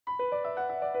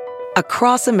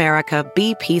Across America,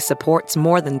 BP supports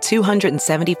more than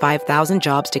 275,000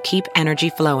 jobs to keep energy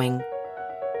flowing.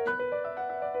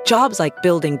 Jobs like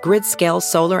building grid-scale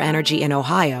solar energy in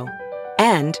Ohio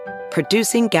and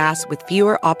producing gas with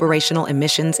fewer operational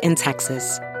emissions in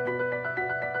Texas.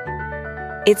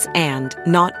 It's and,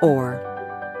 not or.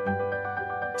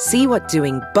 See what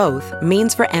doing both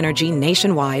means for energy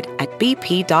nationwide at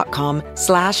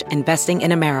bp.com/investing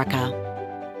in America.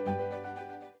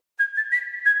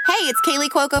 Hey, it's Kaylee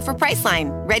Cuoco for Priceline.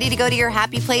 Ready to go to your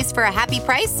happy place for a happy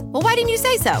price? Well, why didn't you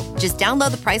say so? Just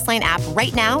download the Priceline app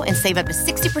right now and save up to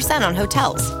 60% on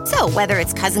hotels. So whether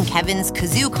it's Cousin Kevin's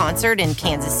Kazoo Concert in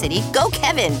Kansas City, go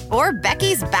Kevin, or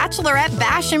Becky's Bachelorette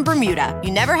Bash in Bermuda,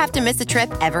 you never have to miss a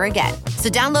trip ever again. So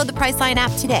download the Priceline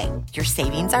app today. Your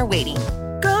savings are waiting.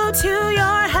 Go to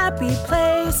your happy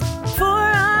place for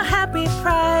a happy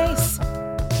price.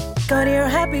 Go to your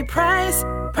happy price,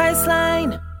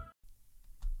 Priceline.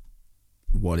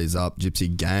 What is up,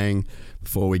 Gypsy Gang?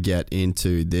 Before we get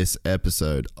into this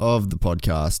episode of the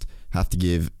podcast, have to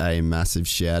give a massive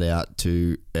shout out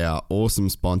to our awesome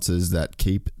sponsors that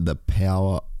keep the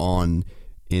power on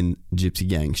in Gypsy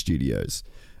Gang Studios.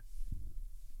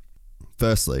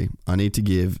 Firstly, I need to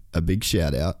give a big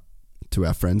shout out to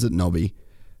our friends at Nobby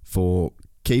for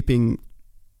keeping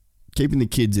the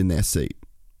kids in their seat,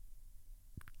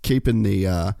 keeping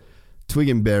the twig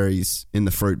and berries in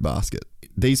the fruit basket.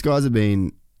 These guys have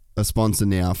been a sponsor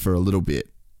now for a little bit,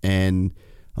 and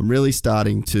I'm really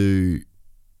starting to,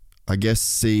 I guess,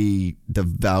 see the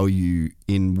value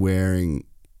in wearing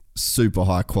super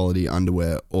high quality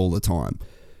underwear all the time.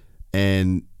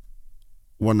 And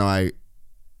when I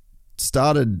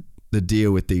started the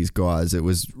deal with these guys, it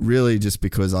was really just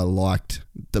because I liked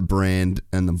the brand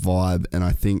and the vibe, and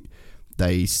I think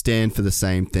they stand for the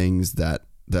same things that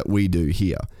we do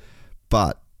here.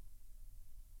 But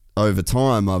over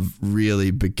time, I've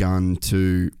really begun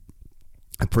to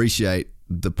appreciate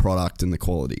the product and the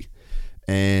quality.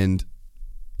 And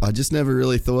I just never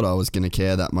really thought I was going to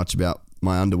care that much about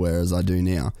my underwear as I do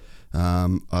now.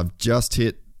 I've just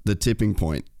hit the tipping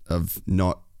point of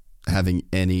not having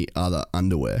any other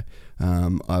underwear.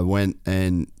 I went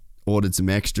and ordered some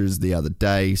extras the other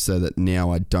day so that now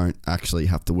I don't actually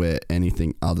have to wear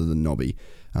anything other than Nobby.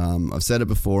 I've said it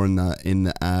before in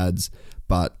the ads,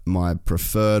 but my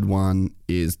preferred one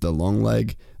is the long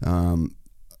leg. I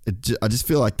just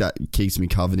feel like that keeps me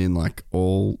covered in like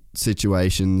all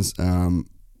situations,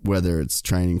 whether it's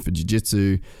training for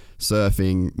jiu-jitsu,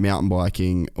 surfing, mountain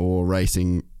biking, or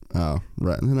racing. I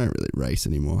don't really race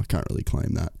anymore. I can't really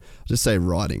claim that. I'll just say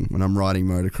riding. When I'm riding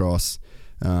motocross,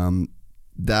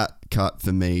 that cut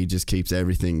for me just keeps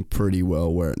everything pretty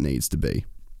well where it needs to be.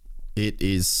 It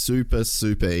is super,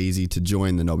 super easy to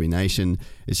join the Nobby Nation.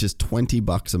 It's just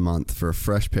 $20 a month for a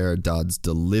fresh pair of duds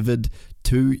delivered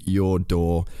to your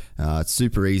door. It's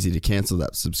super easy to cancel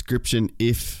that subscription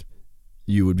if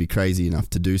you would be crazy enough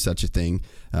to do such a thing.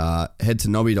 Head to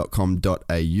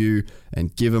nobby.com.au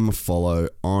and give them a follow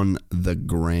on the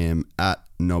gram at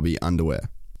Nobby Underwear.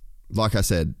 Like I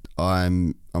said,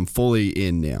 I'm fully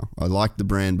in now. I liked the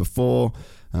brand before,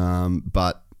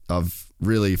 but I've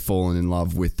really fallen in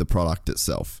love with the product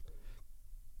itself.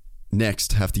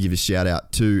 Next, have to give a shout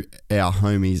out to our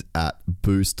homies at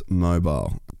Boost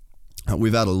Mobile.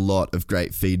 We've had a lot of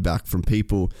great feedback from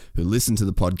people who listen to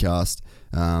the podcast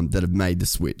that have made the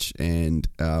switch, and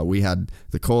we had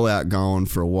the call out going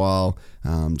for a while,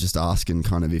 just asking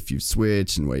kind of if you've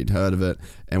switched and where you'd heard of it,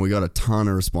 and we got a ton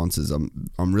of responses. I'm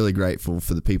really grateful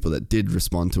for the people that did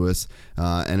respond to us,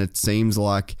 and it seems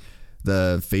like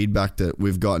the feedback that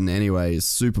we've gotten anyway is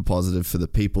super positive for the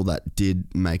people that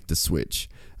did make the switch.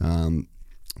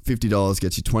 $50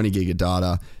 gets you 20 gig of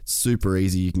data. It's super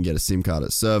easy. You can get a SIM card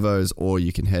at Servos, or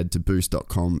you can head to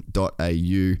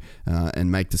boost.com.au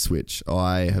and make the switch.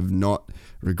 I have not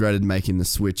regretted making the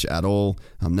switch at all.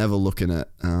 I'm never looking at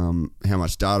how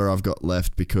much data I've got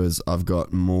left because I've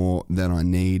got more than I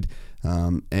need.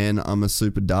 And I'm a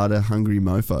super data hungry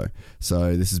mofo.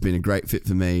 So this has been a great fit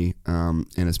for me, and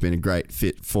it's been a great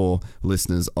fit for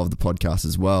listeners of the podcast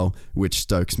as well, which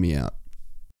stokes me out.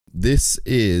 This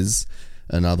is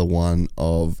another one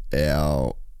of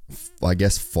our, I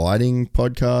guess, fighting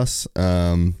podcasts.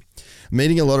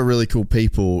 Meeting a lot of really cool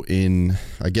people in,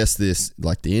 I guess, this,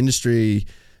 like the industry,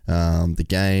 the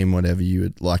game, whatever you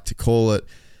would like to call it,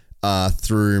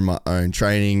 through my own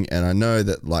training. And I know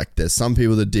that like there's some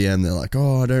people that DM, they're like,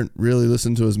 oh, I don't really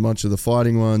listen to as much of the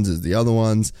fighting ones as the other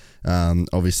ones.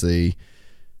 Obviously,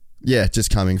 yeah, just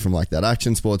coming from like that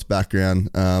action sports background.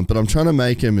 But I'm trying to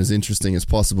make them as interesting as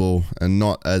possible and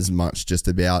not as much just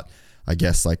about, I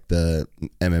guess, like the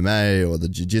MMA or the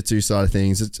jiu-jitsu side of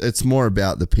things. It's more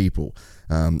about the people.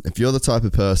 If you're the type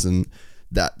of person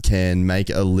that can make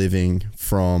a living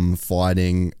from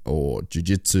fighting or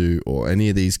jiu-jitsu or any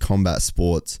of these combat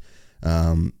sports,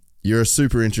 you're a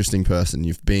super interesting person.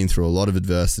 You've been through a lot of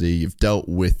adversity. You've dealt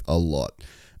with a lot.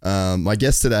 My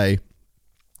guest today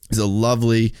is a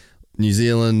lovely New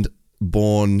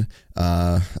Zealand-born,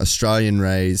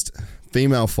 Australian-raised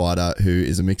female fighter who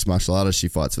is a mixed martial artist. She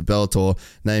fights for Bellator.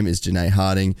 Name is Janae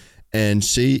Harding, and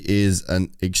she is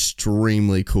an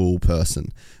extremely cool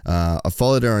person. I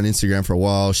followed her on Instagram for a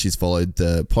while. She's followed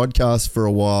the podcast for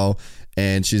a while,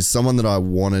 and she's someone that I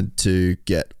wanted to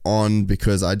get on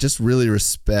because I just really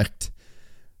respect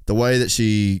the way that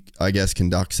she, I guess,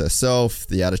 conducts herself,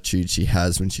 the attitude she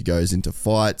has when she goes into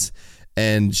fights,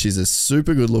 and she's a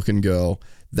super good looking girl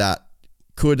that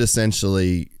could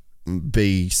essentially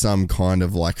be some kind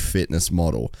of like fitness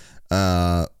model.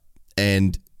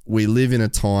 And we live in a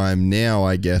time now,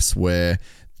 I guess, where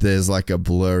there's like a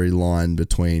blurry line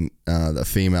between the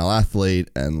female athlete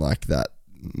and like that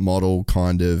model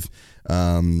kind of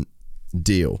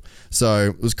deal. So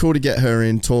it was cool to get her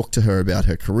in, talk to her about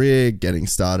her career, getting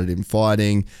started in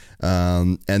fighting,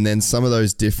 and then some of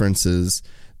those differences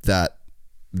that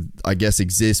I guess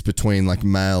exist between like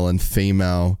male and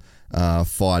female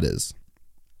fighters.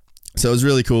 So it was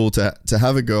really cool to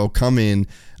have a girl come in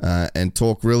and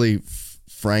talk really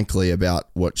frankly about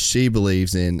what she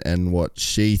believes in and what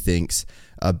she thinks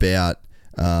about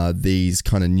these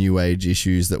kind of new age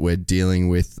issues that we're dealing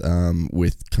with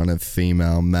kind of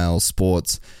female male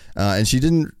sports. And she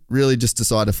didn't really just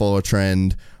decide to follow a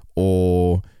trend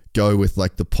or go with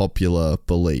like the popular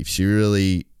belief. She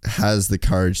really has the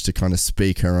courage to kind of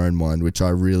speak her own mind, which I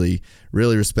really,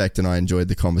 really respect, and I enjoyed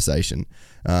the conversation.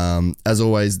 As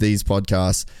always, these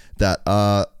podcasts that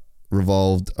are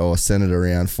revolved or centered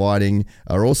around fighting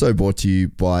are also brought to you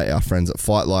by our friends at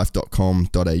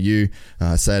fightlife.com.au.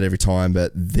 I say it every time,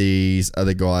 but these are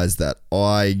the guys that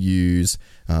I use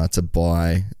to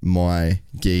buy my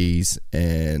gis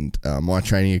and my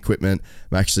training equipment.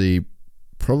 I'm actually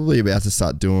probably about to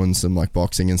start doing some like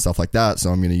boxing and stuff like that, so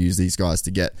I'm going to use these guys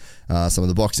to get some of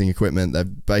the boxing equipment.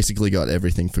 They've basically got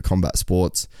everything for combat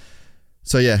sports.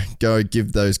 So yeah, go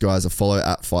give those guys a follow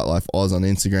at FightLife Oz on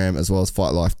Instagram, as well as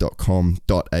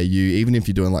fightlife.com.au. Even if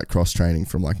you're doing like cross training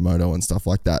from like Moto and stuff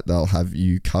like that, they'll have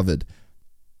you covered.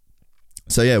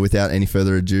 So yeah, without any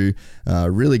further ado,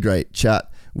 really great chat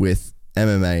with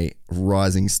MMA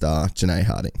rising star Janae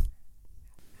Harding.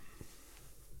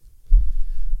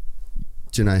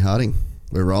 Janae Harding,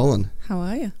 we're rolling. How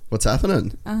are you? What's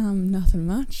happening? Nothing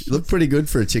much. You look pretty good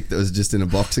for a chick that was just in a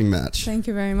boxing match. Thank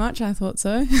you very much. I thought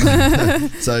so.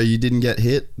 So you didn't get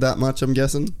hit that much, I'm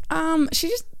guessing? She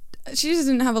just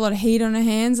didn't have a lot of heat on her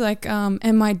hands.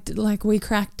 We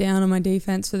cracked down on my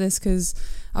defense for this because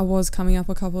I was coming up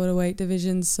a couple of the weight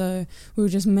divisions, so we were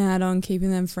just mad on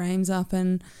keeping them frames up,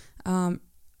 and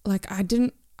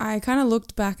I kind of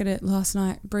looked back at it last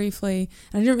night briefly,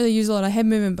 and I didn't really use a lot of head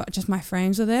movement, but just my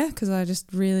frames were there because I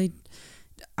just really,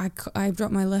 I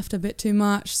dropped my left a bit too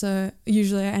much, so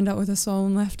usually I end up with a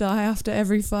swollen left eye after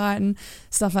every fight and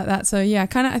stuff like that. So yeah,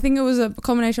 I think it was a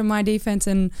combination of my defense,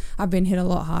 and I've been hit a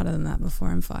lot harder than that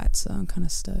before in fights, so I'm kind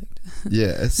of stoked.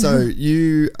 Yeah, so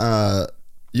you're a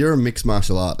mixed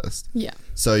martial artist. Yeah.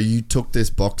 So you took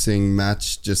this boxing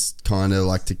match just kind of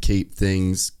like to keep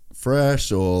things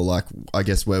fresh, or like, I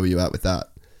guess, where were you at with that?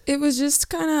 It was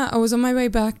just I was on my way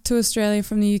back to Australia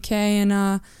from the UK, and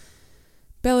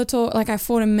Bellator, I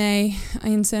fought in May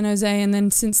in San Jose, and then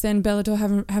since then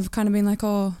Bellator have kind of been like,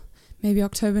 oh, maybe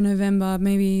October, November,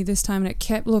 maybe this time, and it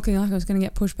kept looking like I was going to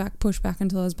get pushed back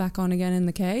until I was back on again in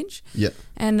the cage. Yeah.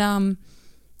 And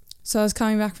so I was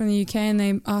coming back from the UK, and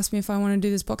they asked me if I wanted to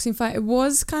do this boxing fight. It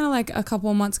was kind of like a couple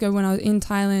of months ago when I was in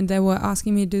Thailand. They were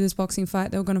asking me to do this boxing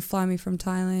fight. They were going to fly me from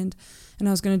Thailand, and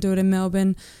I was going to do it in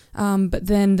Melbourne. But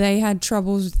then they had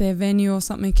troubles with their venue or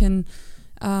something, and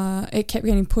it kept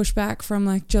getting pushed back from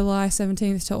like July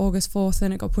 17th to August 4th,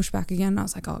 and it got pushed back again. And I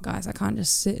was like, oh guys, I can't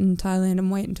just sit in Thailand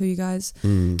and wait until you guys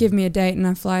give me a date and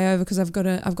I fly over, because I've got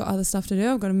other stuff to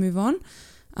do. I've got to move on.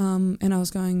 And I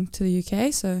was going to the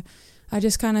UK, so I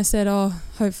just kind of said, oh,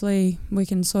 hopefully we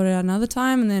can sort it out another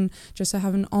time. And then just so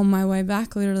happened on my way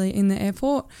back, literally in the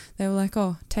airport, they were like,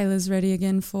 oh, Taylor's ready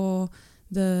again for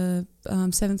the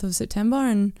 7th of September.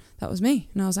 And that was me.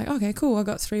 And I was like, okay, cool. I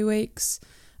got 3 weeks,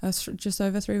 just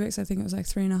over 3 weeks. I think it was like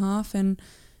 3.5. And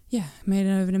yeah, made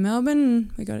it over to Melbourne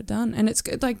and we got it done. And it's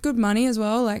like good money as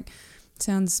well. Like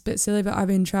sounds a bit silly, but I've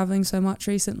been traveling so much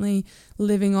recently,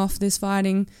 living off this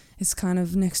fighting. It's kind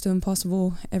of next to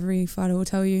impossible. Every fighter will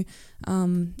tell you,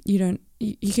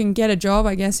 you can get a job,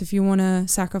 I guess, if you want to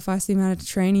sacrifice the amount of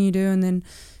training you do, and then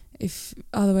if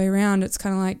other way around, it's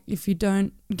kind of like if you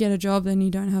don't get a job, then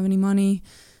you don't have any money.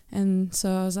 And so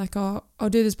I was like, oh, I'll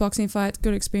do this boxing fight. It's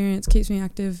good experience, keeps me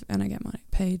active, and I get money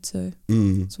paid, so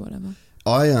it's whatever.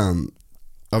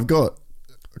 I've got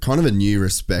kind of a new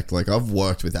respect. Like, I've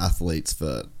worked with athletes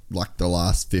for like the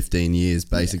last 15 years,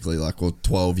 basically,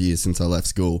 12 years since I left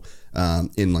school,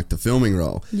 in like the filming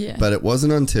role. Yeah. But it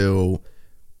wasn't until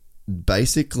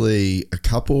basically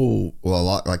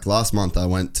like last month I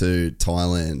went to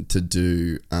Thailand to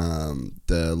do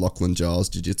the Lachlan Giles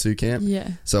Jiu-Jitsu camp. Yeah.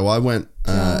 So I went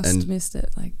and missed it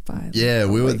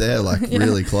we were there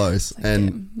really close.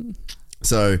 And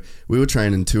so we were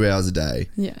training 2 hours a day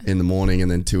in the morning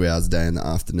and then 2 hours a day in the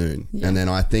afternoon. Yeah. And then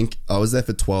I think I was there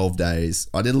for 12 days.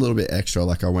 I did a little bit extra.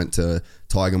 Like, I went to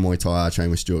Tiger Muay Thai. I trained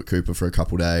with Stuart Cooper for a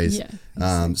couple days.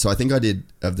 Yeah. So I think I did,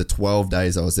 of the 12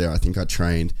 days I was there, I think I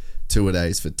trained 2 a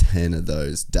days for 10 of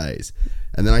those days.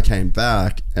 And then I came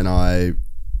back and I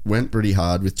went pretty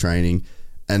hard with training.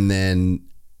 And then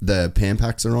the Pan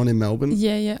Packs are on in Melbourne.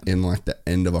 Yeah. In like the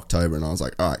end of October. And I was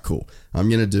like, all right, cool. I'm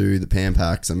going to do the Pan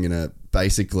Packs. I'm going to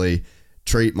basically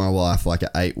treat my life like an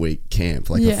 8-week camp,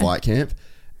 like a fight camp.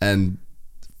 And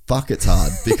fuck, it's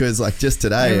hard because like just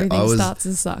today everything starts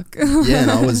to suck.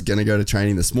 And I was going to go to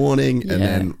training this morning and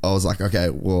then I was like, okay,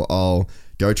 well, I'll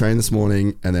go train this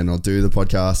morning and then I'll do the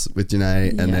podcast with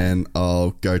Janae and then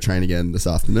I'll go train again this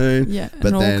afternoon. Yeah,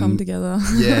 but and then all come together.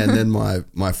 And then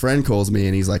my friend calls me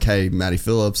and he's like, hey, Matty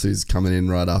Phillips, who's coming in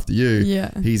right after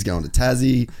you, he's going to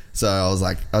Tassie. So I was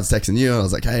texting you and I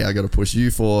was like, hey, I got to push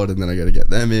you forward and then I got to get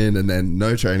them in, and then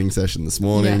no training session this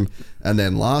morning. And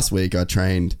then last week I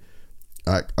trained,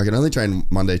 I can only train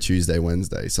Monday, Tuesday,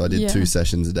 Wednesday. So I did 2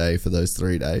 sessions a day for those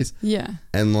 3 days. Yeah.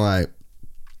 And like,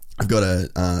 I've got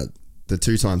the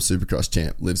 2-time Supercross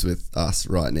champ lives with us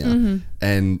right now,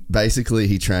 and basically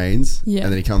he trains and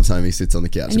then he comes home, he sits on the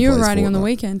couch and you were plays riding Fortnite. On the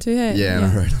weekend too, hey? And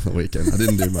I rode on the weekend. I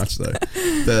didn't do much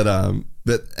though.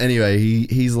 But anyway,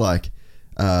 he's like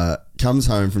comes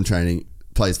home from training,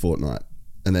 plays Fortnite,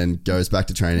 and then goes back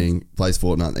to training, plays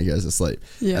Fortnite, and then goes to sleep.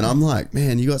 And I'm like,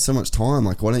 man, you got so much time,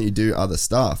 like why don't you do other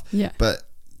stuff? But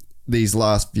these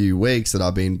last few weeks that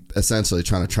I've been essentially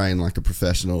trying to train like a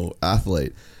professional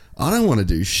athlete, I don't want to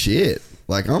do shit.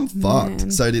 Like, I'm fucked.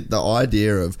 Man. So the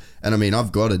idea of, and I mean,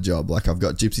 I've got a job. Like, I've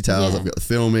got Gypsy Tales, I've got the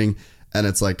filming, and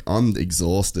it's like I'm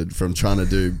exhausted from trying to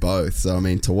do both. So, I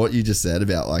mean, to what you just said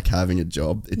about like having a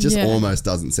job, it just almost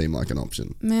doesn't seem like an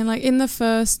option. Man, like in the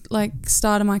first like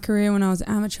start of my career when I was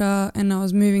amateur and I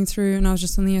was moving through and I was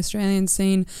just on the Australian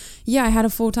scene, I had a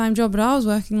full-time job, but I was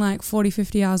working like 40,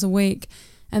 50 hours a week.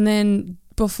 And then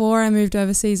before I moved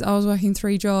overseas, I was working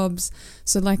 3 jobs.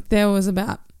 So like there was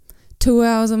about 2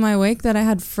 hours of my week that I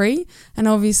had free, and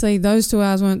obviously those 2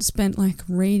 hours weren't spent like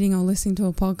reading or listening to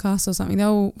a podcast or something. They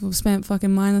were spent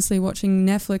fucking mindlessly watching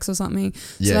Netflix or something,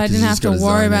 so I didn't have to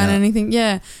worry about anything.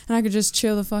 And I could just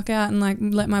chill the fuck out and like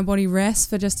let my body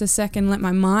rest for just a second, let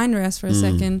my mind rest for a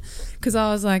second, because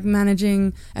I was like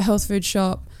managing a health food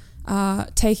shop,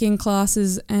 taking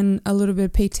classes and a little bit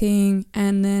of PTing,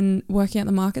 and then working at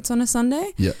the markets on a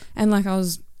Sunday. And like I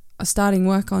was starting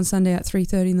work on Sunday at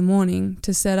 3:30 in the morning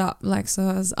to set up, like, so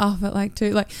I was up at like 2,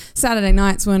 like Saturday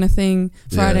nights weren't a thing,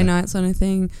 Friday nights weren't a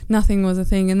thing, nothing was a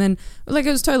thing. And then like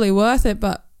it was totally worth it,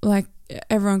 but like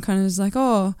everyone kind of was like,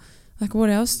 oh, like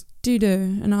what else do you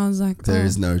do? And I was like, there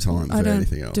is no time for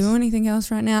anything else. I don't do anything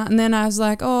else right now. And then I was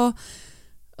like, oh,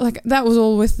 like that was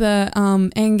all with the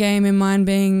end game in mind,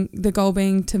 being the goal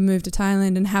being to move to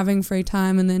Thailand and having free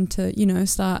time, and then to, you know,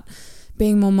 start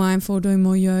being more mindful, doing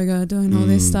more yoga, doing all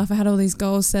this stuff. I had all these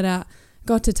goals set out.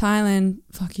 Got to Thailand,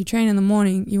 you train in the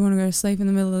morning, you want to go to sleep in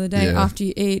the middle of the day after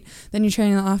you eat, then you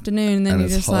train in the afternoon, and then you're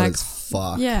just like,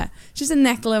 fuck. Yeah, it's just a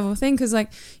neck level thing, because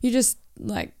like you just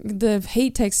like the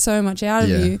heat takes so much out of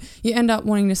you. You end up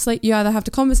wanting to sleep. You either have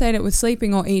to compensate it with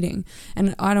sleeping or eating,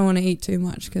 and I don't want to eat too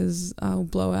much because I'll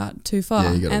blow out too far.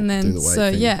 And then so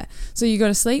you got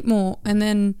to sleep more, and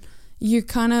then you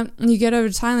get over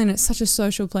to Thailand. It's such a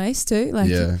social place too,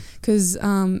 like because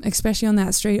especially on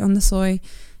that street on the Soi,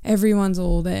 everyone's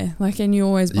all there, like, and you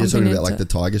always you're talking about like the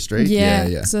Tiger Street.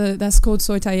 So that's called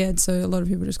Soi Thai Ed, so a lot of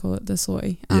people just call it the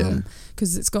Soi,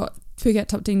 because it's got Phuket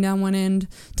Top Ting down one end,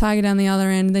 Tiger down the other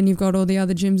end. Then you've got all the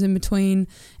other gyms in between,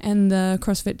 and the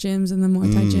CrossFit gyms and the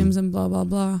Muay Thai gyms and blah blah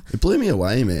blah. It blew me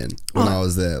away, man, when I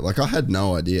was there. Like, I had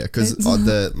no idea because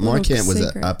my camp was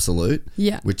at Absolute,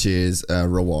 which is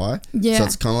Rawai. Yeah, so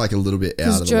it's kind of like a little bit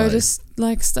out of the way. Just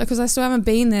like, because I still haven't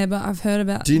been there, but I've heard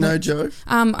about. Do you know Joe?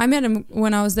 I met him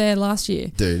when I was there last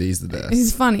year. Dude, he's the best.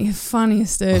 He's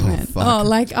funniest dude, man. Fuck. Oh,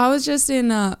 like I was just in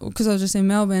because I was just in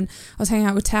Melbourne. I was hanging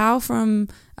out with Tao from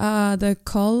the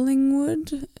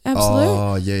Collingwood Absolute.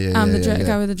 Oh yeah. The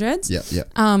guy with the dreads. Yeah.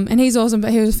 And he's awesome,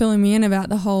 but he was filling me in about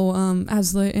the whole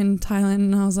Absolute in Thailand,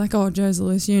 and I was like, oh, Joe's a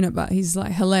loose unit, but he's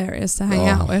like hilarious to hang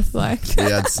out with. Like, he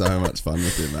had so much fun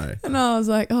with him, mate. And I was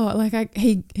like, oh, like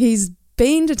he's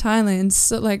been to Thailand,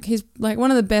 so like he's like one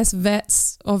of the best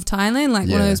vets of Thailand, like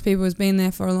one of those people who's been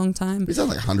there for a long time. He's done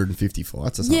like 150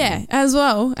 fights or something. Yeah, as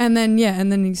well. And then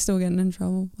he's still getting in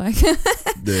trouble. Like,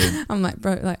 dude, I'm like,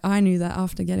 bro, like I knew that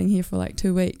after getting here for like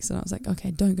 2 weeks, and I was like,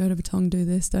 okay, don't go to Batong, do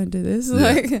this, don't do this.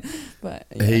 Like, but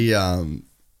he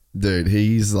dude,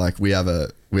 he's like, we have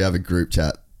a group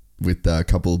chat with a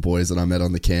couple of boys that I met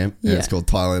on the camp, and it's called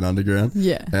Thailand Underground.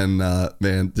 Yeah. And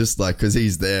man, just like, because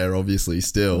he's there obviously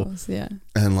still. Course, yeah.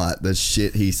 And like the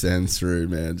shit he sends through,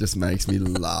 man, just makes me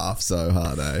laugh so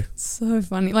hard, eh? So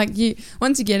funny. Like,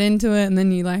 once you get into it and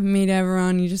then you like meet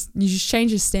everyone, you just change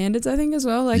your standards, I think, as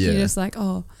well. Like, you're just like,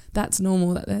 oh, that's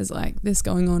normal that there's like this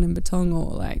going on in Batong,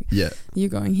 or like you're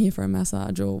going here for a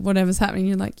massage or whatever's happening.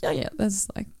 You're like, that's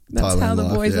Thailand how the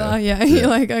boys are. Yeah. You're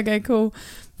like, okay, cool.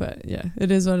 But yeah,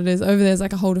 it is what it is. Over there's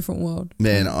like a whole different world.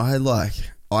 Man, I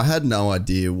had no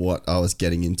idea what I was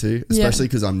getting into, especially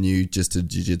because I'm new just to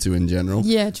jiu-jitsu in general.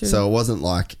 Yeah, true. So it wasn't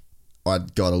like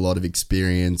I'd got a lot of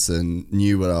experience and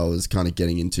knew what I was kind of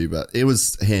getting into, but it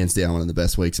was hands down one of the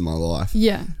best weeks of my life.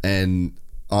 Yeah. And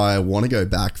I want to go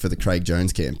back for the Craig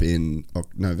Jones camp in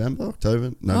November. Oh,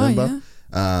 yeah.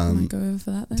 I might go over for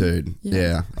that then. Dude,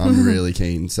 yeah, I'm really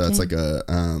keen. So it's like a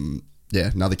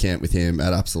another camp with him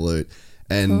at Absolute.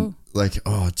 And like,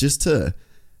 just to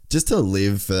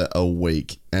live for a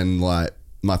week, and like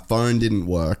my phone didn't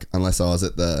work unless I was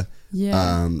at the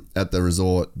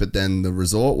resort, but then the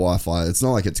resort Wi-Fi, it's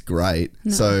not like it's great.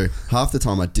 No. So half the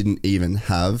time I didn't even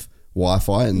have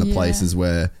Wi-Fi in the places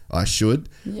where I should.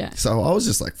 Yeah. So I was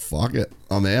just like, fuck it,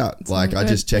 I'm out. It's like I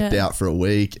just checked out for a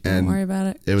week, and don't worry about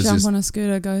it. It was jump on a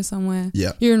scooter, go somewhere.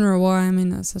 Yeah. You're in Rawai. I mean,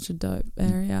 that's such a dope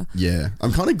area. Yeah.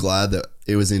 I'm kind of glad that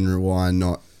it was in Rawai,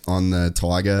 not on the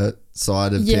Tiger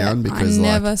side of town, because I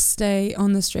never stay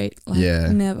on the street. Like,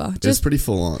 never. Just, it's pretty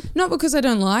full on. Not because I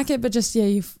don't like it, but just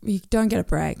you don't get a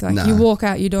break. Like you walk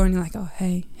out your door and you're like, oh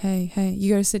hey.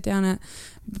 You go to sit down at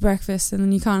breakfast, and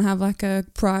then you can't have like a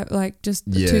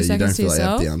just 2 seconds to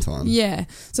yourself. You don't feel like downtime. Yeah.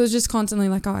 So it's just constantly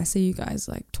like, oh, I see you guys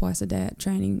like twice a day at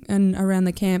training and around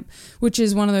the camp, which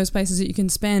is one of those places that you can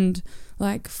spend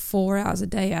like 4 hours a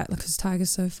day at, because Tiger's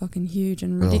so fucking huge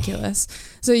and ridiculous.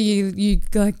 So you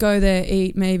like go there,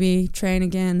 eat, maybe train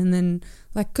again, and then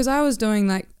like, because I was doing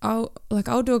I'll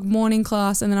do a morning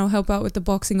class and then I'll help out with the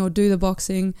boxing or do the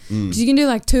boxing, because you can do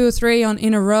like 2 or 3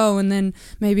 in a row, and then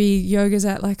maybe yoga's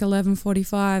at like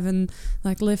 11:45 and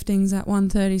like lifting's at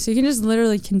 1:30, so you can just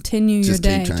literally continue your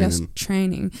day just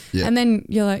training. And then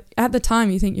you're like, at the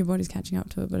time you think your body's catching up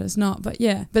to it, but it's not. But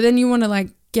then you want to like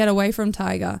get away from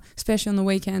Tiger, especially on the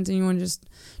weekends, and you want to just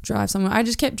drive somewhere. I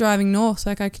just kept driving north.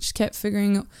 Like I just kept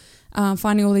finding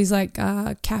all these like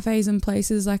cafes and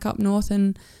places like up north.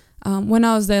 And when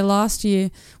I was there last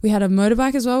year, we had a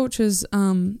motorbike as well, which was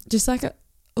just like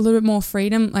a little bit more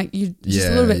freedom. Like you just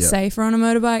a little bit safer on a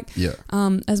motorbike. Yeah.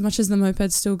 As much as the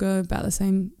mopeds still go about the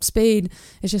same speed,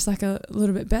 it's just like a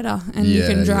little bit better, and you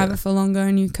can drive it for longer,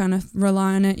 and you kind of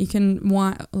rely on it. You can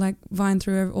vine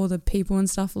through all the people and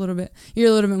stuff a little bit. You're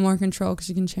a little bit more in control because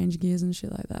you can change gears and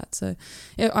shit like that. So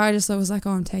I was like,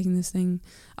 oh, I'm taking this thing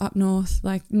up north,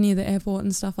 like near the airport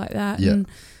and stuff like that. Yeah.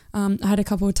 And I had a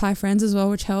couple of Thai friends as well,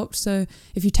 which helped. So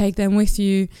if you take them with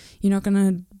you, you're not going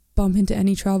to bump into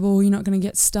any trouble. You're not going to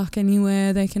get stuck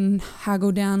anywhere. They can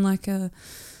haggle down like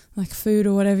food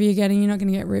or whatever you're getting. You're not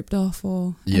going to get ripped off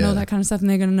and all that kind of stuff. And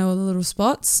they're going to know all the little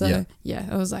spots. So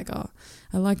I was like, oh,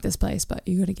 I like this place, but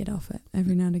you got to get off it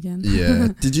every now and again. Yeah.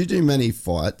 Did you do many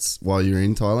fights while you were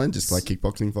in Thailand? Just like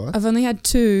kickboxing fights? I've only had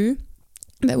 2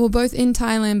 that were both in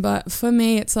Thailand, but for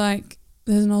me, it's like,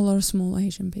 there's not a lot of small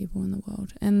Asian people in the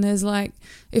world. And there's like,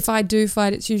 if I do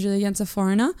fight, it's usually against a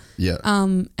foreigner. Yeah.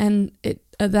 And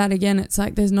that again, it's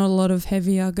like, there's not a lot of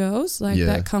heavier girls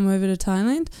that come over to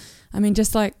Thailand. I mean,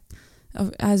 just like,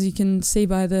 as you can see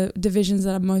by the divisions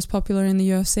that are most popular in the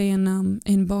UFC and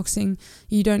in boxing,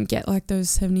 you don't get like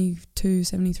those 72,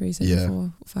 73,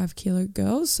 74, 5 kilo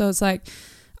girls. So it's like,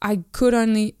 I could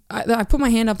only I put my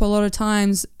hand up a lot of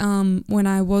times when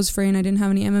I was free and I didn't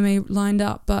have any MMA lined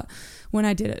up, but when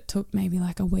I did, it took maybe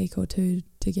like a week or two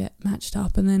to get matched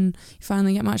up, and then you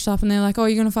finally get matched up and they're like, oh,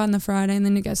 you're going to fight on the Friday, and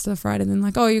then it gets to the Friday, then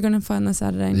like, oh, you're going to fight on the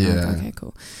Saturday, and you're like, okay,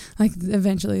 cool. Like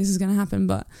eventually this is going to happen,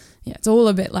 but yeah, it's all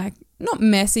a bit like, not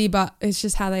messy, but it's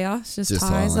just how they are. It's just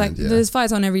ties. Island, like there's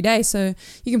fights on every day, so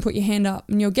you can put your hand up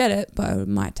and you'll get it, but it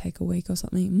might take a week or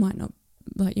something. It might not.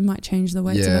 Like you might change the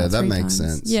weights. Yeah, about that 3 makes times.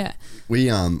 sense. Yeah, we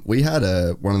had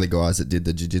one of the guys that did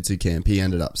the jiu-jitsu camp. He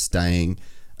ended up staying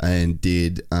and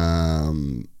did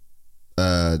the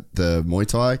Muay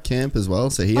Thai camp as well.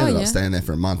 So he ended up staying there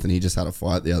for a month, and he just had a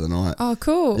fight the other night. Oh,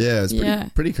 cool. Yeah,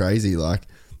 it's pretty crazy. Like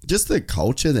just the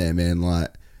culture there, man. Like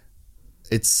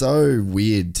it's so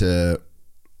weird to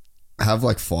have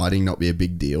like fighting not be a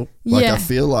big deal. Like I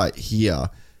feel like here,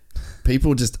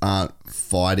 people just aren't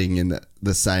fighting in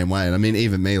the same way. And I mean,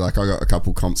 even me, like I got a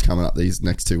couple comps coming up these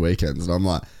next 2 weekends, and I'm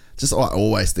like, just like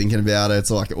always thinking about it. It's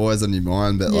like always on your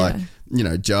mind. But like, you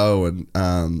know, Joe and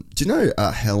do you know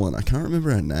Helen? I can't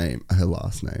remember her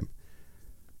last name.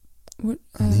 What?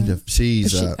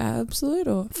 She's is she Absolute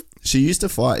or? She used to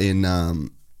fight in.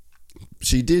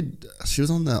 She was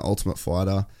on the Ultimate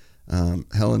Fighter.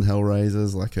 Helen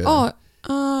Hellraiser's like her.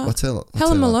 What's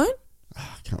Helen Malone? I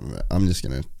can't remember.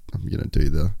 I'm gonna do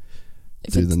the.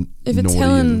 If it's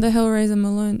Helen the Hellraiser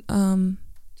Malone,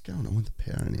 what's going on with the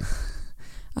power in here?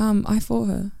 I fought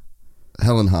her.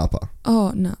 Helen Harper.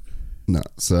 Oh no.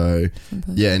 So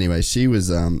yeah. Anyway, she was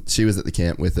at the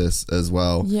camp with us as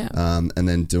well. Yeah. And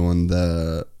then doing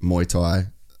the Muay Thai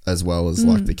as well as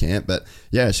like the camp. But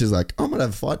yeah, she's like, I'm gonna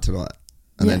have a fight tonight.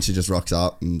 And then she just rocks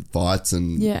up and fights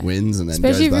and wins, and then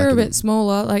especially goes if back you're a bit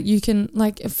smaller, like you can,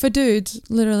 like for dudes,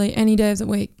 literally any day of the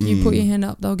week, you put your hand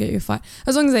up, they'll get you a fight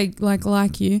as long as they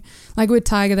like you. Like with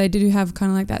Tiger, they do have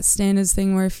kind of like that standards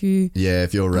thing where if you're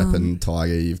repping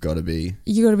Tiger, you've got to be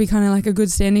kind of like a good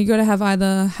standard. You got to have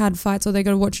either had fights or they got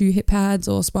to watch you hit pads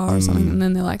or spar or something, and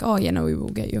then they're like, oh yeah, no, we will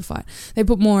get you a fight. They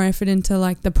put more effort into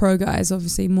like the pro guys,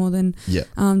 obviously more than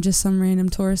just some random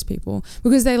tourist people,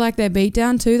 because they like their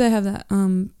beatdown too. They have that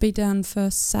beatdown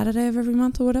first Saturday of every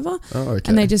month or whatever. Oh, okay.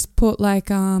 And they just put like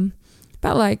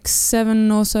about like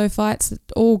 7 or so fights,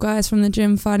 all guys from the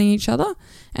gym fighting each other,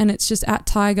 and it's just at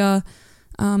Tiger.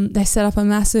 They set up a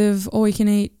massive all you can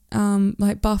eat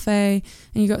like buffet,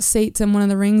 and you got seats in one of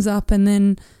the rings up, and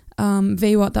then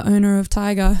VWAT, the owner of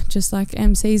Tiger, just like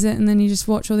MCs it, and then you just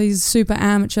watch all these super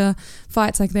amateur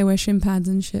fights, like they wear shin pads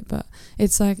and shit, but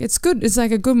it's like, it's good. It's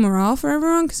like a good morale for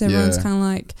everyone, because everyone's kind of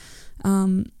like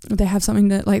they have something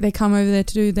that, like, they come over there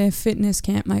to do their fitness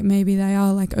camp, like maybe they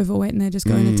are like overweight and they're just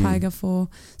going to Tiger for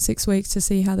 6 weeks to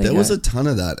see how they go. There was a ton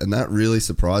of that, and that really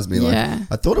surprised me. Like,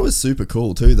 I thought it was super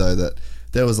cool too, though, that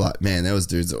there was like, man, there was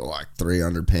dudes that were like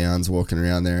 300 pounds walking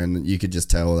around there, and you could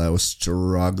just tell they were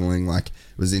struggling. Like,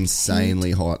 it was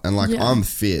insanely hot, and like I'm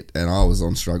fit and I was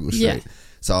on struggle street.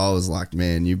 So I was like,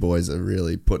 man, you boys are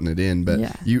really putting it in. But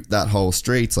that whole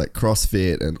street's like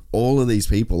CrossFit and all of these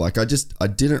people. Like I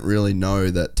didn't really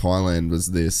know that Thailand was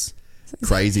this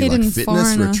crazy like fitness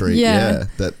foreigner. Retreat. Yeah.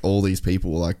 That all these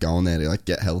people were like going there to like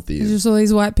get healthy. There's just all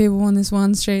these white people on this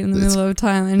one street in the middle of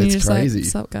Thailand. And you're just crazy. Like,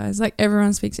 what's up guys? Like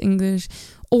everyone speaks English.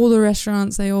 All the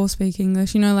restaurants, they all speak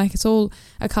English. You know, like it's all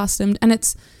accustomed. And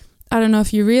it's, I don't know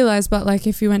if you realise, but like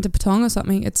if you went to Patong or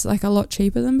something, it's like a lot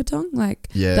cheaper than Patong. Like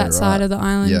that side of the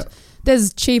island. Yeah.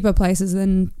 There's cheaper places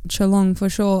than Chalong for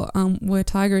sure, where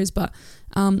Tiger is, but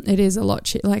it is a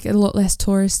lot like a lot less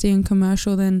touristy and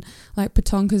commercial than like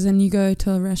Patong, because then you go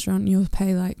to a restaurant and you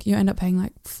end up paying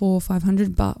like 400 or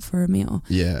 500 baht for a meal.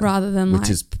 Yeah. Rather than which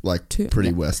is like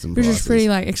pretty Western prices. Which is pretty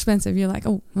like expensive. You're like,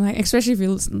 oh, like especially if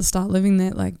you start living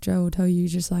there, like Joe will tell you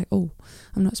just like, oh,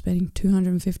 I'm not spending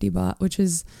 250 baht, which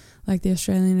is like the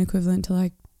Australian equivalent to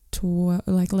like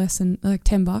less than like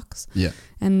 $10. Yeah.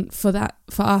 And for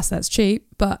us that's cheap,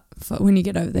 but when you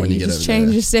get over there, you just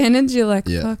change your standards. You're like,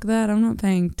 fuck that, I'm not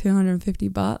paying 250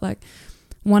 baht, like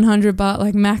 100 baht,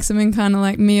 like maximum kind of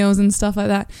like meals and stuff like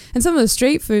that. And some of the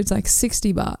street food's like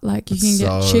 60 baht, like you can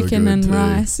get chicken and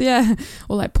rice,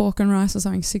 or like pork and rice or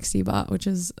something, 60 baht, which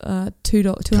is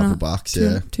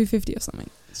 $2.50 or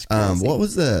something. What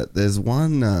was that? There's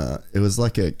one, it was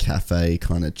like a cafe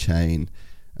kind of chain.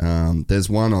 There's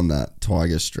one on that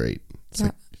Tiger Street. It's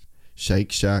like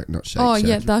Shake Shack, not Shake Shack. Oh,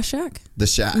 yeah, The Shack? The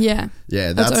Shack. Yeah.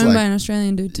 Yeah, that's owned by an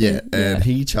Australian dude too. Yeah, and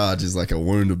he charges like a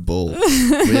wounded bull.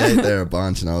 We ate there a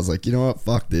bunch, and I was like, you know what?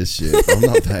 Fuck this shit. I'm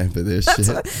not paying for this shit.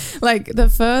 Like the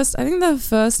first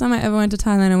time I ever went to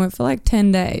Thailand, I went for like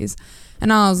 10 days.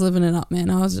 And I was living it up,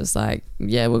 man. I was just like,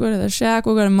 yeah, we'll go to The Shack,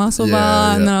 we'll go to Muscle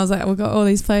Bar. And then I was like, we've got all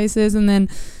these places. And then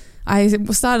I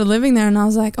started living there, and I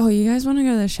was like, oh, you guys want to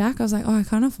go to the shack? I was like, oh, I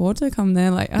can't afford to come there.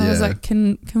 Like, I was like,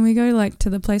 can we go like to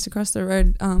the place across the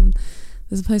road?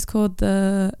 There's a place called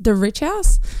the Rich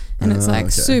House, and it's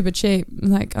like super cheap,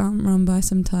 like run by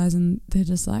some Thais, and they're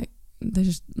just like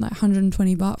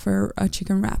 120 baht for a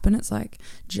chicken wrap, and it's like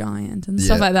giant and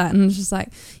stuff like that. And it's just like,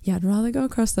 yeah, I'd rather go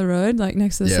across the road, like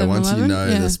next to the 7-Eleven. Once you know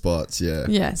the spots,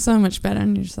 yeah, so much better.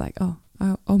 And you're just like, oh,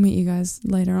 I'll meet you guys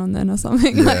later on then or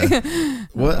something. Yeah. Like, I'd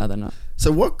rather not.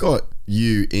 So what got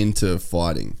you into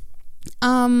fighting?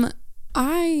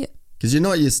 Because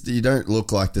you don't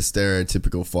look like the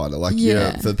stereotypical fighter. Like,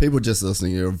 for people just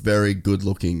listening, you're a very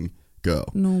good-looking girl.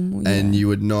 Normal, and you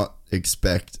would not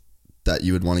expect that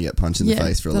you would want to get punched in the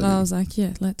face for a living. I was like,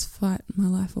 let's fight my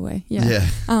life away. Yeah.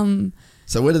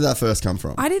 So where did that first come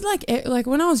from? I did like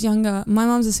when I was younger, my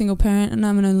mom's a single parent and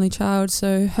I'm an only child,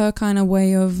 so her kind of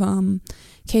way of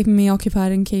keeping me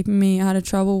occupied and keeping me out of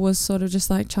trouble was sort of just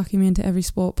like chucking me into every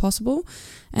sport possible.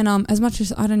 And as much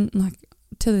as I didn't like,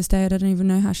 to this day I don't even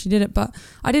know how she did it, but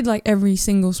I did like every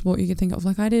single sport you could think of.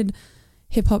 Like I did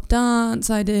hip hop dance,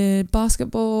 I did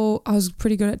basketball, I was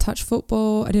pretty good at touch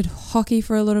football, I did hockey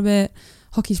for a little bit.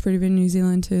 Hockey's pretty big in New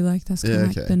Zealand too, like that's kind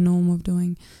of like the norm of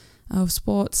doing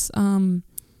sports. I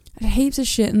did heaps of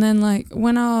shit, and then like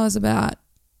when I was about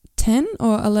 10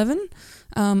 or 11,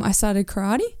 I started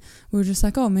karate. We were just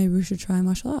like, oh, maybe we should try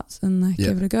martial arts and like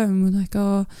give it a go. And we're like,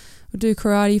 oh, we'll do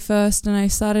karate first. And I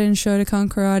started in Shotokan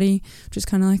karate, which is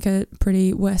kind of like a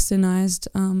pretty westernized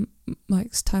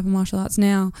like type of martial arts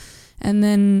now. And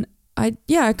then I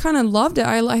kind of loved it.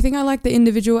 I think I liked the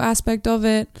individual aspect of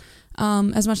it.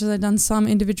 As much as I'd done some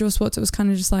individual sports, it was kind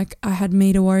of just like I had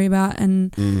me to worry about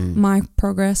and my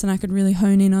progress, and I could really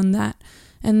hone in on that.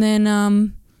 And then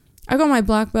I got my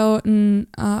black belt, and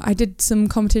I did some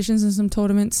competitions and some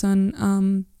tournaments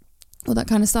and all that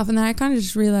kind of stuff. And then I kind of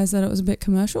just realized that it was a bit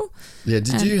commercial. Yeah,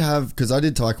 did you have, because I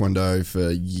did Taekwondo for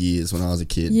years when I was a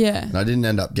kid. Yeah. And I didn't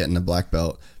end up getting a black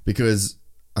belt because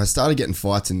I started getting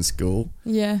fights in school.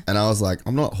 Yeah. And I was like,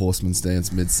 I'm not horseman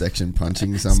stance midsection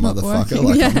punching some motherfucker.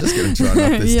 Like, I'm just going to try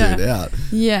and knock this dude out.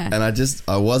 Yeah. And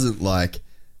I wasn't like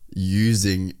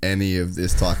using any of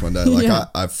this Taekwondo. Like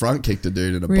I front kicked a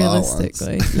dude in a bar once.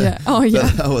 Yeah. Oh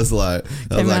yeah. I was like,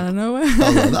 came out of nowhere. I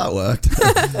was like, that worked.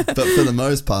 But for the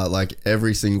most part, like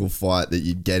every single fight that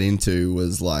you'd get into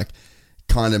was like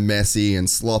kind of messy and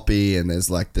sloppy, and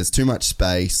there's too much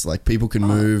space. Like people can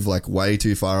move like way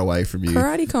too far away from you.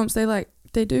 Karate comps,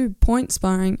 they do point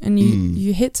sparring, and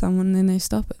you hit someone and then they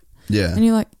stop it. Yeah. And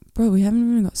you're like, bro, we haven't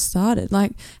even got started.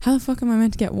 Like, how the fuck am I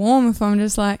meant to get warm if I'm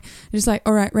just like,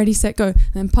 all right, ready, set, go, and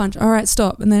then punch. All right,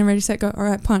 stop, and then ready, set, go. All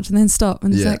right, punch, and then stop.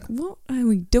 And it's like, what are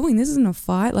we doing? This isn't a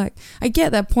fight. Like, I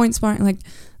get that point sparring, like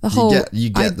the whole you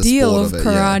get ideal the of sport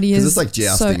karate is it's like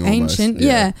jousting so almost. ancient.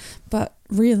 Yeah, but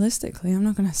realistically, I'm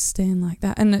not going to stand like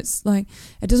that. And it's like,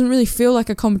 it doesn't really feel like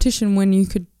a competition when you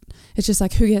could. It's just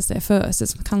like who gets there first.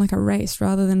 It's kind of like a race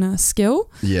rather than a skill.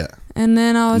 Yeah. And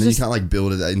then you can't like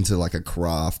build it into like a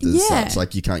craft as such.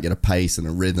 Like you can't get a pace and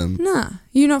a rhythm. Nah.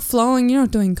 You're not flowing. You're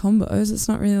not doing combos. It's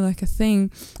not really like a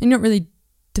thing. And you're not really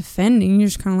defending. You're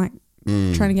just kind of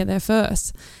like trying to get there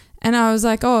first. And I was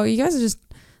like, oh, you guys are just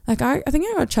like, I think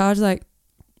I got charged like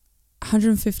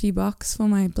 $150 for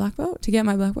my black belt to get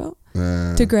my black belt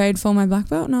to grade for my black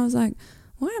belt. And I was like,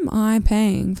 why am I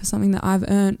paying for something that I've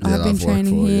earned? I've been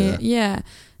training here. Yeah.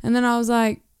 And then I was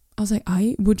like,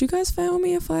 would you guys fail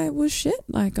me if I was shit?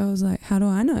 Like, I was like, how do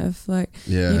I know if like,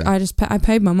 I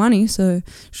paid my money, so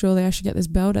surely I should get this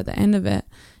belt at the end of it.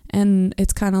 And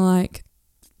it's kind of like,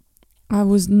 I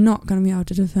was not going to be able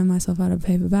to defend myself out of a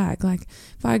paper bag. Like,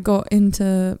 if I got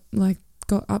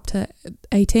up to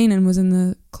 18 and was in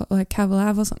the like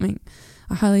Cavalav or something,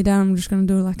 I highly doubt I'm just going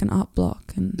to do like an up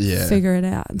block and figure it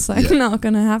out. It's like not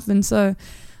going to happen. So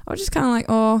I was just kind of like,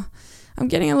 oh, I'm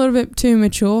getting a little bit too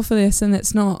mature for this, and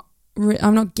it's not.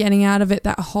 I'm not getting out of it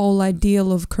that whole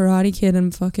ideal of Karate Kid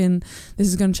and fucking this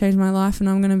is going to change my life and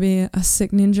I'm going to be a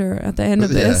sick ninja at the end of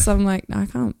this. I'm like, I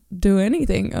can't do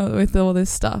anything with all this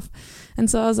stuff. And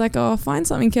so I was like, oh, I'll find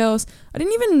something else. I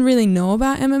didn't even really know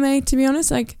about MMA, to be honest.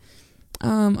 Like,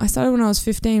 I started when I was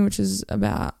 15, which is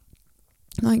about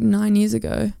like 9 years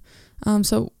ago.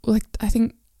 So like I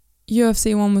think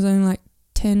UFC 1 was only like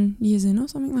 10 years in or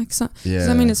something like so. Yeah.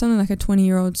 I mean, it's only like a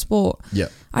 20-year-old sport. Yeah.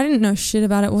 I didn't know shit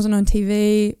about it. It wasn't on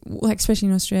TV, like especially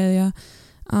in Australia.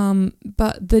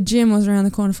 But the gym was around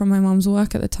the corner from my mum's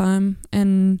work at the time,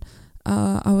 and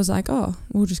I was like, oh,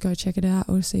 we'll just go check it out.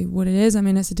 We'll see what it is. I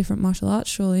mean, it's a different martial arts.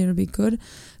 Surely it'll be good.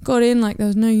 Got in, like there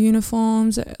was no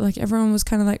uniforms. Like everyone was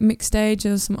kind of like mixed age.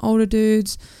 There was some older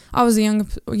dudes. I was the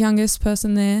youngest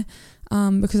person there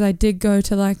because I did go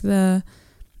to like the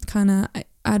kind of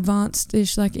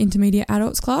advanced-ish, like intermediate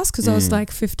adults class, because I was like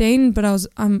 15, but I was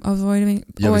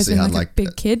always been like a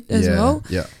big kid as well.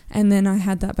 Yeah. And then I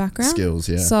had that background. Skills,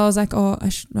 yeah. So I was like,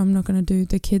 I'm not going to do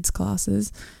the kids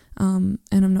classes, and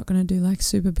I'm not going to do like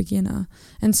super beginner.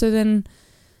 And so then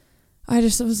I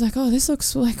was like, this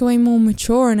looks like way more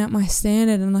mature and at my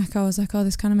standard. And like, I was like,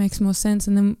 this kind of makes more sense.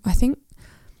 And then I think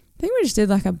we just did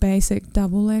like a basic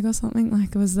double leg or something.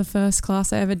 Like it was the first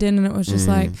class I ever did, and it was just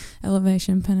like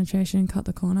elevation, penetration, cut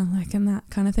the corner, like, and that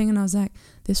kind of thing. And I was like,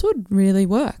 this would really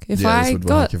work if I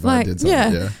got if I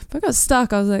got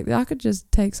stuck. I was like, I could just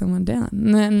take someone down.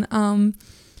 And then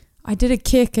I did a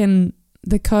kick, and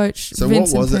the coach. So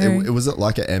Vincent what was Perry, it? Was it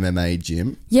like an MMA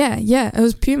gym? Yeah, it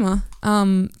was Puma.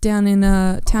 Down in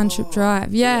Township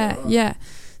Drive. Yeah.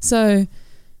 So,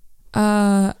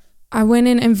 I went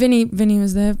in, and Vinny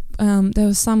was there. There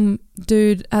was some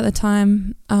dude at the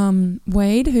time,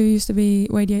 Wade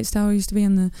Yates-Style, who used to be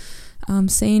in the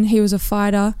scene. He was a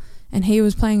fighter, and he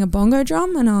was playing a bongo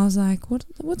drum, and I was like, what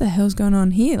the hell's going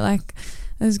on here? Like,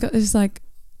 there's got this like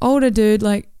older dude,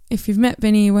 like if you've met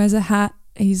Vinny, he wears a hat.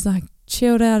 He's like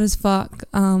chilled out as fuck.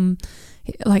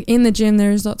 Like in the gym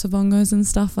there is lots of bongos and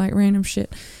stuff, like random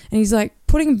shit, and he's like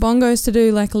putting bongos to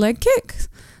do like leg kicks,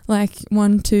 like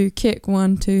 1-2 kick,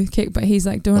 1-2 kick, but he's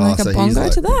like doing like a bongo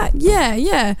to that. Yeah.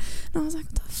 And I was like,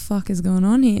 what the fuck is going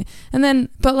on here? And then,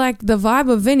 but like the vibe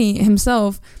of Vinny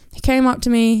himself, he came up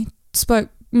to me, spoke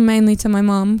mainly to my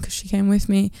mum because she came with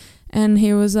me, and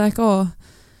he was like,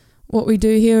 what we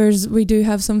do here is we do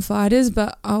have some fighters,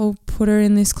 but I'll put her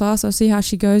in this class. I'll see how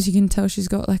she goes. You can tell she's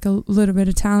got like a little bit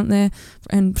of talent there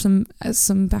and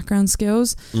some background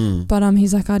skills. But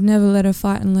he's like, I'd never let her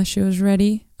fight unless she was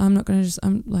ready. I'm not going to just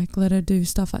let her do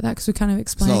stuff like that, because we kind of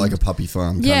explained. It's not like a puppy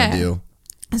farm kind of deal.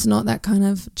 It's not that kind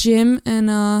of gym, and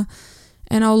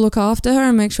I'll look after her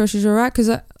and make sure she's all right, because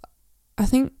I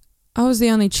think I was the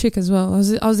only chick as well.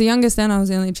 I was the youngest, and I was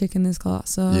the only chick in this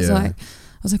class. So I was like,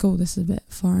 this is a bit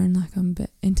foreign, like I'm a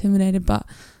bit intimidated, but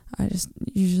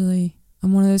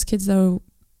I'm one of those kids that will,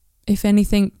 if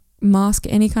anything, mask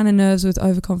any kind of nerves with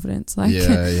overconfidence. Like,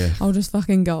 I'll just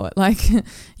fucking go it. Like,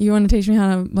 you want to teach me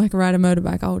how to like ride a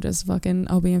motorbike,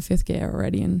 I'll be in 5th gear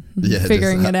already and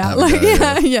figuring it out.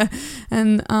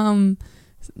 And and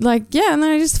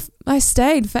then I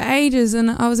stayed for ages, and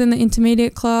I was in the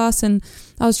intermediate class, and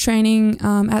I was training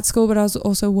at school, but I was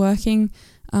also working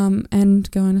and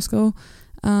going to school.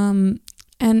 And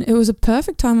it was a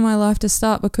perfect time in my life to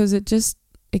start, because it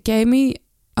gave me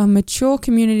a mature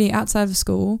community outside of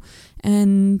school,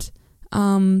 and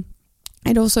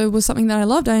it also was something that I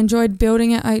loved. I enjoyed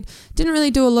building it. I didn't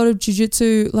really do a lot of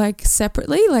jiu-jitsu like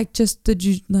separately, like just the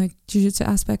jiu-jitsu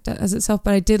aspect as itself,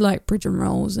 but I did like bridge and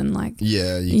rolls and like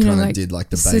you kind of did like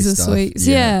the base scissor stuff. sweeps,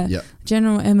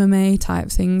 general MMA type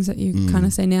things that you kind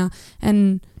of say now,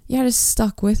 and I just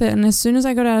stuck with it. And as soon as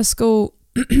I got out of school,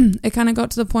 it kind of got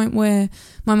to the point where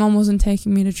my mom wasn't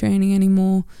taking me to training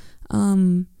anymore,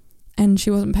 and she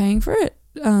wasn't paying for it,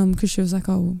 because she was like,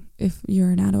 if you're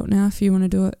an adult now, if you want to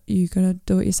do it, you gotta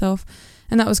do it yourself.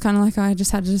 And that was kind of like, I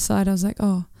just had to decide. I was like,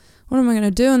 what am I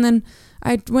gonna do? And then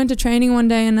I went to training one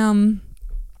day, and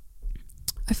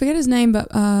I forget his name, but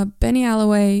Benny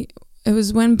Alloway, it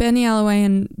was when Benny Alloway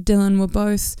and Dylan were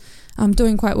both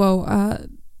doing quite well.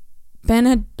 Ben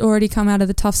had already come out of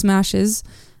the Tough Smashers,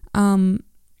 and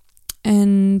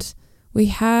we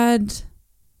had,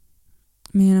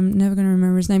 I'm never going to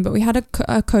remember his name, but we had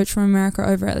a coach from America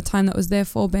over at the time that was there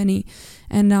for Benny,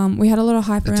 and we had a lot of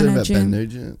hype around our gym. Ben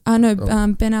Nugent?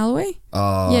 Ben Alloway.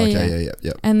 Oh, okay,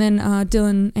 yeah. And then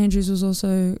Dylan Andrews was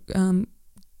also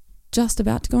just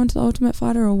about to go into the Ultimate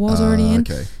Fighter, or was already in.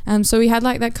 Okay. So we had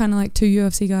like that kind of like 2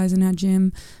 UFC guys in our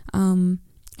gym.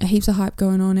 Heaps of hype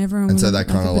going on. Everyone was that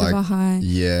kind of like, a high.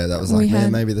 Yeah, that was like,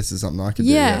 man, maybe this is something I could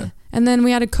do. Yeah. And then we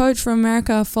had a coach from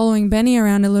America following Benny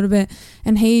around a little bit,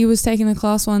 and he was taking the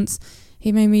class once.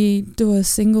 He made me do a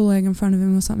single leg in front of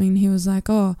him or something, and he was like,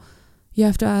 you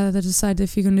have to either decide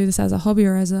if you're going to do this as a hobby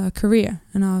or as a career.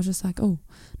 And I was just like,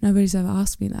 nobody's ever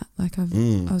asked me that. Like, I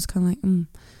was kind of like,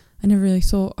 I never really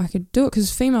thought I could do it,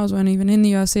 because females weren't even in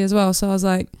the UFC as well. So I was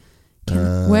like,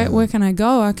 where can I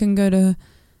go? I can go to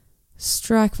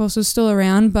Strikeforce, was still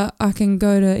around, but I can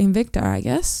go to Invicta, I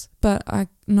guess. But I'm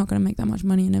not going to make that much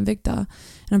money in Invicta, and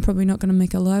I'm probably not going to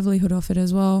make a livelihood off it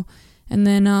as well. And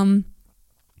then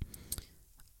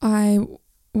I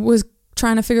was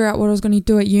trying to figure out what I was going to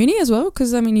do at uni as well,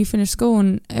 because you finish school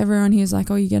and everyone here's like,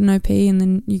 you get an OP and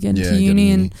then you get into uni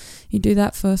and you do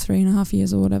that for 3.5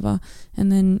 years or whatever,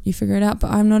 and then you figure it out. But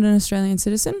I'm not an Australian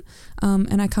citizen,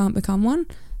 and I can't become one.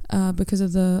 because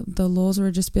of the laws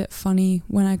were just a bit funny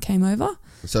when I came over.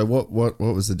 So what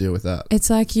was the deal with that? It's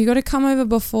like you got to come over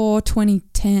before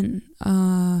 2010,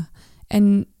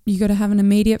 and you got to have an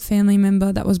immediate family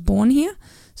member that was born here.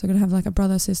 So I got to have like a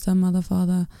brother, sister, mother,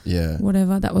 father,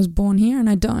 whatever that was born here, and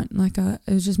I don't. Like it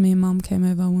was just me and mum came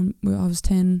over when I was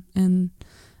 10, and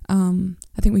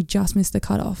I think we just missed the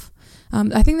cutoff.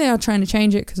 I think they are trying to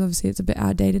change it because obviously it's a bit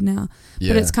outdated now.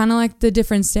 But it's kind of like the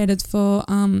different standards for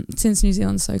since New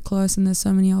Zealand's so close and there's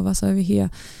so many of us over here,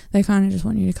 they kind of just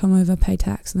want you to come over, pay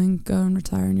tax, and then go and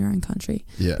retire in your own country.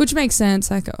 Yeah. Which makes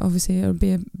sense. Like obviously it would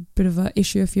be a bit of an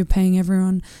issue if you're paying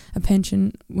everyone a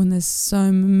pension when there's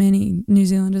so many New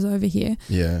Zealanders over here.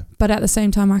 Yeah. But at the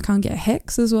same time, I can't get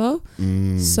HECS as well.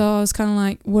 So I was kind of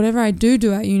like, whatever I do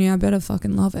at uni, I better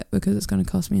fucking love it because it's going to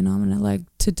cost me an arm and a leg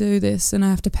to do this, and I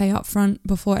have to pay up front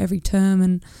before every term.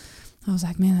 And I was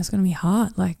like, man, that's going to be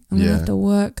hard. Like I'm going to have to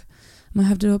work. I'm going to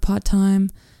have to do it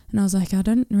part-time. And I was like, I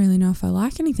don't really know if I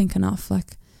like anything enough.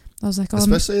 Like I was like,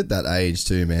 especially at that age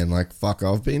too, man. Like, fuck,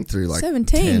 I've been through like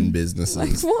 17. 10 businesses.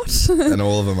 Like, what? And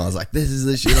all of them, I was like, this is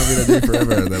the shit I'm going to do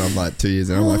forever. And then I'm like 2 years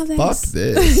and I'm like, fuck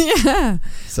this. Yeah.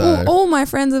 So all my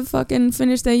friends have fucking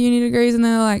finished their uni degrees and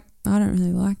they're like, I don't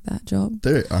really like that job.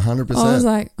 Dude, 100%. I was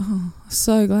like, oh,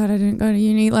 so glad I didn't go to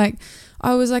uni. Like,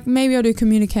 I was like, maybe I'll do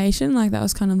communication. Like, that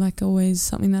was kind of like always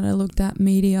something that I looked at,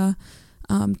 media.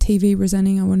 TV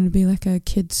presenting. I wanted to be like a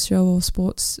kids show or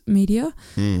sports media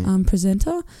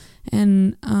presenter,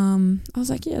 and I was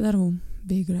like, yeah, that'll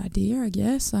be a good idea, I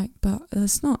guess. Like, but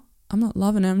it's not. I'm not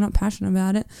loving it. I'm not passionate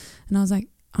about it. And I was like,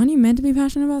 aren't you meant to be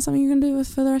passionate about something you're gonna do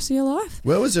for the rest of your life?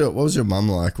 What was your mum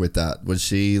like with that? Was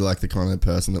she like the kind of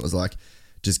person that was like,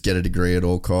 just get a degree at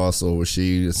all costs, or was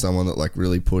she someone that like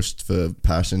really pushed for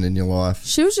passion in your life?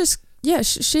 She was just. Yeah,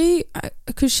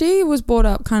 because she was brought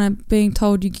up kind of being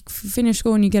told you finish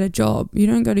school and you get a job. You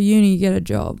don't go to uni, you get a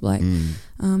job. Like,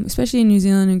 especially in New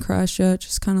Zealand and Christchurch,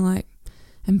 it's kind of like,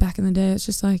 and back in the day, it's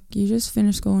just like you just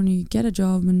finish school and you get a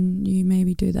job and you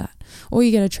maybe do that. Or you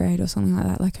get a trade or something like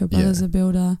that. Like her brother's a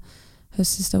builder, her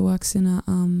sister works in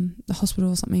the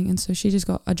hospital or something, and so she just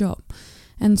got a job.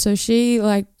 And so she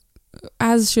like,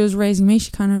 as she was raising me,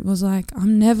 she kind of was like,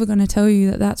 I'm never going to tell you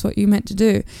that that's what you meant to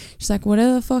do. She's like,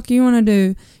 whatever the fuck you want to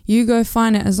do, you go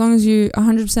find it. As long as you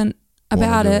 100%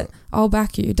 about it, I'll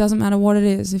back you. It doesn't matter what it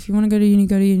is. If you want to go to uni,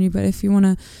 go to uni. But if you want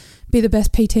to be the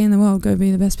best PT in the world, go be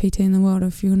the best PT in the world. Or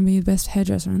if you want to be the best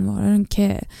hairdresser in the world, I don't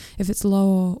care if it's low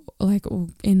or like or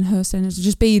in her standards.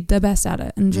 Just be the best at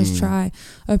it and just try,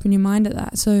 open your mind at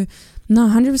that. So no,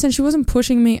 100%. She wasn't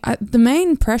pushing me. The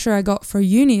main pressure I got for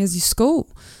uni is your school.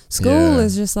 School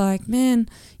is just like, man,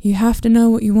 you have to know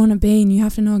what you want to be and you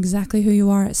have to know exactly who you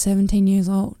are at 17 years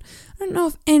old. I don't know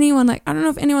if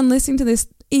anyone listening to this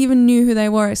even knew who they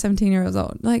were at 17 years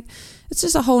old. Like, it's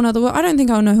just a whole nother world. I don't think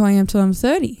I'll know who I am till I'm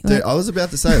 30. Dude, I was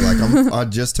about to say, like, I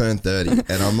just turned 30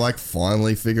 and I'm like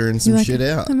finally figuring some shit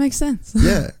out. That makes sense.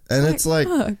 Yeah. And it's like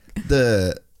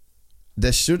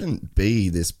there shouldn't be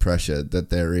this pressure that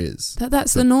there is.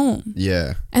 That's the norm.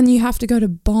 Yeah. And you have to go to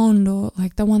bond or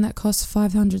like the one that costs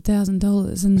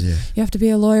 $500,000 and you have to be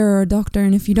a lawyer or a doctor,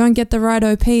 and if you don't get the right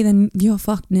OP then you're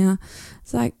fucked now.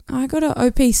 It's like I got an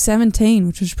OP 17,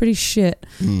 which was pretty shit.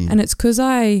 And it's because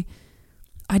I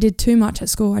did too much at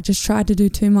school. I just tried to do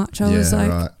too much. I was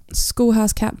like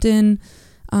schoolhouse captain.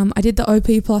 I did the OP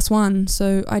 +1,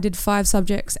 so I did 5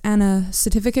 subjects and a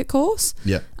certificate course.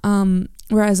 Yeah.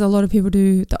 Whereas a lot of people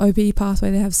do the OP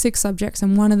pathway, they have 6 subjects,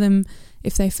 and one of them,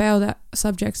 if they fail that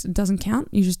subject, it doesn't count.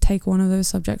 You just take one of those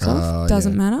subjects off.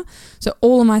 Doesn't matter. So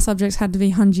all of my subjects had to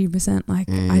be 100%. Like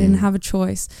I didn't have a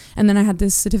choice. And then I had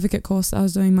this certificate course. I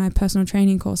was doing my personal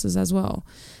training courses as well.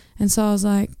 And so I was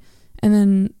like, and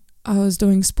then I was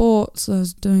doing sports. I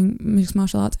was doing mixed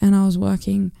martial arts, and I was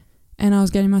working, and I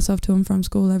was getting myself to and from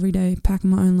school every day, packing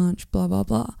my own lunch, blah, blah,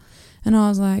 blah. And I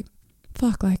was like,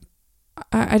 fuck, like,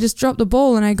 I just dropped the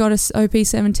ball and I got a OP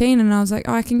 17, and I was like,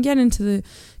 I can get into the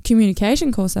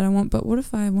communication course that I want, but what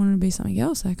if I wanted to be something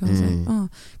else? Like I was like,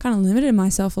 kind of limited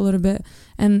myself a little bit.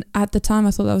 And at the time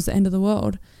I thought that was the end of the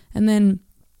world. And then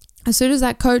as soon as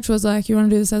that coach was like, you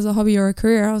want to do this as a hobby or a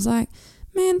career, I was like,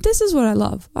 man, this is what I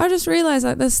love. I just realized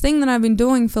like this thing that I've been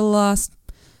doing for the last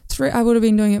I would have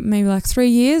been doing it maybe like 3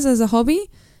 years as a hobby,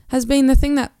 has been the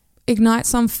thing that ignites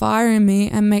some fire in me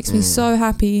and makes me so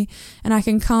happy. And I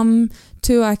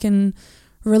can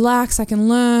relax, I can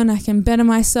learn, I can better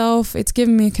myself. It's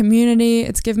given me a community.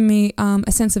 It's given me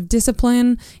a sense of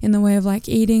discipline in the way of like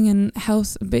eating and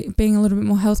health, being a little bit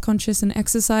more health conscious and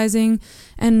exercising.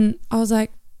 And I was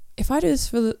like, if I do this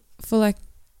for like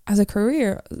as a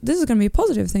career, this is going to be a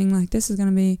positive thing. Like, this is going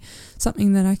to be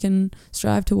something that I can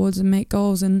strive towards and make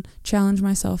goals and challenge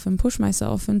myself and push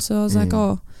myself. And so I was like,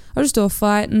 oh, I'll just do a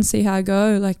fight and see how I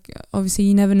go. Like, obviously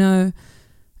you never know.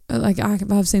 Like,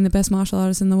 I've seen the best martial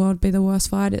artists in the world be the worst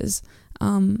fighters.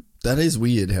 That is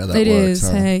weird how that it works. Is,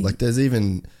 huh? hey. Like, there's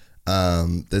even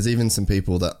some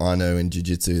people that I know in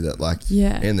jiu-jitsu that, like,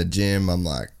 in the gym, I'm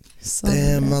like,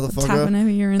 damn, motherfucker. Tapping over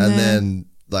here and there. And then,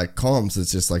 like, comps,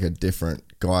 it's just like a different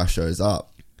guy shows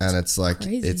up. And it's like,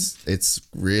 crazy. it's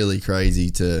really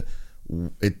crazy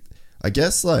I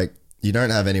guess, like, you don't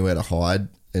have anywhere to hide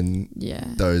in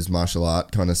those martial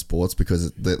art kind of sports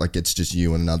because it's just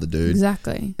you and another dude.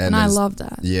 Exactly. And I love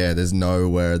that. Yeah, there's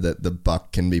nowhere that the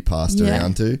buck can be passed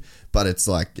around to. But it's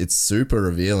like, it's super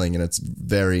revealing and it's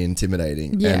very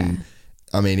intimidating. Yeah. And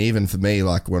I mean, even for me,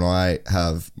 like when I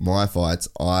have my fights,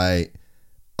 I'm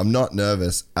not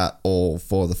nervous at all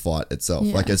for the fight itself.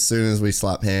 Yeah. Like as soon as we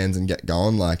slap hands and get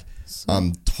going, like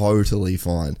I'm totally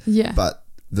fine. Yeah. But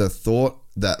the thought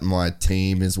that my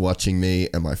team is watching me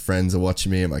and my friends are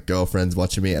watching me and my girlfriend's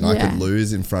watching me and I could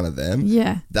lose in front of them.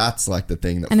 Yeah. That's like the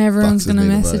thing that and everyone's going to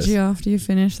message you after you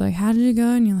finish like, how did you go?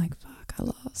 And you're like, fuck, I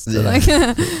lost. Yeah. Like,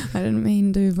 I didn't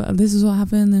mean to, but this is what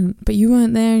happened. But you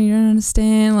weren't there and you don't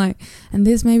understand. Like, and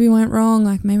this maybe went wrong.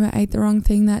 Like maybe I ate the wrong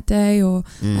thing that day or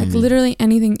like literally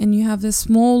anything. And you have this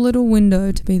small little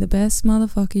window to be the best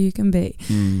motherfucker you can be.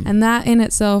 And that in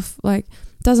itself, like,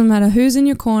 doesn't matter who's in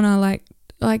your corner. Like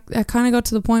I kind of got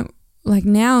to the point like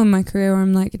now in my career where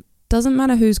I'm like, it doesn't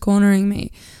matter who's cornering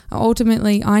me.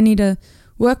 Ultimately, I need to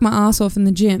work my ass off in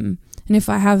the gym. And if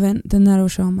I haven't, then that'll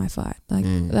show on my fight. Like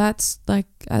that's like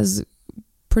as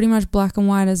pretty much black and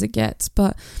white as it gets.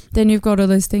 But then you've got all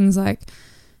those things like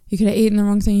you could have eaten the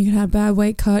wrong thing. You could have had a bad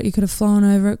weight cut. You could have flown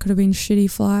over. It could have been shitty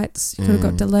flights. You could have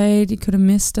got delayed. You could have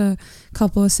missed a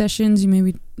couple of sessions. You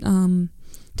maybe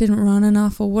didn't run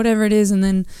enough or whatever it is, and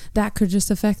then that could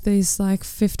just affect these like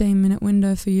 15-minute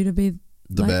window for you to be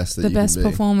the like, best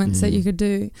performance that you could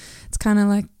do. It's kind of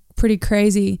like pretty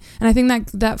crazy. And I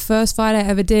think that first fight I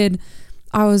ever did,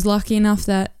 I was lucky enough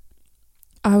that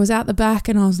I was out the back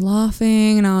and I was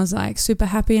laughing and I was like super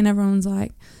happy and everyone's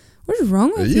like, what is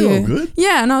wrong with you? Are you all good?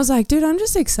 Yeah. And I was like, dude, I'm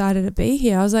just excited to be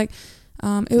here. I was like,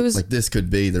 it was like this could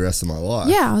be the rest of my life.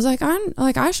 Yeah. I was like,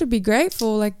 I should be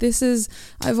grateful. Like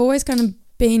I've always kind of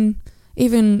been,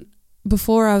 even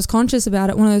before I was conscious about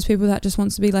it, one of those people that just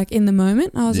wants to be like in the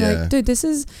moment. I was like, dude, this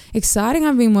is exciting.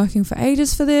 I've been working for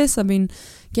ages for this. I've been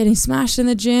getting smashed in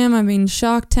the gym. I've been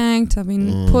Shark Tanked. I've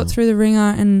been put through the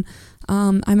ringer and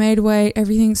I made weight.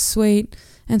 Everything's sweet.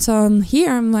 And so I'm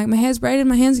here. I'm like, my hair's braided.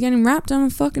 My hands getting wrapped. I'm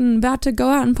fucking about to go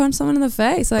out and punch someone in the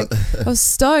face. Like I was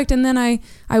stoked. And then I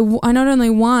not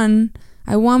only won,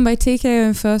 I won by TKO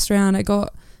in first round. I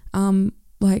got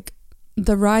like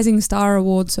the Rising Star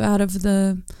Award. So out of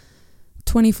the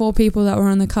 24 people that were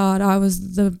on the card, I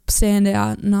was the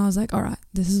standout, and I was like, all right,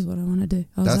 this is what I want to do.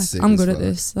 I was like, I'm good at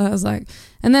this. I was like,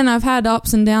 and then I've had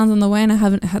ups and downs on the way, and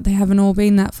they haven't all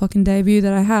been that fucking debut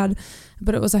that I had,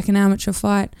 but it was like an amateur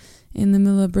fight in the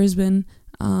middle of Brisbane.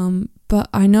 But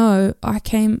I know I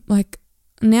came like,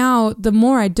 now the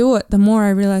more I do it, the more I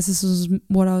realize this was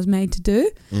what I was made to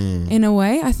do in a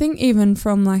way. I think even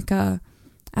from like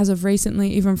as of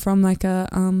recently, even from like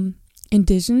a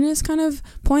Indigenous kind of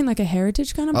point, like a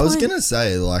heritage kind of point. I was gonna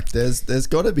say, like, there's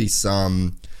got to be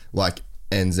some like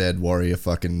NZ warrior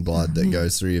fucking blood that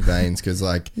goes through your veins, because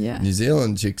like New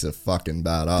Zealand chicks are fucking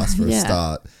badass for a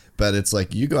start, but it's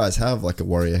like you guys have like a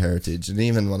warrior heritage. And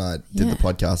even when I did the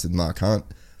podcast with Mark Hunt,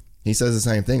 he says the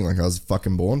same thing. Like, I was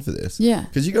fucking born for this. Yeah,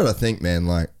 because you got to think, man.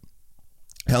 Like,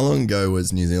 how long ago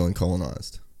was New Zealand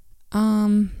colonized?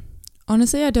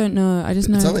 Honestly, I don't know. I just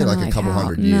know it's only like a couple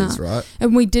hundred years, right?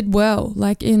 And we did well.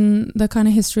 Like in the kind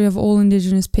of history of all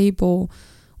Indigenous people,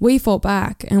 we fought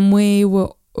back and we were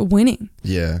winning.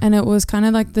 Yeah. And it was kind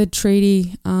of like the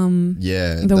treaty, the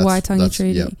Waitangi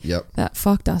Treaty that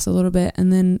fucked us a little bit,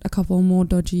 and then a couple more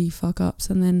dodgy fuck ups,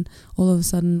 and then all of a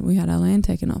sudden we had our land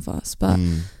taken off us. But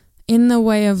in the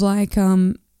way of like,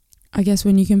 I guess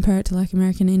when you compare it to like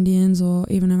American Indians or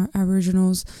even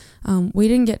Aboriginals, we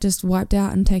didn't get just wiped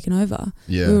out and taken over.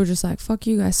 Yeah. We were just like, fuck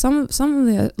you guys. Some of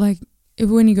the, like,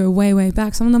 when you go way, way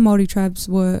back, some of the Māori tribes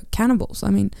were cannibals. I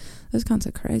mean, those cunts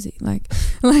are crazy. Like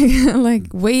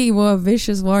we were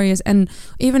vicious warriors, and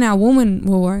even our women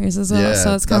were warriors as well. Yeah,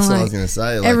 so it's kind of like, I was gonna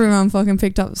say, like, everyone fucking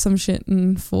picked up some shit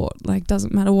and fought. Like,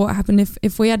 doesn't matter what happened.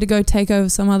 If we had to go take over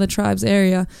some other tribe's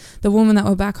area, the women that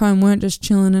were back home weren't just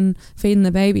chilling and feeding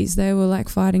the babies. They were like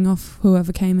fighting off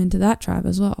whoever came into that tribe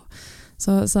as well.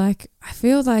 So it's like, I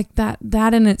feel like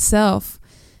that in itself,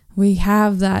 we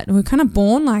have that. We're kind of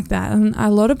born like that. And a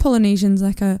lot of Polynesians,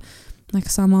 like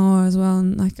Samoa as well,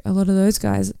 and like a lot of those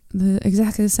guys, they're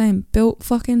exactly the same. Built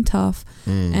fucking tough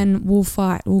and will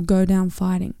fight, will go down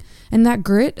fighting. And that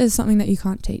grit is something that you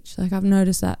can't teach. Like I've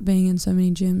noticed that being in so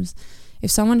many gyms. If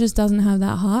someone just doesn't have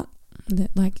that heart,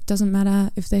 that like it doesn't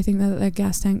matter if they think that their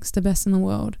gas tank's the best in the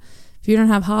world. If you don't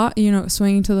have heart, you're not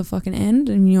swinging to the fucking end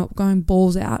and you're not going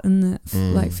balls out in the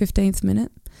like 15th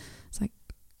minute. It's like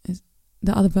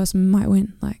the other person might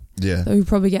win. Like they would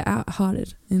probably get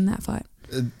out-hearted in that fight.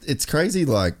 It's crazy,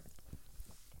 like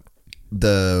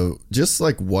just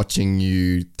like watching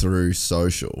you through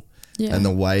social and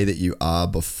the way that you are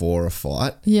before a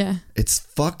fight. Yeah, it's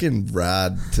fucking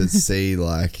rad to see.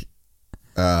 Like,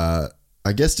 I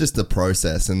guess just the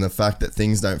process and the fact that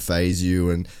things don't phase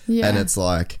you, and it's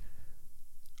like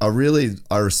I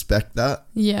respect that.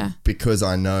 Yeah, because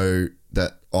I know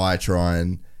that I try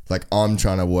and like I'm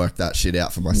trying to work that shit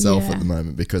out for myself at the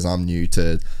moment because I'm new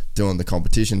to doing the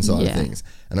competition side of things.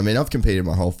 And I mean, I've competed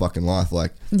my whole fucking life.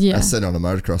 Like I sat on a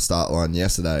motocross start line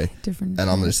yesterday and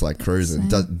I'm just like cruising.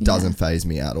 Doesn't phase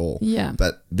me at all. Yeah.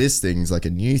 But this thing's like a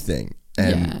new thing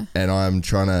and I'm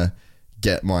trying to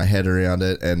get my head around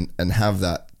it and have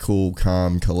that cool,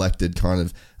 calm, collected kind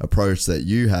of approach that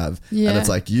you have. And it's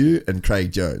like you and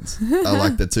Craig Jones are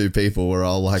like the two people where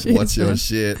I'll like watch your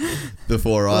shit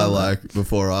before I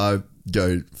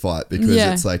go fight, because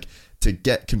it's like to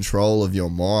get control of your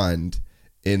mind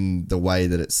in the way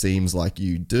that it seems like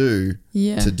you do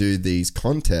to do these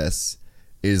contests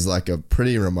is like a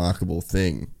pretty remarkable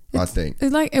thing. I think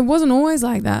like it wasn't always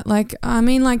like that. Like I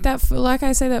mean, like that. Like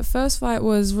I say, that first fight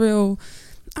was real.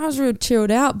 I was real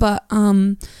chilled out, but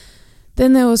then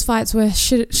there was fights where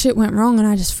shit went wrong, and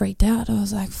I just freaked out. I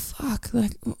was like, "Fuck!"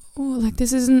 Like, like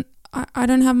this isn't. I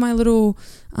don't have my little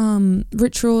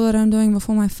ritual that I'm doing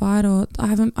before my fight, or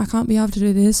I can't be able to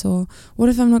do this, or what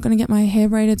if I'm not going to get my hair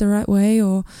braided the right way,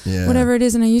 or whatever it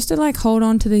is. And I used to like hold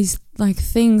on to these like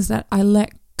things that I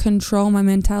let control my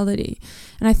mentality,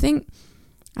 and I think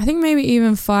maybe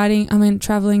even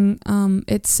traveling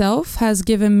itself has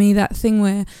given me that thing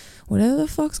where whatever the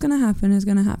fuck's gonna happen is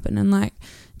gonna happen, and like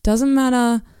doesn't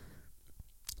matter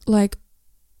like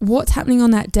what's happening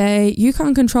on that day, you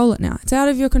can't control it now. It's out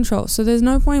of your control. So there's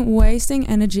no point wasting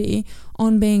energy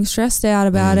on being stressed out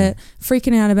about it,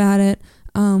 freaking out about it.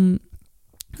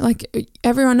 Like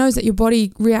everyone knows that your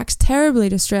body reacts terribly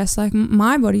to stress, like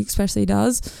my body especially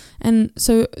does. And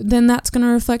so then that's going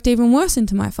to reflect even worse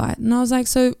into my fight. And I was like,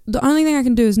 so the only thing I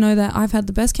can do is know that I've had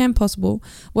the best camp possible,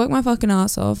 work my fucking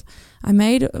ass off, I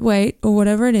made weight or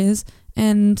whatever it is,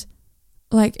 and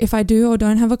like if I do or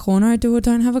don't have a corner, I do or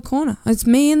don't have a corner. It's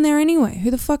me in there anyway.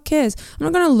 Who the fuck cares? I'm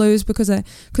not going to lose because of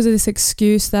this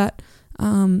excuse that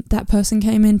that person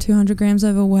came in 200 grams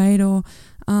overweight, or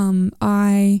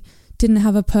I didn't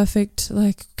have a perfect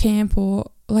like camp,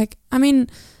 or like I mean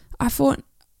I fought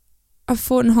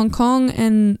in Hong Kong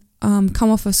and come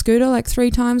off a scooter like 3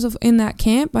 times in that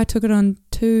camp. I took it on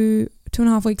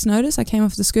 2.5 weeks notice. I came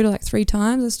off the scooter like 3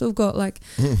 times. I still got like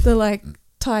the like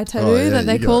Thai tattoo that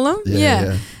they call them.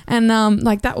 Yeah. And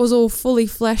like that was all fully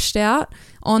fleshed out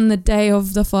on the day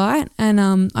of the fight, and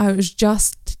I was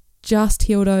just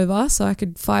healed over so I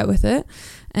could fight with it,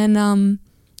 and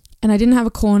I didn't have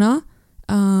a corner.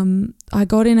 I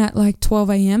got in at like 12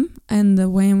 a.m. and the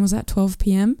weigh-in was at 12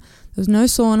 p.m. There was no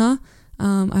sauna.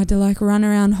 I had to like run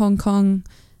around Hong Kong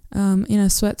in a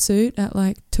sweatsuit at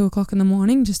like 2 o'clock in the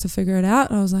morning just to figure it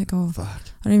out. I was like, oh, fuck.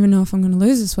 I don't even know if I'm going to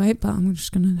lose this weight, but I'm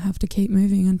just going to have to keep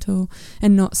moving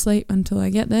and not sleep until I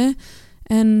get there.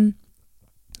 And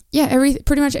yeah,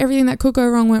 pretty much everything that could go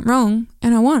wrong went wrong,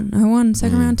 and I won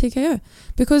second round TKO,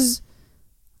 because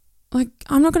like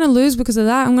I'm not going to lose because of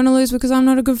that. I'm going to lose because I'm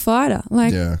not a good fighter.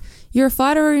 Like you're a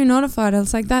fighter or you're not a fighter.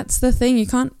 It's like that's the thing. You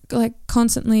can't like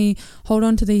constantly hold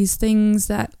on to these things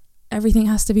that everything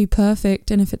has to be perfect,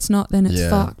 and if it's not, then it's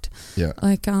fucked. Yeah.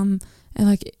 Like and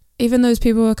like even those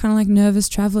people who are kind of like nervous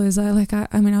travelers. I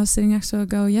was sitting next to a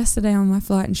girl yesterday on my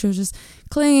flight, and she was just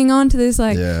clinging on to this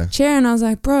like chair, and I was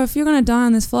like, bro, if you're gonna die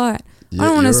on this flight, I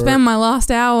don't want to spend my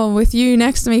last hour with you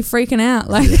next to me freaking out.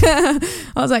 Like I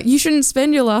was like, you shouldn't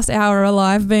spend your last hour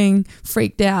alive being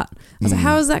freaked out. I was like,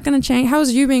 how is that going to change? How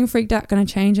is you being freaked out going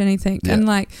to change anything? Yeah. And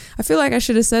like, I feel like I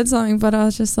should have said something, but I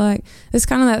was just like, it's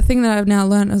kind of that thing that I've now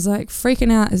learned. I was like,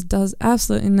 freaking out does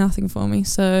absolutely nothing for me.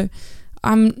 So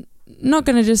I'm not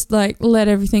going to just like let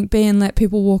everything be and let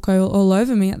people walk all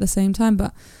over me at the same time,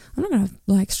 but I'm not going to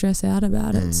like stress out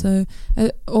about it. So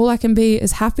all I can be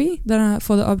is happy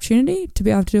for the opportunity to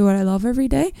be able to do what I love every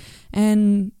day,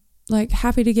 and like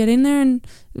happy to get in there, and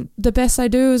the best I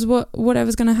do is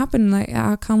whatever's going to happen. Like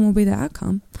outcome will be the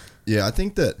outcome. Yeah, I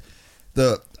think that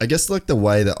I guess like the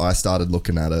way that I started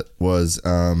looking at it was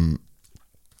I'm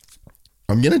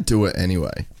gonna do it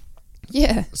anyway.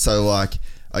 Yeah. So like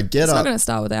I get It's up. not going to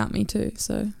start without me too,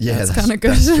 so Yeah, that's kind of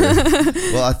good. that's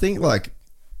true. Well, I think like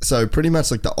so pretty much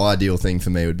like the ideal thing for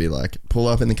me would be like pull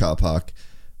up in the car park,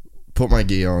 put my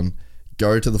gear on,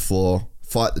 go to the floor,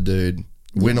 fight the dude,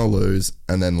 win or lose,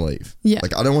 and then leave. Yeah.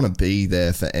 Like I don't want to be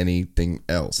there for anything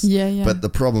else. Yeah. But the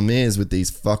problem is with these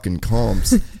fucking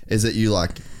comps is that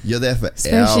you're there for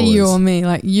Especially hours. you or me,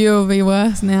 like you'll be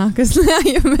worse now because now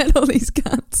you've met all these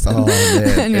cunts. Oh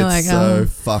man, and you're it's like, so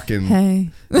fucking hey.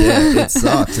 yeah, it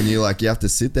sucks, and you have to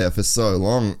sit there for so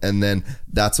long, and then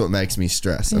that's what makes me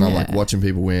stress. And I'm like Yeah. watching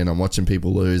people win, I'm watching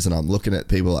people lose, and I'm looking at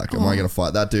people like, am I going to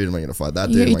fight that dude? Am I going to fight that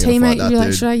dude? You Am I got going your to fight teammate, that you're like,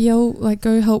 dude? should I yell, like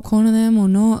go help corner them or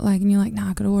not? Like, and you're like, nah,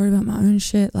 I got to worry about my own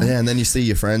shit. Like, Yeah, and then you see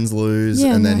your friends lose,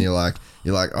 Yeah, and then like-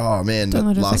 you're like, oh man, Don't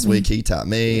let it last affect me. week he tapped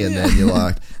me, and then you're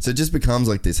like, so it just becomes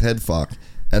like this head fuck,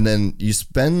 and then you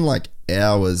spend like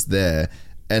hours there,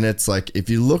 and it's like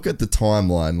if you look at the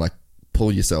timeline, like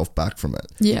pull yourself back from it.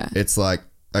 yeah. It's like,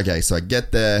 okay, so I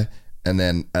get there, and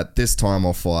then at this time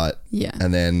I'll fight, Yeah.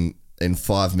 and then in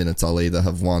 5 minutes I'll either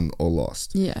have won or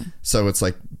lost. Yeah. So it's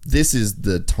like this is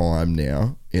the time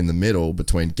now in the middle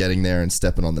between getting there and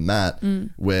stepping on the mat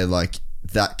where like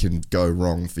that can go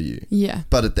wrong for you. Yeah.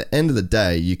 But at the end of the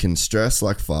day, you can stress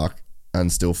like fuck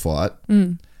and still fight,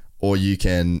 or you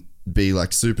can be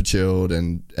like super chilled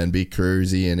and be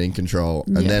cruisy and in control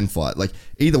and Yeah. then fight. Like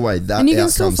either way, that And you can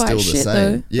still outcome's fight still the shit same.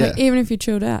 though. Yeah, Like, even if you're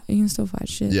chilled out, you can still fight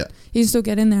shit. Yeah. You can still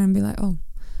get in there and be like, oh,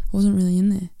 I wasn't really in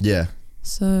there. yeah,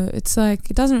 So it's like,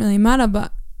 it doesn't really matter,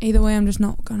 but either way, I'm just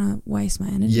not going to waste my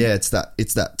energy. yeah. It's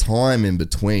that time in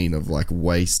between of like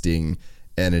wasting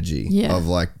energy, Yeah. of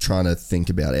like trying to think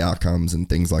about outcomes and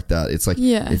things like that. It's like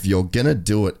Yeah. if you're gonna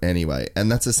do it anyway,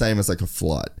 and that's the same as like a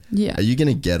flight. Yeah. Are you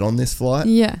gonna get on this flight?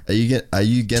 Yeah. Are you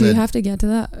Do gonna? you have to get to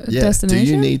that Yeah. destination?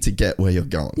 Do you need to get where you're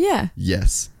going? Yeah.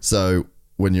 Yes. So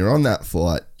when you're on that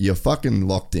flight, you're fucking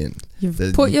locked in. You've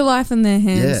The- put your life in their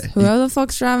hands. Yeah. Whoever the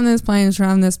fuck's driving this plane is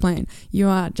driving this plane. You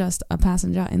are just a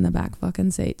passenger in the back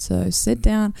fucking seat. So sit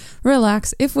down,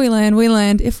 relax. If we land, we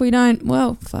land. If we don't,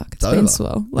 well, fuck, it's been over.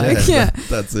 swell. Like, yeah.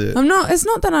 That's it. It's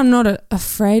not that I'm not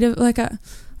afraid of, like, I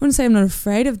wouldn't say I'm not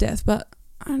afraid of death, but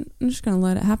I'm just going to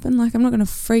let it happen. Like, I'm not going to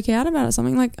freak out about it.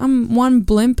 Something like, I'm one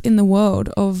blimp in the world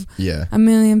of Yeah. a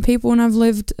million people, and I've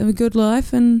lived a good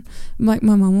life, and like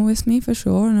my mum will miss me for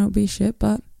sure, and it'll be shit,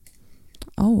 but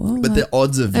oh well. But like, the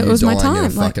odds of it you was my dying in a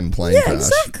time, like- fucking plane yeah, crash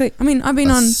exactly. I mean, I've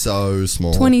been are on so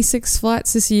small. 26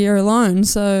 flights this year alone,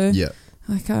 so Yeah.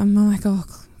 like I'm like, oh,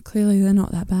 clearly they're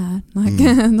not that bad. Like,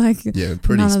 like Yeah.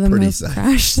 Pretty. none of them Pretty have safe.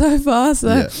 crashed so far.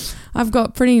 So Yeah. I've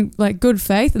got pretty like good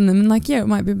faith in them. And like, yeah, it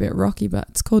might be a bit rocky, but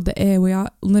it's called the air. We are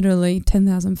literally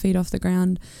 10,000 feet off the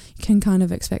ground. You can kind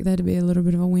of expect there to be a little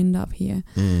bit of a wind up here.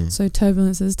 So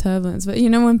turbulence is turbulence. But you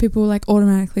know when people like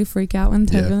automatically freak out when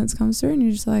Yeah. turbulence comes through, and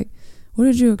you're just like, what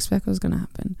did you expect was going to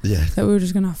happen? Yeah. That we were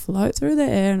just going to float through the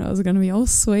air and it was going to be all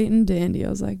sweet and dandy. I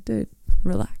was like, dude,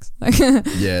 relax. Like,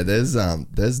 Yeah,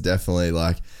 there's definitely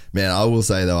like, man, I will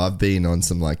say though, I've been on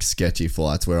some like sketchy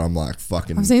flights where I'm like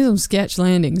fucking I've seen some sketch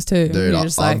landings too. dude, You're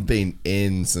just I've like, been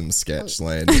in some sketch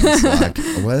landings. Like,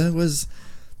 well,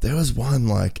 there was one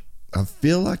like I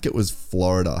feel like it was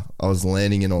Florida. I was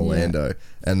landing in Orlando,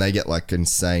 and they get like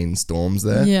insane storms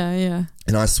there. yeah.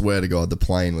 And I swear to God, the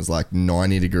plane was like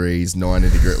 90 degrees,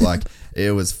 like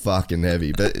it was fucking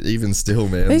heavy. But even still,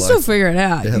 man, They like, still figure it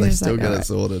out. yeah, You're they just still like, get it "Alright,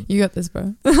 sorted. You got this,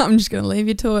 bro. I'm just going to leave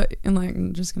you to it, and like,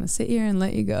 I'm just going to sit here and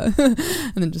let you go.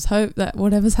 And then just hope that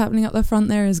whatever's happening up the front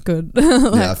there is good.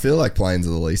 Like, Yeah, I feel like planes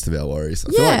are the least of our worries.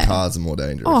 I feel like Yeah. cars are more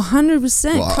dangerous. oh,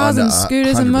 100%. Well, Cars I and know,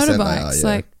 scooters and 100% they are, motorbikes. yeah.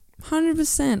 Like,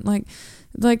 100%.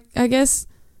 Like, I guess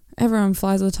everyone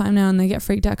flies all the time now and they get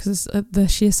freaked out because it's the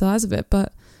sheer size of it.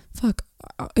 But fuck,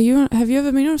 have you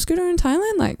ever been on a scooter in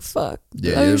Thailand? Like, fuck.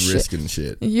 Yeah, oh, you're shit. risking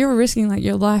shit. You're risking like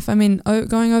your life. I mean,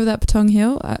 going over that Patong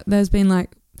Hill, there's been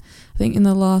like, I think in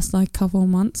the last like couple of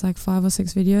months, like 5 or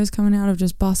 6 videos coming out of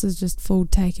just buses just full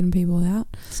taking people out.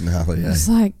 It's gnarly, It's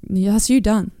like, yeah, that's you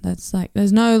done. That's like,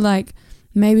 there's no like,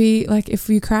 maybe like if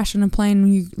you crash in a plane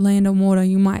and you land on water,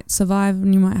 you might survive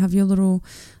and you might have your little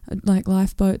like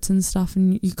lifeboats and stuff,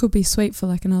 and you could be sweet for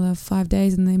like another 5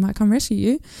 days and they might come rescue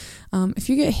you. If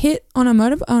you get hit on a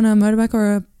motorbike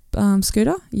or a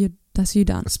scooter, that's you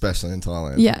done. Especially in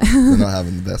Thailand. Yeah. They're not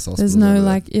having the best hospitals. There's no over there.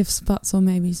 like ifs, buts, or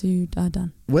maybes. You are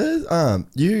done. Where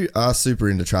you are super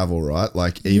into travel, right?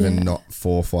 Like even Yeah. not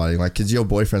for fighting, like because your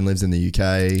boyfriend lives in the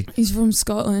UK. He's from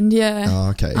Scotland, yeah. Oh,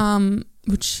 okay.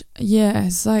 Which, yeah,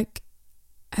 it's like,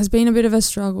 has been a bit of a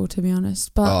struggle, to be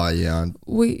honest. But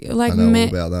we like I know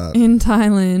met all about that. in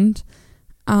Thailand,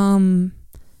 and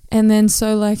then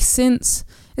so like since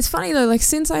it's funny though, like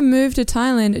since I moved to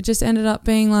Thailand, it just ended up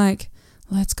being like,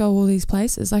 let's go all these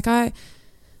places. Like I've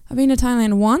been to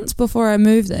Thailand once before I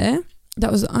moved there. That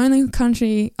was the only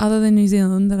country other than New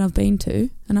Zealand that I've been to,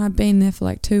 and I've been there for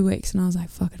like 2 weeks, and I was like,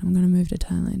 fuck it, I'm going to move to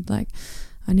Thailand. Like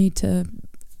I need to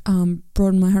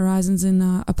broaden my horizons in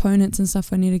opponents and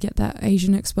stuff. I need to get that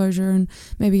Asian exposure and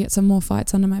maybe get some more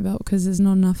fights under my belt, because there's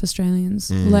not enough Australians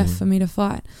left for me to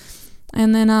fight.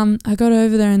 And then I got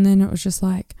over there, and then it was just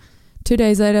like 2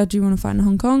 days later, do you want to fight in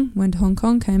Hong Kong? Went to Hong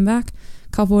Kong, came back.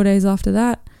 A couple of days after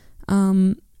that,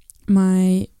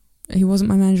 he wasn't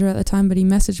my manager at the time, but he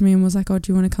messaged me and was like, oh,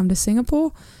 do you want to come to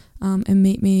Singapore and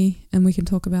meet me, and we can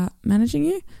talk about managing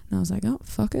you? And I was like, oh,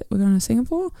 fuck it, we're going to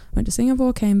Singapore. Went to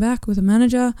Singapore, came back with a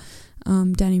manager,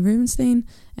 Danny Rubenstein,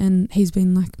 and he's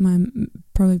been like my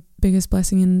probably biggest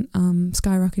blessing in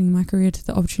skyrocketing my career to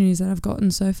the opportunities that I've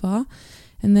gotten so far.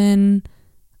 And then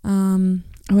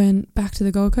I went back to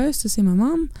the Gold Coast to see my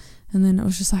mum. And then it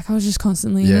was just like, I was just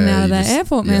constantly in and out of that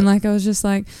airport, man. Like I was just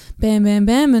like, bam, bam,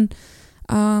 bam. And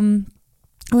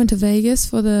I went to Vegas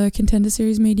for the Contender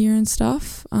Series media and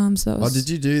stuff. So that was, did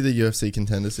you do the UFC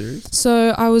Contender Series?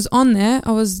 So I was on there.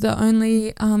 I was the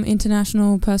only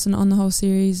international person on the whole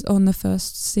series on the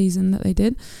first season that they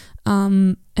did.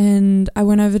 And I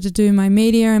went over to do my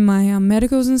media and my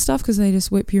medicals and stuff, because they just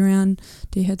whip you around,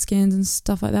 do head scans and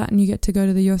stuff like that. And you get to go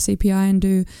to the UFC PI and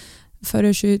do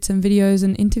photo shoots and videos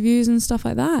and interviews and stuff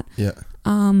like that. Yeah.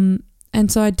 And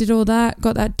so I did all that,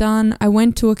 got that done. I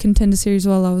went to a Contender Series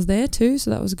while I was there too,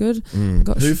 so that was good.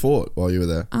 Who fought while you were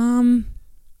there? No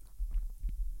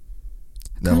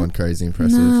one crazy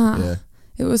impressive. Nah. Yeah.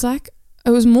 It was like,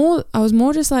 I was more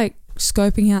just like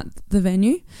scoping out the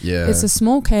venue. Yeah. It's a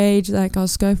small cage, like I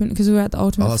was scoping, because we were at the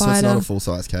Ultimate Fighter. So it's not a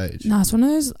full-size cage? No, it's one of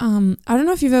those, I don't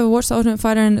know if you've ever watched the Ultimate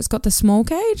Fighter and it's got the small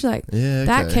cage, like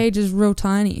that cage is real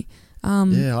tiny.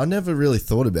 Yeah, I never really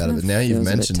thought about it, but now you've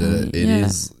mentioned it,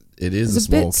 it is a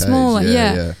small bit cage. Smaller,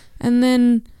 yeah. And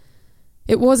then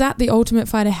it was at the Ultimate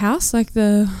Fighter house, like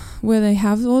where they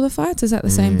have all the fights is at the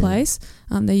same place.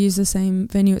 They use the same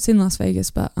venue. It's in Las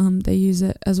Vegas, but they use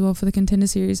it as well for the Contender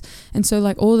Series. And so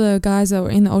like all the guys that were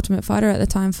in the Ultimate Fighter at the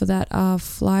time for that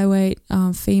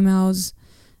flyweight females,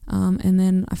 and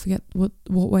then I forget what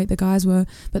weight the guys were,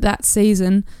 but that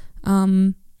season,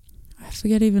 I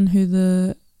forget even who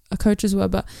the coaches were,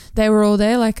 but they were all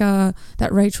there, like that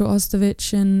Rachel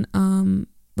Ostovich and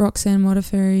Roxanne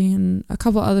Modafferi and a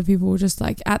couple of other people were just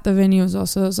like at the venue as well.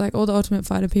 So it was like all the Ultimate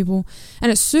Fighter people, and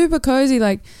it's super cozy.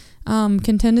 Like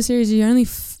Contender Series, you only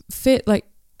fit like,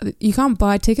 you can't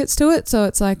buy tickets to it, so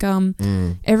it's like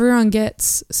everyone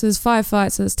gets, so there's 5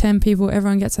 fights, so there's 10 people,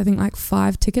 everyone gets I think like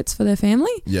 5 tickets for their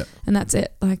family, and that's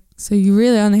it. Like, so you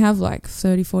really only have like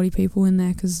 30-40 people in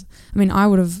there, because I mean I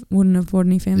wouldn't have brought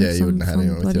any family you wouldn't have had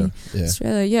anyone with you.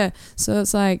 Australia, so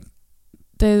it's like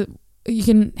you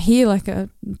can hear like a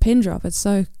pin drop. It's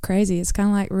so crazy. It's kind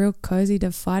of like real cozy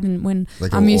to fight, and when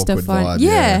like I'm used to fighting,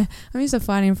 vibe, I'm used to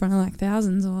fighting in front of like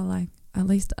thousands or like at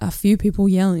least a few people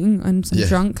yelling and some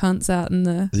drunk cunts out in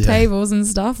the tables and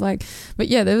stuff. Like, but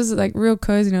yeah, there was like real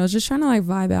cozy, and I was just trying to like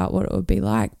vibe out what it would be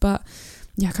like. But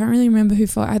yeah, I can't really remember who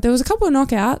fought. There was a couple of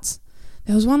knockouts.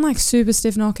 There was one like super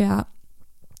stiff knockout.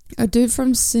 A dude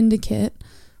from Syndicate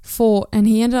fought, and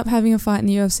he ended up having a fight in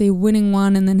the UFC, winning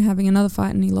one and then having another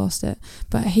fight, and he lost it.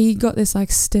 But he got this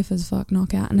like stiff as fuck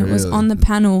knockout, and it was on the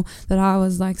panel that I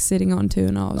was like sitting on too,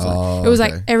 and I was like, it was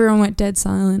like everyone went dead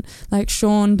silent. Like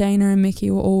Sean, Dana and Mickey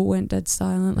all went dead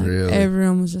silent. Like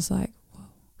everyone was just like, whoa,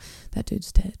 that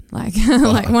dude's dead. Like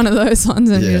like one of those ones,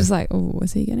 and you're just like, oh,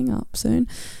 was he getting up soon?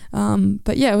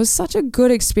 But yeah, it was such a good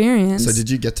experience. So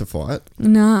did you get to fight?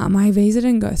 Nah, my visa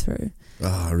didn't go through.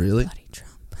 Oh, really? Bloody Trump.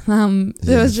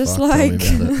 It was just like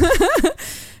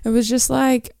it was just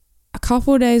like a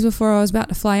couple of days before I was about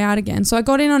to fly out again. So I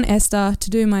got in on ESTA to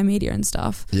do my media and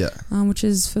stuff. Yeah. Which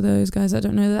is, for those guys that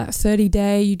don't know, that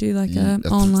 30-day you do like a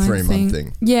online 3-month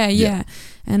thing. Yeah.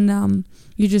 And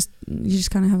you just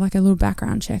kind of have like a little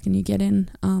background check and you get in.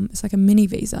 It's like a mini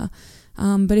visa.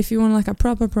 But if you want like a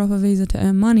proper visa to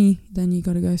earn money, then you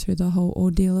got to go through the whole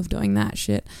ordeal of doing that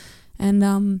shit.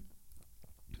 And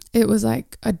it was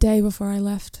like a day before I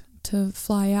left to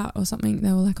fly out or something.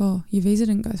 They were like, oh, your visa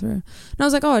didn't go through. And I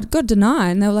was like, oh, it got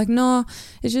denied. And they were like, no,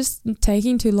 it's just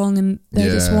taking too long and they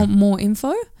just want more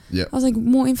info. Yeah. I was like,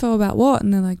 more info about what?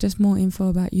 And they're like, just more info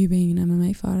about you being an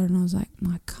MMA fighter. And I was like,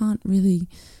 I can't really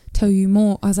tell you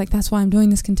more. I was like, that's why I'm doing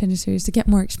this Contender Series, to get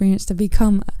more experience, to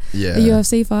become a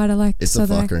UFC fighter. Like, it's so a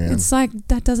fuck around. It's like,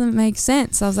 that doesn't make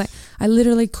sense. I was like, I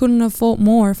literally couldn't have fought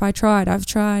more if I tried. I've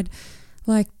tried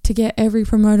like to get every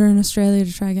promoter in Australia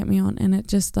to try to get me on, and it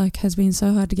just like has been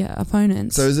so hard to get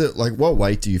opponents. So is it like, what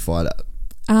weight do you fight at?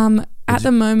 At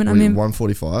the moment, I'm in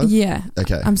 145. Yeah.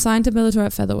 Okay. I'm signed to Bellator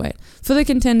at featherweight. For the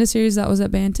Contender Series, that was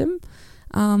at bantam.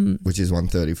 Which is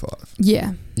 135.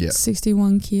 Yeah. Yeah.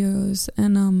 61 kilos.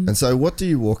 And so what do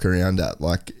you walk around at?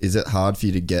 Like, is it hard for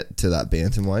you to get to that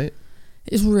bantamweight?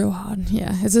 It's real hard.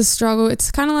 Yeah. It's a struggle. It's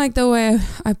kind of like the way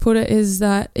I put it is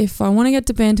that if I want to get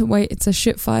to bantamweight, it's a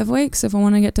shit 5 weeks. If I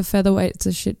want to get to featherweight, it's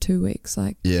a shit 2 weeks.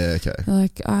 Like, yeah, okay.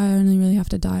 Like, I only really have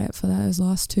to diet for those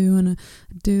last 2, and I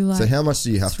do like. So how much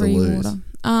do you have to lose? Water.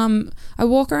 I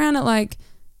walk around at like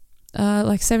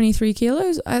 73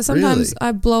 kilos. Sometimes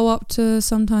I blow up to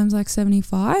sometimes like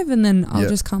 75, and then I'll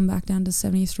just come back down to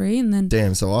 73, and then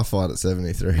damn. So I fight at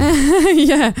 73.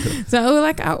 yeah. So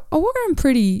like I walk around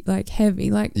pretty like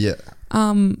heavy. Like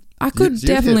I could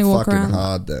definitely walk around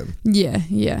hard then.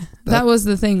 Yeah. That was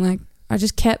the thing. Like I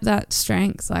just kept that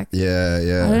strength. Like yeah.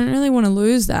 I didn't really want to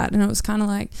lose that, and it was kind of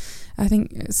like. I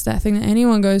think it's that thing that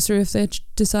anyone goes through if they're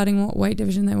deciding what weight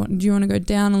division they want. Do you want to go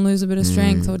down and lose a bit of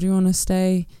strength, or do you want to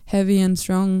stay heavy and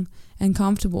strong and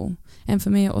comfortable? And for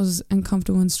me, it was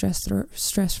uncomfortable and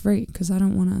stress-free, because I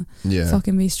don't want to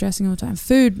fucking be stressing all the time.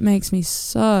 Food makes me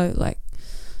so like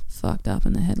fucked up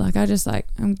in the head. Like I just like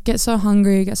get so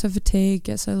hungry, get so fatigued,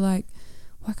 get so like,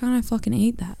 why can't I fucking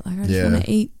eat that? Like I just want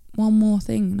to eat one more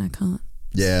thing and I can't.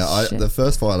 Yeah, the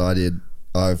first fight I did,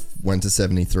 I went to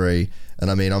 73,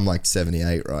 and I mean I'm like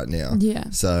 78 right now. Yeah.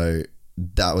 So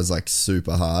that was like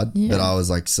super hard, but I was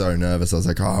like so nervous. I was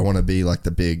like, oh, I want to be like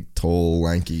the big, tall,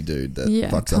 lanky dude that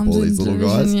fucks up all these little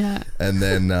guys. Yeah. And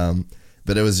then,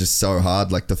 but it was just so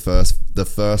hard. Like the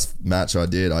first match I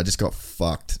did, I just got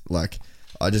fucked. Like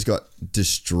I just got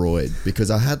destroyed because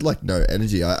I had like no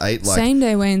energy. I ate like same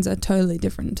day weigh-ins are totally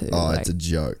different too. Oh, like, it's a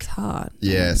joke. It's hard.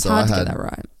 Yeah. It's so hard to get that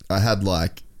right. I had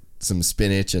like some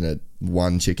spinach and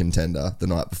one chicken tender the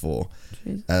night before.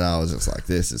 Jeez. And I was just like,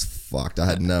 this is fucked. I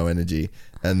had no energy.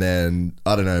 And then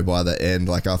I don't know, by the end,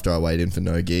 like after I weighed in for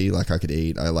no gi, like I could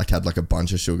eat. I like had like a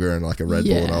bunch of sugar and like a Red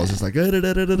Bull, and I was just like,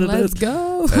 let's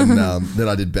go. And then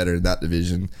I did better in that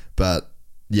division. But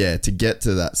yeah, to get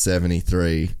to that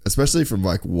 73, especially from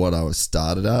like what I was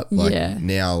started at, like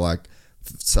now, like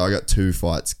so I got 2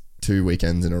 fights, 2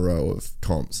 weekends in a row of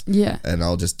comps. Yeah. And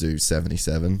I'll just do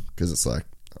 77 because it's like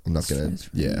I'm not gonna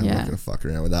I'm not gonna fuck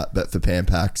around with that. But for Pan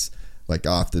Packs, like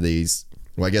after these,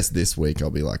 well, I guess this week I'll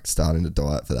be like starting to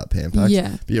diet for that Pan Packs.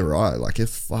 Yeah. But you're right, like it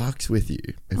fucks with you.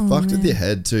 It fucks with your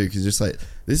head too, because you're just like,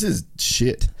 this is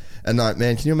shit. And like,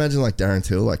 man, can you imagine like Darren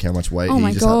Till, like how much weight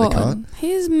he just had to cut?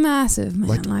 He's massive,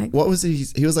 man. Like what was he?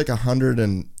 He was like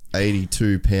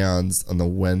 182 pounds on the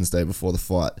Wednesday before the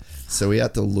fight. So he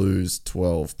had to lose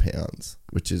 12 pounds,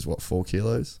 which is what, 4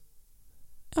 kilos?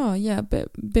 Oh yeah, a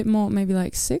bit more, maybe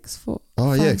like 6, 4.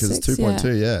 Oh yeah, because it's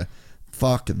 2.2. Yeah,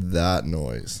 fuck that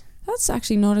noise. That's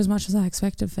actually not as much as I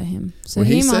expected for him. So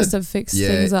he must have fixed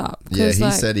things up. Yeah,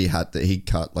 he said he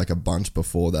cut like a bunch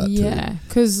before that. Yeah,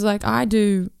 because like I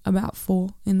do about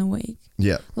 4 in the week.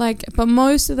 Yeah. Like, but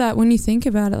most of that, when you think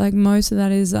about it, like most of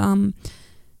that is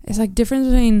it's like difference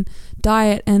between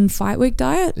diet and fight week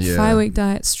diet. Yeah. Fight week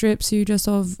diet strips you just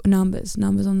of numbers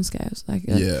on the scales. Like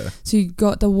so you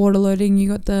got the water loading,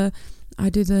 you got I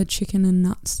do the chicken and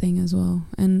nuts thing as well,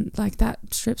 and like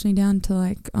that strips me down to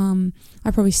like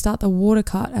I probably start the water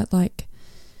cut at like,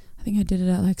 I think I did it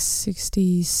at like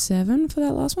 67 for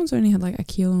that last one, so I only had like a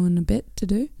kilo and a bit to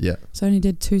do. Yeah. So I only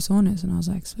did 2 saunas, and I was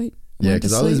like, sweet. Yeah,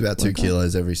 because I lose about 2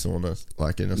 kilos every sauna,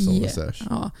 like in a sauna sesh.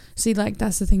 Oh, see, like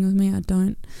that's the thing with me. I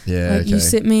don't. Yeah. Like you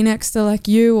sit me next to like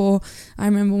you, or I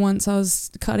remember once I was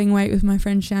cutting weight with my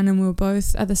friend Shannon. We were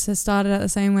both started at the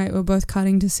same weight. We were both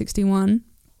cutting to 61,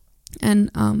 and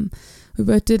we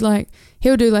both did like,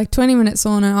 he'll do like 20-minute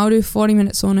sauna, I'll do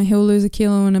 40-minute sauna. He'll lose a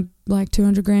kilo and like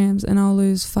 200 grams, and I'll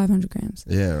lose 500 grams.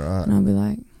 Yeah, right. And I'll be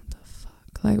like,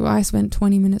 like, well, I spent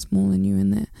 20 minutes more than you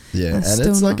in there. Yeah, and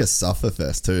it's like a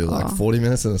sufferfest too. Like 40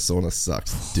 minutes in a sauna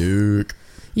sucks, dude.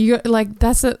 You got like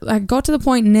I got to the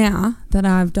point now that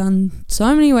I've done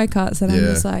so many weight cuts that I'm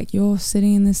just like, you're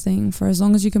sitting in this thing for as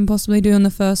long as you can possibly do in the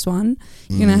first one.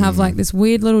 You're gonna have like this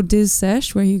weird little diz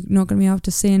sesh where you're not gonna be able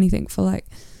to see anything for like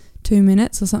 2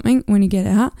 minutes or something when you get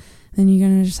out. Then you're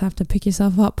going to just have to pick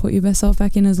yourself up, put your best self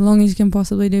back in as long as you can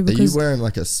possibly do. Because, are you wearing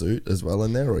like a suit as well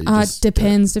in there? Or you just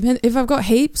depends. If I've got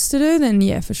heaps to do, then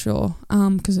yeah, for sure.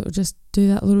 Because it will just do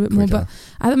that a little bit more. But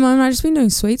at the moment, I've just been doing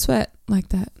sweet sweat like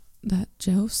that. that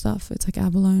gel stuff. It's like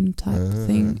abalone type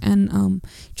thing, and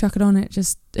chuck it on.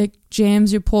 It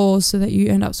jams your pores so that you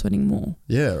end up sweating more.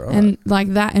 Yeah, right. And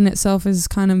like that in itself is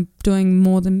kind of doing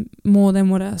more than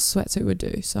what a sweatsuit would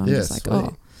do. So I'm just like,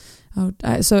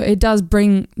 sweet. So it does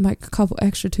bring like a couple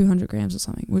extra 200 grams or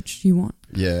something, which you want.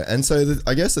 Yeah, and so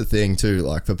I guess the thing too,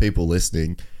 like for people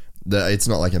listening, that it's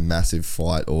not like a massive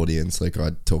fight audience. Like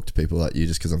I talk to people like you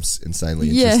just because I'm insanely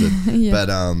interested. Yeah.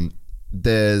 But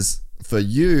there's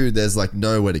like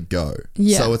nowhere to go.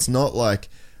 Yeah. So it's not like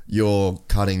you're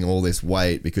cutting all this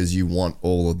weight because you want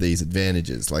all of these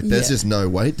advantages. Like there's just no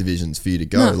weight divisions for you to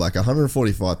go. No. Like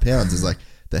 145 pounds is like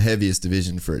the heaviest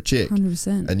division for a chick.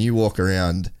 100%. And you walk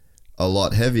around a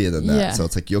lot heavier than that. Yeah. So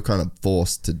it's like you're kind of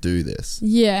forced to do this.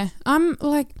 Yeah. I'm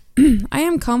like, I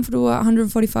am comfortable at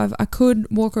 145. I could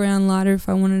walk around lighter if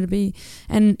I wanted to be.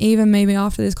 And even maybe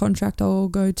after this contract, I'll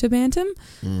go to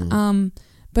Bantam.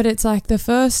 But it's like the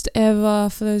first ever,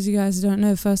 for those of you guys who don't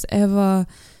know, first ever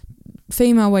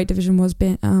female weight division was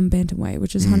bantamweight,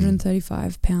 which is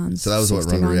 135 pounds. So that was what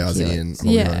Ronda Rousey and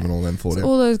Holly Holm and all them fought in.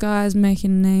 All those guys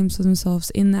making names for themselves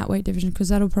in that weight division, because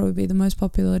that'll probably be the most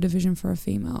popular division for a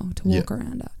female to walk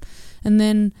around at. And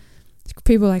then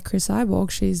people like Chris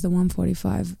Cyborg, she's the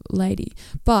 145 lady.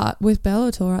 But with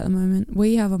Bellator at the moment,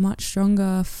 we have a much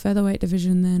stronger featherweight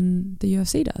division than the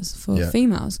UFC does for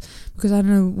females. Because I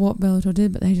don't know what Bellator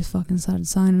did, but they just fucking started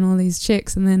signing all these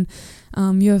chicks. And then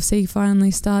UFC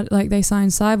finally started, like they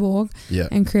signed Cyborg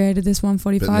and created this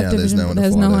 145 division.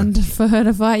 There's no one for her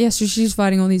to fight. Yes, she's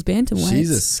fighting all these bantamweights.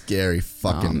 She's a scary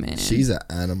fucking, she's an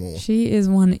animal. She is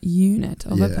one unit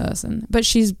of a person. But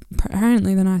she's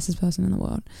apparently the nicest person in the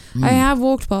world. I have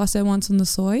walked past her once on the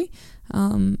soy,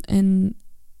 and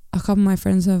a couple of my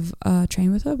friends have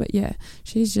trained with her, but yeah,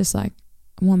 she's just like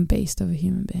one beast of a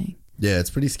human being. Yeah,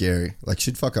 it's pretty scary. Like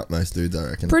she'd fuck up most dudes,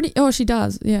 I reckon. She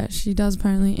does. Yeah, she does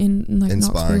apparently in like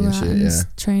inspiring and shit, yeah.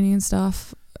 Training and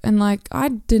stuff. And like I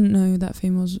didn't know that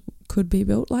females could be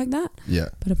built like that. Yeah.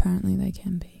 But apparently they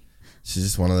can be. She's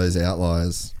just one of those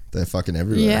outliers. They're fucking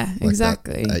everywhere. Yeah, like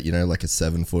exactly. That, like a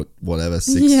 7 foot, whatever,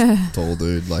 6 tall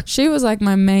dude. Like she was like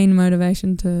my main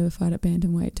motivation to fight at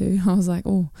bantamweight too. I was like,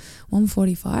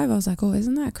 145. I was like,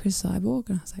 isn't that Chris Cyborg?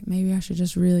 And I was like, maybe I should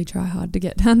just really try hard to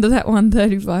get down to that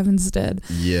 135 instead.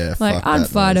 Yeah, like I'd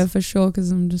fight her for sure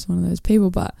because I'm just one of those people.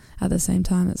 But at the same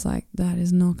time, it's like that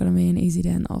is not going to be an easy day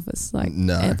in the office, like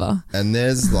ever. And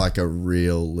there's like a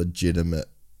real legitimate,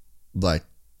 like,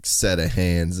 set of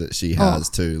hands that she has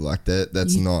too, like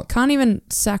that's you not can't even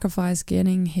sacrifice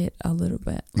getting hit a little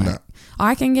bit. Like, no,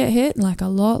 I can get hit like a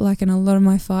lot, like in a lot of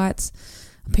my fights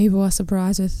people are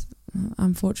surprised with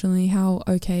unfortunately how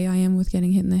okay I am with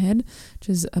getting hit in the head, which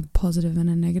is a positive and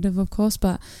a negative of course,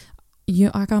 but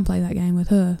I can't play that game with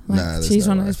her. Like she's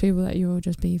one of those people that you'll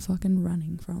just be fucking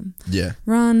running from.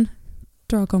 Run,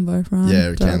 throw a combo, run.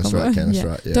 Yeah, counter strike.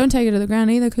 Yeah. Don't take her to the ground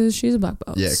either because she's a black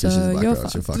belt. Yeah, because she's a black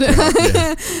belt. She'll fuck you up.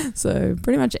 Yeah. So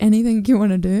pretty much anything you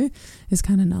want to do is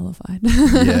kind of nullified.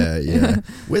 Yeah.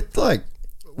 With like,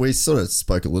 we sort of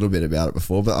spoke a little bit about it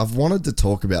before, but I've wanted to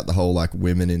talk about the whole like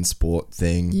women in sport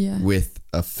thing with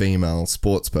a female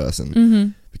sports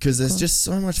person because there's just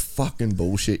so much fucking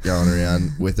bullshit going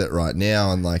around with it right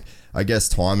now, and like, I guess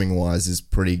timing wise is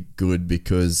pretty good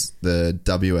because the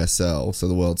WSL, so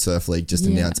the World Surf League, just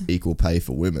announced equal pay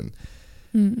for women.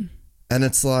 And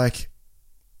it's like,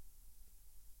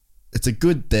 it's a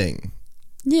good thing.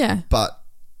 Yeah. But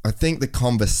I think the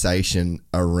conversation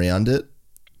around it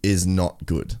is not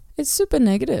good. It's super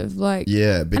negative. Like,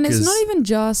 yeah, because, and it's not even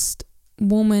just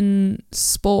women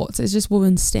sports, it's just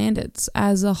women standards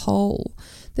as a whole.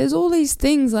 There's all these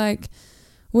things like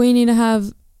we need to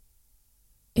have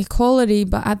equality,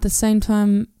 but at the same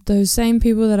time those same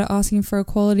people that are asking for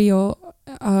equality or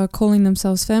are calling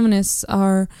themselves feminists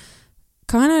are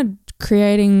kind of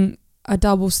creating a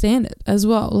double standard as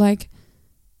well. Like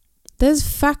there's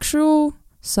factual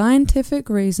scientific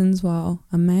reasons why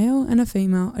a male and a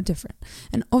female are different,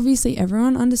 and obviously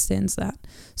everyone understands that.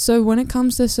 So when it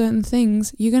comes to certain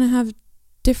things, you're going to have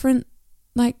different,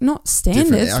 like not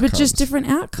standards but just different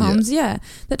outcomes. Yeah,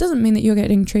 that doesn't mean that you're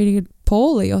getting treated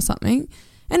poorly or something.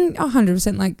 And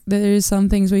 100%, like there is some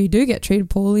things where you do get treated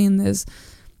poorly, and there's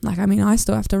like, I mean, I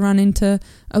still have to run into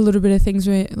a little bit of things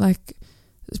where like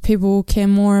people care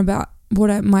more about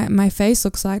what my face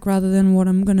looks like rather than what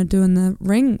I'm going to do in the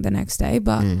ring the next day.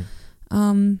 But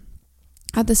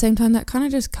at the same time, that kind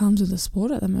of just comes with the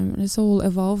sport at the moment. It's all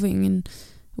evolving, and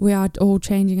we are all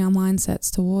changing our mindsets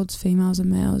towards females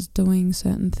and males doing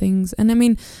certain things. And I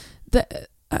mean,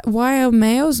 why are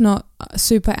males not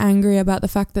super angry about the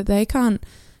fact that they can't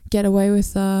get away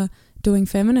with doing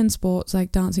feminine sports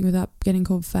like dancing without getting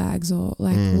called fags or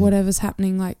like whatever's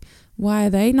happening, like why are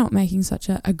they not making such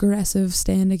an aggressive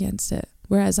stand against it?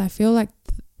 Whereas I feel like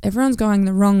everyone's going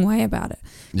the wrong way about it,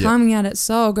 coming at it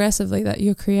so aggressively that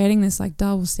you're creating this like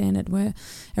double standard where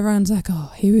everyone's like,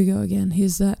 oh, here we go again.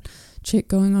 Here's that chick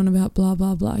going on about blah,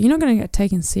 blah, blah. You're not going to get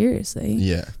taken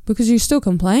seriously because you're still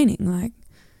complaining. Like,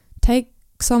 take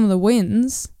some of the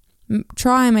wins,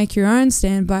 try and make your own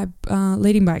stand by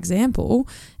leading by example,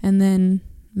 and then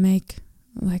make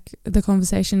like the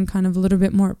conversation kind of a little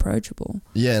bit more approachable.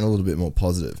 Yeah, and a little bit more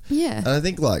positive. Yeah. And I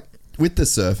think like with the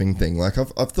surfing thing, like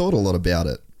I've thought a lot about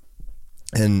it.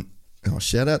 And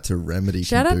shout out to Remedy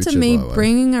Shout Kombucha, out to me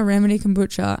bringing a Remedy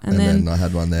kombucha, and then I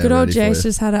had one there. Good old Jace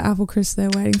just had an apple crisp there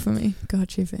waiting for me.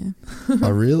 Got you, fam. I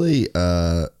really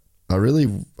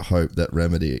hope that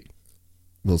Remedy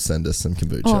will send us some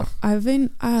kombucha. Oh, I've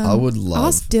been. I would love.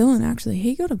 Ask Dylan actually.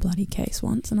 He got a bloody case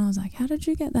once, and I was like, "How did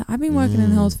you get that?" I've been working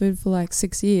in health food for like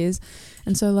 6 years,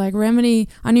 and so like Remedy,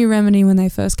 I knew Remedy when they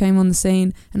first came on the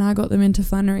scene, and I got them into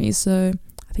Flannery's. So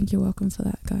I think you're welcome for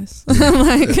that, guys.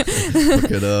 Like,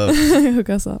 hook it up, hook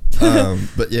us up.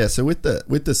 But yeah, so with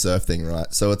the surf thing,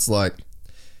 right? So it's like,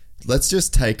 let's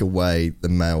just take away the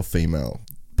male female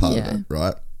part of it,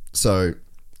 right? So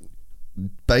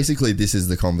basically, this is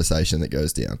the conversation that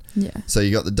goes down. Yeah. So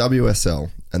you got the WSL,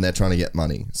 and they're trying to get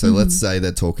money. So let's say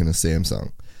they're talking to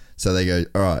Samsung. So they go,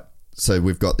 all right. So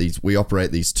we've got we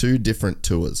operate these 2 different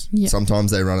tours. Yeah.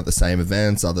 Sometimes they run at the same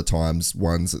events. Other times,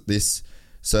 one's at this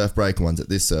surf break, one's at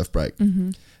this surf break.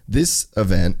 This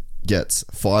event gets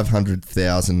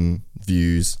 500,000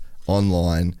 views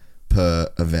online per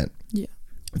event. Yeah.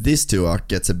 This tour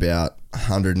gets about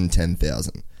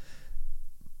 110,000.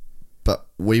 But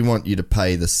we want you to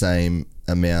pay the same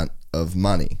amount of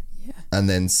money. Yeah. And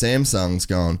then Samsung's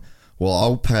gone, well,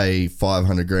 I'll pay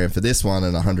 500 grand for this one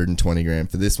and 120 grand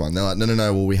for this one. They're like,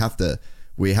 no. Well, we have to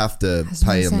pay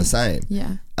them the same.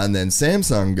 Yeah. And then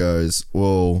Samsung goes,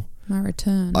 well, my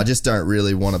return. I just don't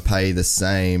really want to pay the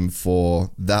same for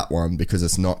that one because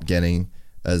it's not getting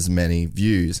as many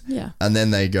views. Yeah. And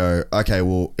then they go, okay,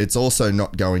 well, it's also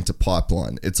not going to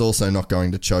Pipeline. It's also not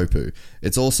going to Chopu.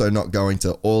 It's also not going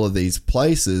to all of these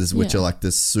places which are like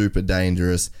the super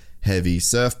dangerous, heavy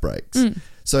surf breaks.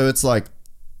 So it's like,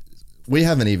 we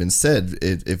haven't even said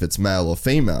if it's male or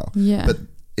female. Yeah. But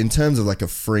in terms of like a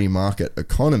free market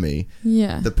economy,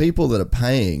 the people that are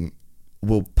paying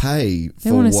will pay for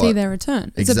they want to see their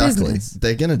return. It's exactly. a business.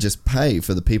 They're going to just pay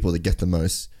for the people that get the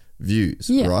most views,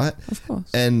 right? Of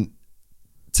course. And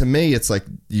to me, it's like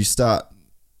you start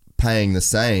paying the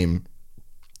same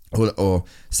or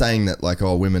saying that like,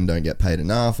 oh, women don't get paid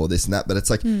enough or this and that, but it's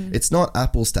like, it's not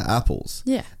apples to apples.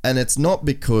 Yeah. And it's not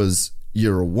because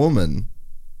you're a woman.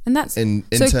 And that's in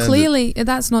so clearly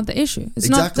that's not the issue. It's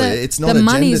exactly. Not it's not the a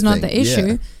money is not thing. the issue.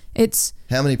 Yeah. It's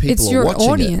how many people it's are your watching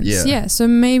audience. it. Yeah. So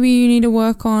maybe you need to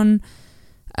work on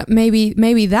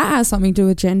maybe that has something to do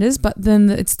with genders, but then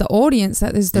it's the audience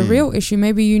that is the real issue.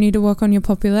 Maybe you need to work on your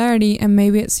popularity, and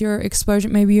maybe it's your exposure.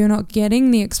 Maybe you're not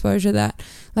getting the exposure that,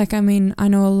 like, I mean, I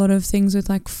know a lot of things with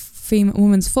like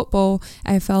women's football,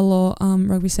 AFL or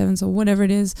rugby sevens or whatever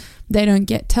it is, they don't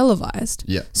get televised.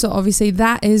 Yeah. So obviously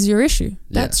that is your issue.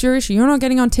 That's your issue. You're not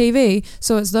getting on TV,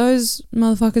 so it's those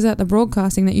motherfuckers at the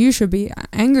broadcasting that you should be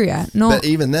angry at. Not. But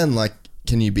even then, like,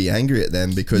 can you be angry at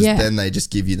them because then they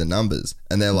just give you the numbers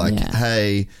and they're like,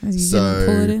 hey,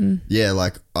 so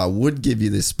like I would give you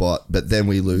this spot, but then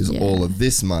we lose all of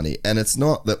this money. And it's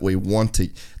not that we want to,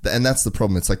 and that's the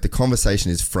problem. It's like the conversation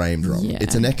is framed wrong. Yeah.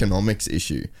 It's an economics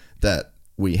issue that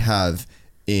we have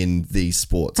in these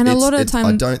sports. And a lot of the time,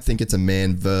 I don't think it's a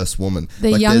man versus woman.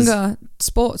 The like younger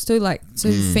sports too, like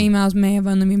females may have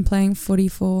only been playing footy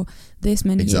for this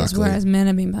many years, whereas men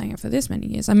have been playing it for this many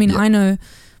years. I mean, I know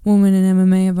women in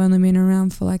MMA have only been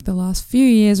around for like the last few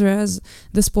years, whereas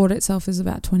the sport itself is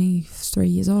about 23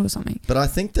 years old or something. But I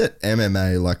think that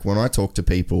MMA, like when I talk to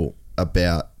people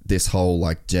about this whole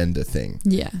like gender thing,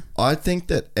 I think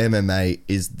that MMA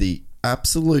is the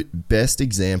absolute best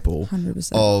example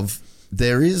 100%. Of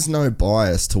there is no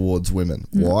bias towards women.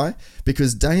 Why?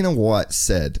 Because Dana White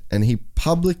said, and he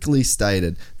publicly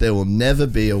stated, there will never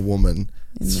be a woman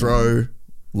throw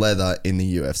leather in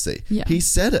the UFC. Yeah. He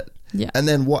said it. Yeah. And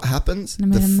then what happens?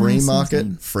 The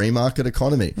free market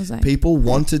economy. Like, people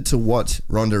wanted to watch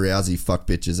Ronda Rousey fuck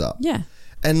bitches up. Yeah.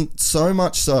 And so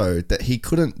much so that he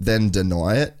couldn't then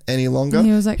deny it any longer. And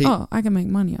he was like, I can make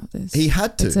money off this. He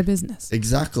had to. It's a business.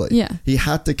 Exactly. Yeah. He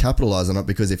had to capitalize on it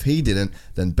because if he didn't,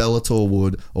 then Bellator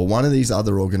would or one of these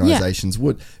other organizations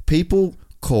would. People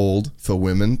called for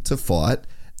women to fight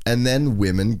and then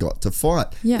women got to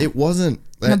fight. Yeah. It wasn't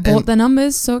And it bought the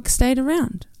numbers, so it stayed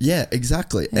around. Yeah,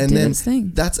 exactly. It did its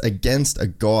thing. That's against a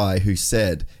guy who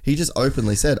said, he just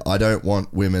openly said, I don't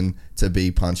want women to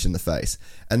be punched in the face.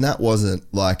 And that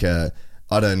wasn't like I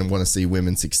don't want to see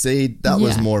women succeed. That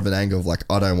was more of an angle of like,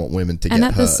 I don't want women to get hurt.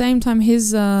 And at the same time,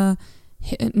 his,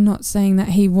 not saying that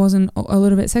he wasn't a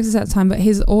little bit sexist at the time, but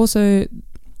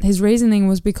his reasoning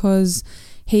was because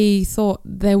he thought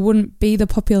there wouldn't be the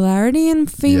popularity in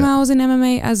females in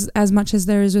MMA as much as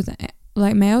there is with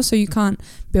like males, so you can't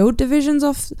build divisions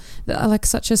off like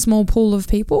such a small pool of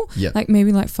people. Like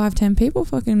maybe like 5-10 people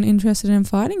fucking interested in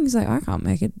fighting. He's like, I can't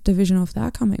make a division off that, I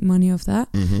can't make money off that.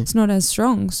 It's not as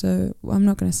strong, so I'm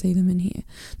not going to see them in here.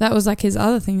 That was like his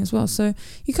other thing as well. So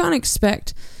you can't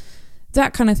expect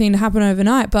that kind of thing to happen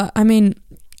overnight. But I mean,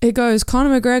 it goes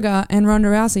Conor McGregor and Ronda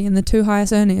Rousey in the two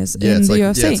highest earners in the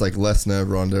UFC. Yeah, it's like Lesnar,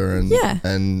 Ronda,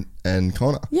 and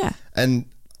Conor. Yeah. And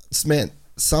man,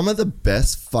 some of the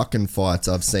best fucking fights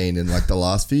I've seen in like the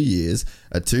last few years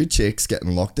are two chicks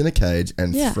getting locked in a cage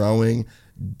and throwing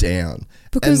down.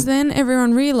 Because then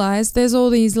everyone realised there's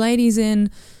all these ladies in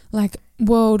like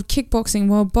world kickboxing,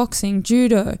 world boxing,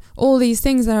 judo, all these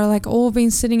things that are like all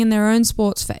been sitting in their own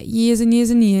sports for years and years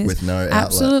and years. With no outlet.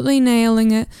 Absolutely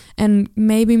nailing it and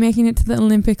maybe making it to the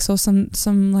Olympics or some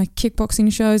like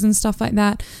kickboxing shows and stuff like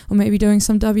that, or maybe doing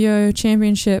some WO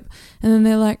championship. And then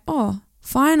they're like, oh,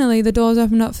 finally the doors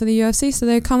opened up for the UFC, so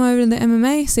they come over to the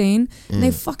MMA scene and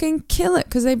they fucking kill it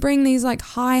because they bring these like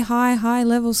high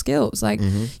level skills. Like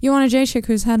Joanna Jacek,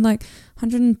 who's had like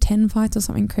 110 fights or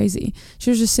something crazy. She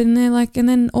was just sitting there like, and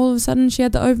then all of a sudden she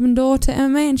had the open door to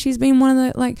MMA, and she's been one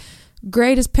of the like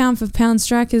greatest pound for pound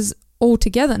strikers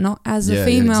altogether, not as a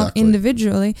female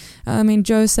individually. I mean,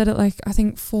 Joe said it like I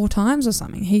think 4 times or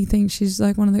something. He thinks she's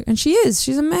like one of the, and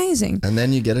she's amazing. And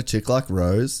then you get a chick like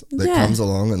Rose that comes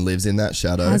along and lives in that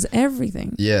shadow, has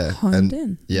everything honed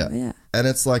in. And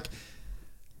it's like,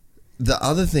 the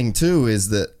other thing too is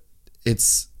that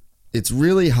it's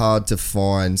really hard to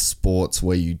find sports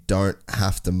where you don't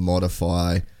have to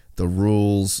modify the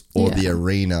rules or the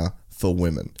arena for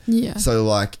women. So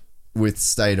like with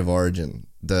State of Origin,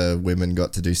 the women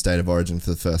got to do State of Origin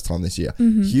for the first time this year.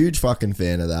 Huge fucking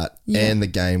fan of that. And the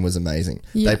game was amazing.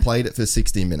 They played it for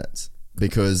 60 minutes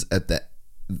because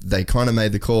they kind of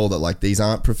made the call that like, these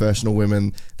aren't professional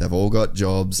women. They've all got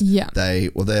jobs.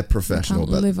 They're professional,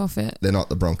 but live off it. They're not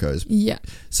the Broncos.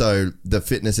 So the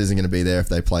fitness isn't going to be there if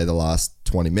they play the last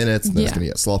 20 minutes. Then it's going to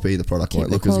get sloppy. The product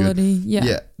won't look as good.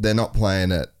 They're not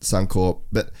playing at Suncorp,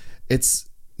 but it's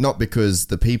not because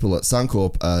the people at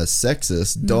Suncorp are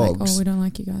sexist dogs. Like, oh, we don't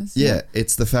like you guys.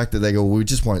 It's the fact that they go, well, we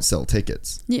just won't sell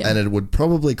tickets. And it would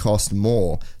probably cost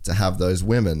more to have those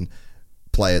women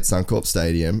play at Suncorp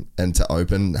Stadium and to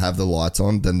have the lights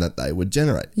on than that they would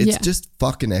generate. It's just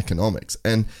fucking economics.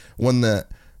 And when the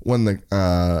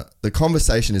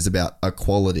conversation is about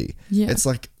equality, it's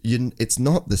like it's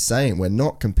not the same. We're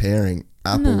not comparing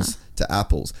apples to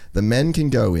apples. The men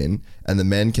can go in and the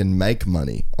men can make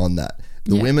money on that.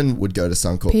 The women would go to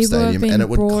Suncorp Stadium and it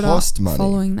would cost money.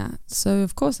 Following that. So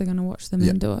of course they're going to watch the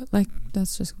men do it. Like,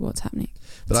 that's just what's happening.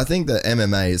 But I think that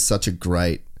MMA is such a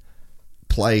great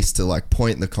place to like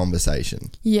point the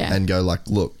conversation and go like,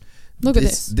 look at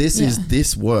this.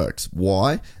 This works.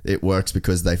 Why? It works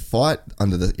because they fight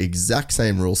under the exact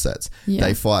same rule sets.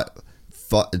 They fight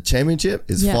a championship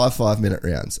is 5 5-minute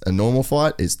rounds. A normal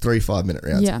fight is 3 5-minute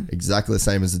rounds. Exactly the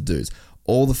same as the dudes.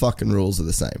 All the fucking rules are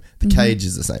the same. The cage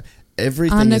is the same.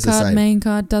 Everything is the same. Main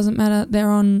card, doesn't matter.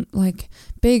 They're on like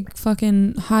big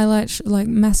fucking highlight, like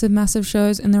massive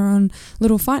shows, and they're on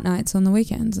little fight nights on the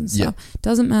weekends and stuff.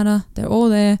 Doesn't matter. They're all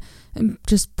there and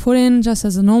just put in just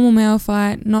as a normal male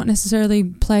fight, not necessarily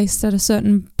placed at a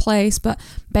certain place, but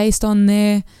based on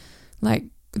their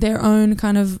own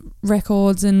kind of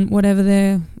records and whatever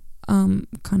their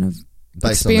kind of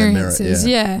based experiences.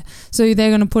 On their merit, so they're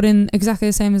going to put in exactly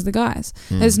the same as the guys.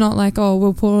 It's not like, oh,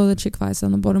 we'll put all the chick fights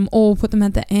on the bottom or put them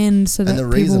at the end so that people watch.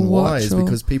 And the reason why is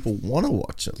because people want to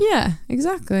watch them. Yeah,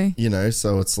 exactly. You know,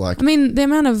 so it's like, I mean, the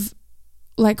amount of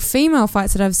like female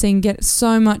fights that I've seen get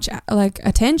so much like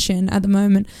attention at the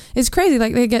moment is crazy.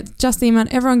 Like, they get just the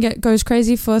amount, everyone goes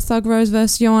crazy for Thug Rose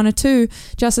versus Joanna 2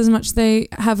 just as much they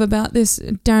have about this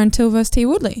Darren Till versus T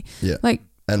Woodley. Like,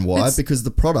 and why? Because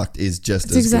the product is just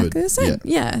as exactly good. The same.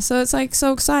 Yeah. So it's like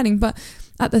so exciting. But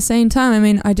at the same time, I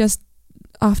mean,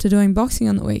 after doing boxing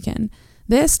on the weekend,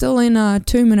 they're still in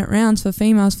 2-minute rounds for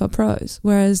females for pros,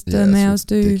 whereas the males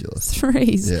do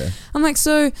 3s. I'm like,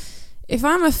 so if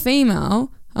I'm a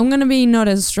female, I'm going to be not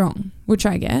as strong, which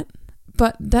I get.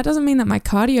 but that doesn't mean that my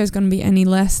cardio is going to be any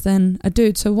less than a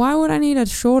dude. So why would I need a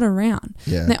shorter round?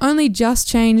 Yeah. They only just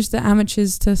changed the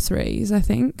amateurs to 3s, I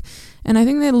think. And I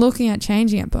think they're looking at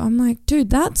changing it. But I'm like, dude,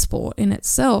 that sport in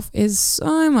itself is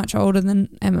so much older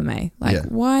than MMA. Like,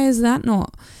 why is that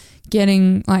not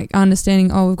getting, like,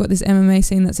 understanding, oh, we've got this MMA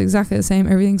scene that's exactly the same.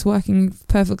 Everything's working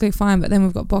perfectly fine. But then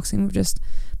we've got boxing. We've just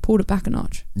pulled it back a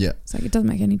notch. Yeah. It's like, it doesn't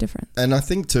make any difference. And I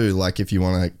think, too, like, if you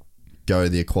want to go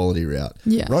the equality route,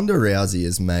 Ronda Rousey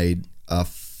has made a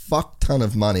fuck ton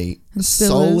of money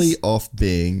solely off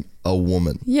being a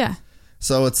woman. Yeah.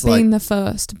 So it's being the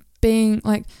first, being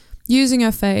like using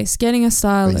her face, getting a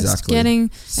stylist, getting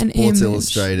an image. Sports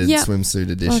Illustrated swimsuit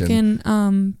edition.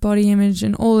 Fucking body image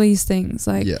and all these things.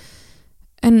 Like,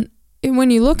 and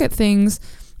when you look at things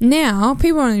now,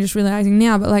 people are only just realizing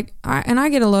now, but like, I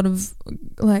get a lot of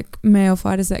like male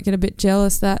fighters that get a bit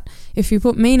jealous that if you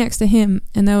put me next to him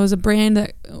and there was a brand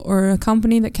that or a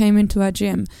company that came into our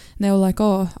gym and they were like,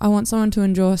 oh, I want someone to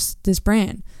endorse this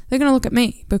brand, they're going to look at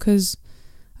me because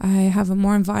I have a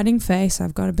more inviting face,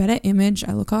 I've got a better image,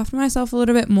 I look after myself a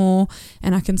little bit more,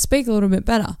 and I can speak a little bit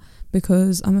better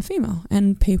because I'm a female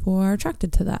and people are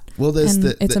attracted to that. Well,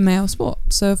 it's a male sport,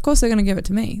 so of course they're going to give it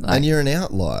to me. Like, and you're an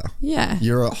outlier. Yeah.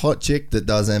 You're a hot chick that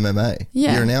does MMA.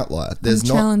 Yeah. You're an outlier. There's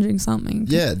challenging something.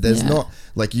 Yeah, there's not,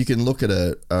 like, you can look at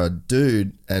a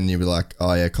dude and you'll be like,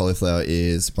 oh yeah, cauliflower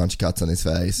ears, bunch of cuts on his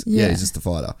face. Yeah, he's just a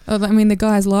fighter. I mean, the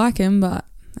guys like him, but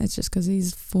it's just because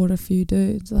he's fought a few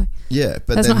dudes. Like, yeah,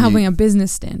 but that's not helping a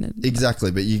business standard.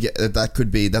 Exactly, but you get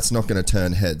that's not going to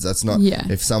turn heads. That's not. Yeah.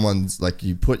 If someone's like,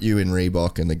 you put you in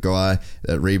Reebok and the guy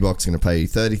at Reebok's going to pay you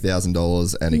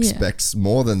 $30,000 and expects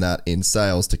more than that in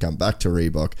sales to come back to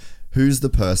Reebok, who's the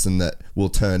person that will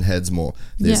turn heads more?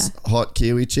 This hot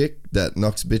Kiwi chick that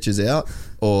knocks bitches out,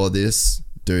 or this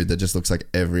dude that just looks like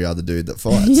every other dude that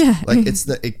fights? Like,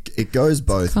 it goes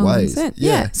both ways.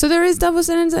 Yeah. So there is double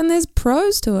standards and there's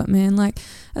pros to it, man. Like,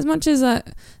 as much as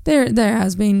there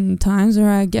has been times where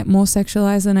I get more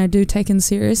sexualized than I do taken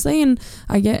seriously, and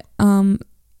I get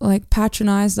like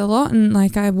patronized a lot, and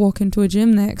like I walk into a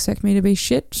gym, they expect me to be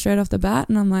shit straight off the bat,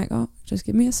 and I'm like, oh, just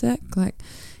give me a sec, like,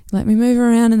 let me move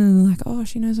around, and then they're like, oh,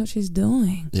 she knows what she's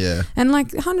doing. Yeah. And like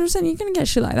 100% you're gonna get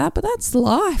shit like that, but that's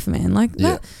life, man. Like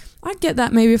that. I'd get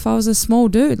that maybe if I was a small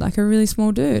dude, like a really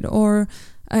small dude, or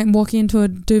I'm walking into a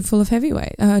dude full of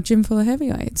gym full of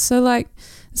heavyweights. So like,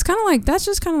 it's kind of like, that's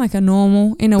just kind of like a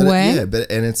normal in a way.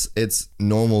 It's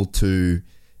normal to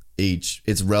each.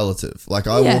 It's relative. Like,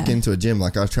 I walk into a gym,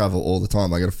 like I travel all the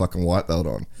time. I got a fucking white belt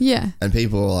on. Yeah. And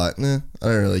people are like, nah, I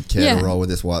don't really care to roll with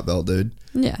this white belt dude.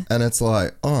 Yeah. And it's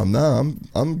like, oh no,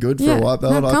 I'm good for a white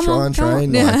belt. I'll try and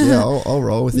train. Like, I'll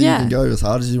roll with you. You can go as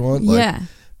hard as you want. Like,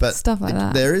 but stuff like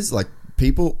that. There is like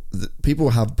people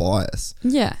have bias.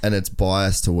 Yeah. And it's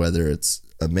bias to whether it's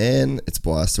a man, it's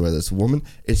bias to whether it's a woman.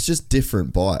 It's just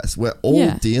different bias. We're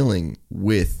all dealing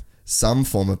with some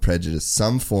form of prejudice,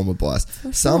 some form of bias,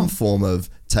 some form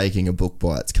of taking a book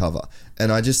by its cover.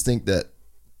 And I just think that,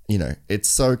 you know, it's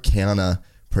so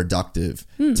counterproductive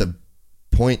to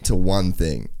point to one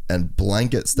thing and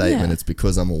blanket statement it's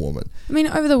because I'm a woman. I mean,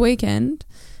 over the weekend,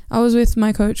 I was with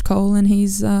my coach Cole, and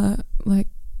he's like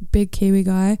big Kiwi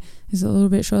guy. He's a little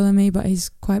bit shorter than me, but he's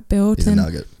quite built. He's a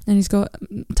nugget. And he's got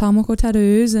tamoko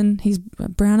tattoos, and he's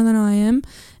browner than I am.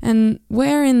 And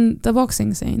we're in the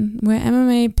boxing scene. We're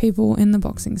MMA people in the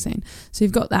boxing scene. So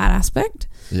you've got that aspect.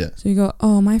 Yeah. So you got,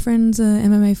 oh, my friend's a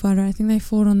MMA fighter. I think they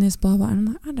fought on this, blah, blah. And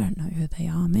I'm like, I don't know who they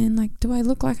are, man. Like, do I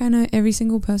look like I know every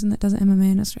single person that does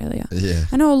MMA in Australia? Yeah.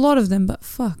 I know a lot of them, but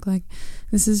fuck, like,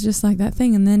 this is just like that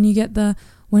thing. And then you get the,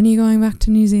 when are you going back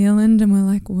to New Zealand? And we're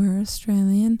like, we're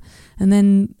Australian. And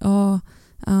then,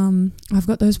 I've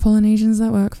got those Polynesians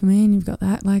that work for me, and you've got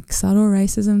that like subtle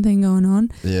racism thing going on.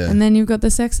 Yeah. And then you've got the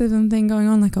sexism thing going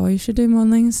on, like, oh, you should do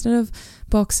modeling instead of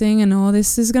boxing, and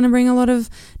this is going to bring a lot of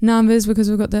numbers because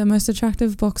we've got the most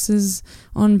attractive boxers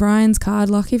on Brian's card.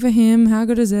 Lucky for him. How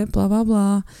good is it? Blah, blah,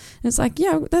 blah. And it's like,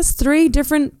 yeah, that's 3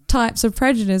 different types of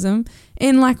prejudice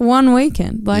in like one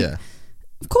weekend. Like,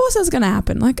 of course that's going to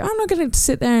happen. Like, I'm not going to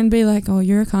sit there and be like, oh,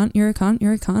 you're a cunt, you're a cunt,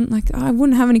 you're a cunt. Like, I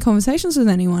wouldn't have any conversations with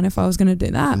anyone if I was going to do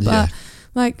that. But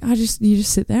like, you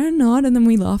just sit there and nod, and then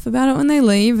we laugh about it when they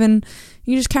leave, and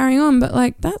you just carry on. But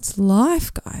like, that's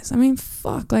life, guys. I mean,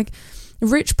 fuck, like,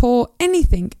 rich, poor,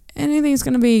 anything's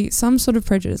going to be some sort of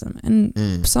prejudice,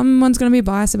 and someone's going to be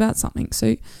biased about something.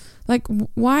 So Like,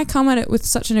 why come at it with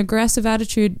such an aggressive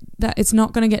attitude that it's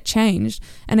not going to get changed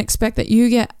and expect that you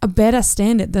get a better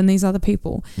standard than these other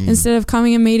people instead of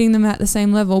coming and meeting them at the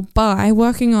same level by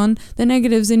working on the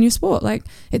negatives in your sport? Like,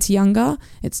 it's younger,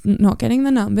 it's not getting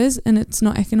the numbers, and it's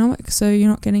not economic, so you're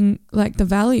not getting like the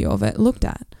value of it looked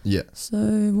at. Yeah. So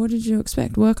what did you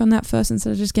expect? Work on that first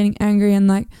instead of just getting angry. And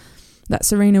like that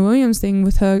Serena Williams thing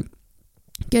with her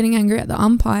getting angry at the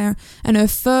umpire, and her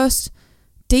first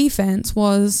defense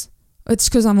was, it's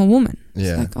because I'm a woman. Yeah.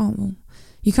 It's like, oh, well,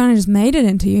 you kind of just made it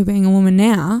into you being a woman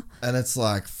now. And it's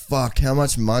like, fuck, how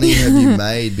much money have you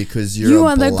made because you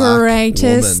are the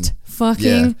greatest woman.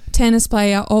 fucking tennis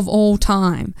player of all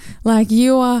time. Like,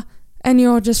 you are, and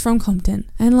you're just from Compton.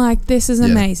 And like, this is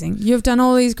amazing. You've done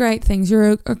all these great things.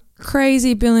 You're a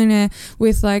crazy billionaire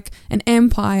with like an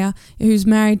empire who's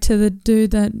married to the dude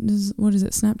that is, what is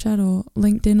it, Snapchat or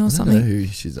LinkedIn or something? I don't know who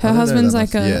she's. Her husband's like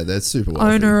that's super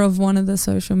wealthy. owner of one of the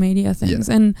social media things.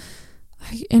 And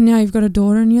now you've got a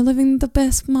daughter and you're living the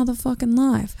best motherfucking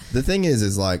life. The thing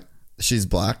is like, she's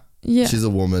black. Yeah. She's a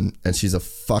woman and she's a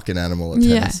fucking animal at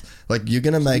tennis. Like, you're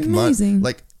going to make money.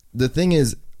 Like, the thing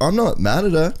is, I'm not mad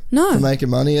at her for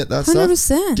making money at that 100%.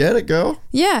 stuff. Get it, girl.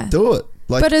 Yeah. Do it.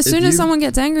 Like, but as soon as someone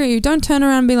gets angry at you, don't turn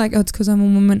around and be like, oh, it's because I'm a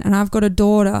woman and I've got a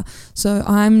daughter, so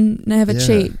I'm never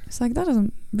cheat. It's like, that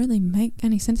doesn't really make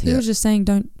any sense. He was just saying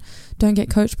don't get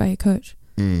coached by your coach.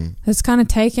 It's kind of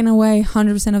taken away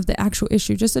 100% of the actual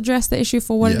issue. Just address the issue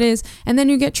for what it is, and then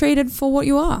you get treated for what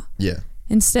you are. Yeah.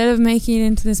 Instead of making it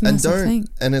into this massive thing.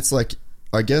 And it's like,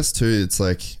 I guess too, it's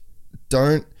like,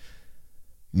 don't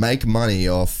make money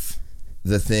off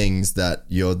the things that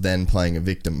you're then playing a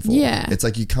victim for. Yeah. It's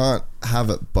like, you can't have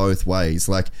it both ways.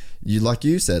 Like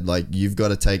you said, like, you've got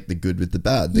to take the good with the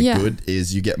bad. The good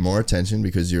is you get more attention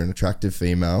because you're an attractive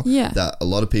female that a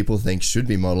lot of people think should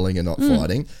be modeling and not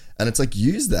fighting. And it's like,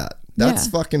 use that. That's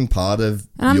fucking part of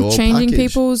and your I'm changing package.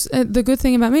 People's the good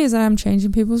thing about me is that I'm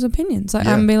changing people's opinions. Like,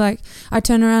 I'm be like, I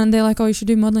turn around and they're like, oh, you should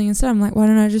do modeling instead. I'm like, why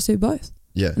don't I just do both?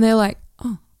 Yeah. And they're like,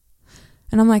 oh.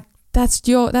 And I'm like, that's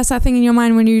that thing in your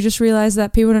mind when you just realize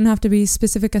that people don't have to be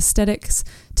specific aesthetics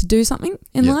to do something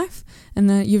in life, and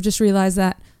that you've just realized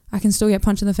that I can still get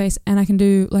punched in the face and I can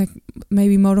do like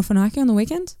maybe model for Nike on the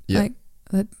weekends. Like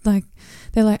they're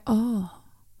like, oh,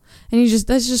 and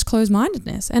that's just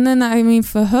closed-mindedness. And then I mean,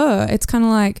 for her, it's kind of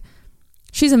like,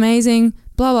 she's amazing,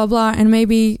 blah blah blah, and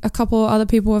maybe a couple other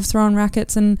people have thrown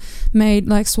rackets and made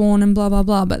like sworn and blah blah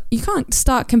blah, but you can't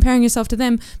start comparing yourself to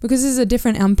them because this is a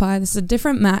different empire, this is a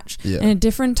different match in a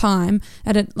different time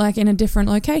at in a different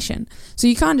location. So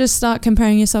you can't just start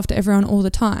comparing yourself to everyone all the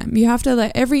time. You have to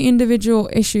let every individual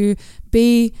issue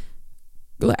be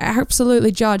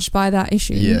absolutely judged by that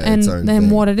issue and then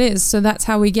what it is. So that's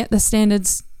how we get the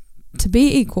standards to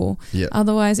be equal.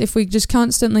 Otherwise, if we just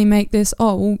constantly make this,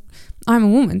 oh well, I'm a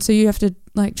woman, so you have to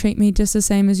like treat me just the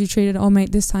same as you treated old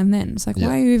mate this time then. It's like,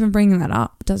 why are you even bringing that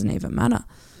up? It doesn't even matter.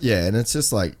 Yeah, and it's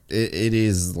just like, it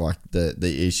is like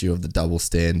the issue of the double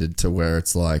standard, to where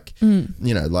it's like, you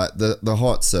know, like the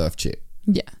hot surf chick.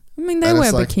 Yeah. I mean, they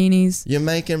wear bikinis. You're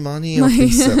making money off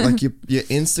these like your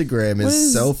Instagram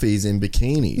is selfies in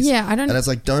bikinis. Yeah, I don't. And it's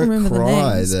like, don't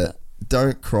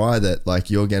cry that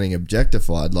like you're getting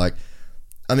objectified. Like,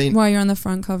 I mean, while you're on the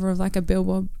front cover of like a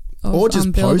billboard. Or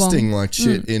just posting like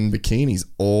shit in bikinis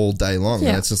all day long.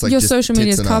 And it's just like, your just social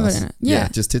media is covered in it. Yeah,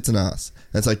 just tits and ass.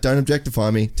 And it's like, don't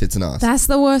objectify me, tits and ass. That's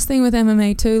the worst thing with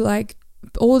MMA too. Like,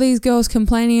 all these girls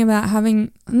complaining about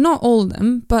having, not all of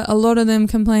them, but a lot of them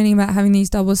complaining about having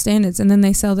these double standards, and then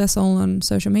they sell their soul on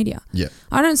social media. Yeah.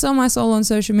 I don't sell my soul on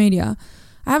social media.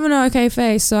 I have an okay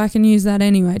face, so I can use that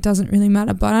anyway. It doesn't really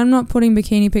matter. But I'm not putting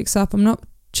bikini pics up. I'm not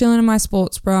chilling in my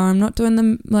sports bra. I'm not doing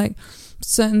them like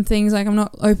certain things, like I'm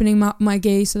not opening up my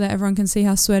gi so that everyone can see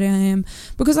how sweaty I am,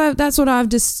 because that's what I've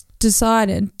just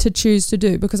decided to choose to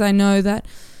do, because I know that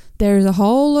there is a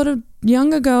whole lot of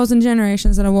younger girls and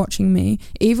generations that are watching me,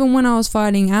 even when I was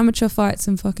fighting amateur fights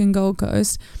in fucking Gold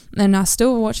Coast, and are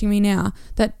still watching me now,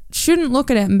 that shouldn't look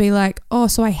at it and be like, oh,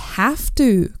 so I have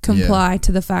to comply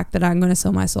to the fact that I'm going to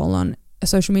sell my soul on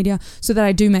social media so that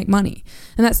I do make money,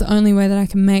 and that's the only way that I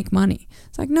can make money.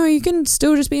 It's like, no, you can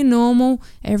still just be a normal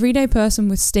everyday person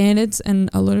with standards and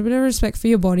a little bit of respect for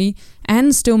your body,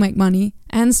 and still make money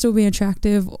and still be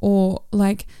attractive, or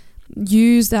like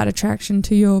use that attraction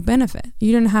to your benefit.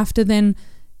 You don't have to then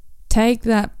take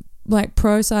that like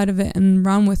pro side of it and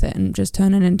run with it and just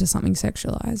turn it into something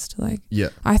sexualized. Like,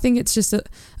 I think it's just a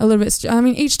little bit. I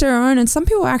mean, each to their own, and some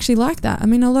people actually like that. I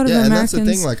mean, a lot of Americans. And that's the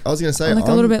thing. Like I was gonna say, like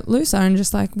a little bit looser and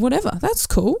just like whatever. That's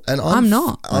cool. And I'm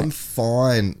not. I'm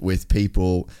fine with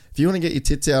people. If you want to get your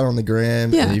tits out on the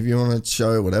gram, and if you want to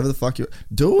show whatever the fuck you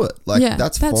do it. Like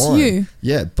that's fine. You.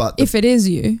 Yeah, but if it is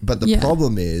you. But the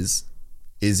problem is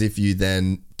if you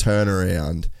then turn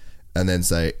around and then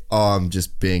say, oh, I'm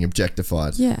just being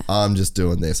objectified. Yeah. I'm just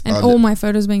doing this. And all my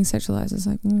photos being sexualized. It's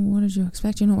like, well, what did you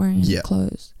expect? You're not wearing any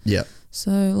clothes. Yeah.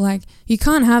 So, like, you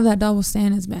can't have that double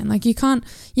standards, man. Like, you can't,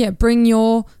 bring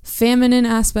your feminine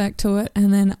aspect to it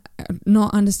and then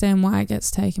not understand why it gets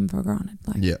taken for granted.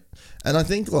 Like, yeah. And I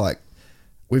think, like,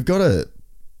 we've got a,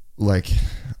 like,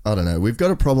 I don't know, we've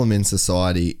got a problem in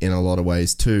society in a lot of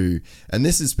ways too. And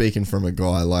this is speaking from a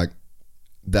guy, like,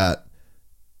 that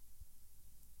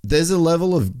there's a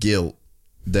level of guilt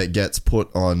that gets put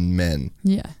on men.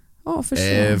 Yeah. Oh, for sure.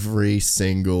 Every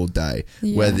single day.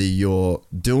 Yeah. Whether you're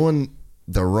doing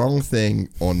the wrong thing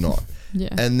or not. Yeah.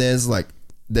 And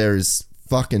there's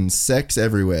fucking sex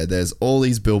everywhere. There's all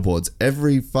these billboards.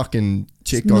 Every fucking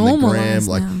chick on the gram.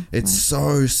 Like, it's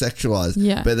so sexualized.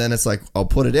 Yeah. But then it's like, I'll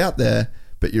put it out there,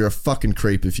 but you're a fucking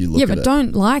creep if you look at it. Yeah, but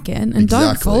don't like it and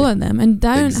don't follow them and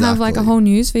don't have like a whole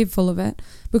newsfeed full of it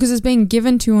because it's being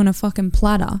given to you on a fucking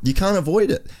platter. You can't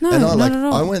avoid it. No, and not at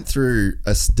all. I went through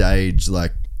a stage,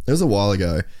 like, it was a while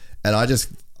ago, and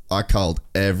I culled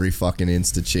every fucking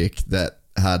Insta chick that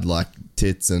had like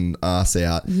tits and ass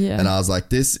out. Yeah. And I was like,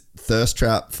 this thirst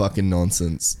trap fucking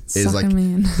nonsense is like,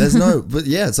 there's no, but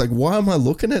yeah, it's like, why am I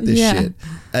looking at this shit?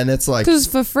 And it's like, because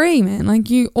it's for free, man. Like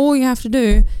all you have to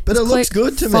do. But it looks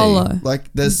good to follow. me.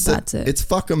 Like that's it. It's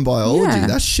fucking biology. Yeah.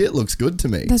 That shit looks good to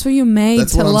me. That's what you're made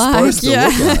that's to what I'm like. supposed to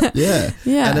look at. Yeah.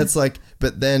 Yeah. And it's like,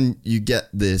 but then you get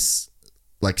this,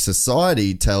 like,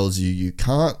 society tells you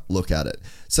can't look at it.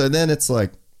 So then it's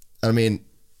like, I mean,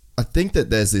 I think that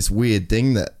there's this weird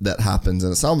thing that happens,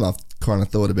 and it's something I've kind of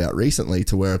thought about recently,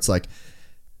 to where it's like,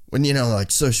 when, you know, like,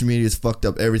 social media's fucked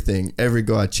up everything. Every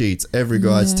guy cheats. Every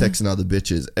guy's texting other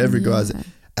bitches. Every guy's,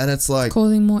 and it's like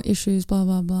causing more issues, blah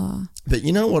blah blah. But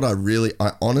you know what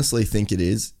I honestly think it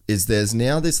is there's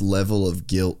now this level of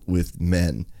guilt with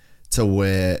men to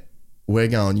where we're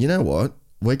going, you know what?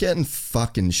 We're getting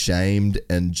fucking shamed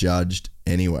and judged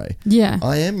anyway. Yeah.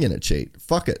 I am going to cheat.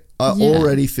 Fuck it. I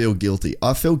already feel guilty.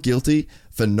 I feel guilty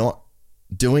for not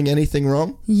doing anything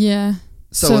wrong. Yeah.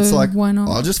 So it's like, why not?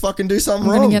 I'll just fucking do something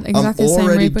wrong. Get exactly I'm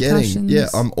already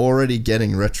I'm already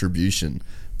getting retribution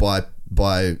by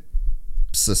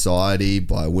society,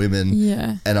 by women.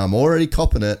 Yeah. And I'm already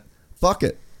copping it. Fuck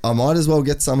it. I might as well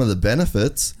get some of the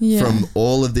benefits from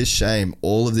all of this shame,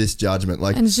 all of this judgment.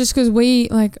 Like, and it's just because we,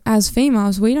 like, as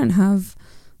females, we don't have,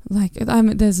 like,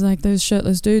 there's like those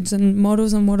shirtless dudes and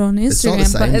models and what on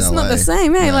Instagram, but it's not the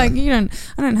same. Hey, like, I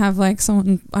don't have like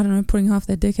someone, I don't know, putting half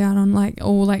their dick out on, like,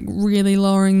 or like really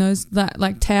lowering that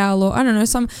like towel, or I don't know,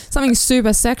 something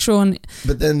super sexual. And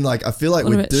but then, like, I feel like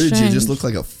with dudes, strange. You just look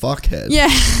like a fuckhead. Yeah,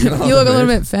 you look a little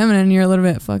bit feminine. You're a little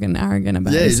bit fucking arrogant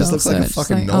about yourself. Yeah, you just look like a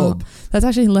fucking knob. Oh, that's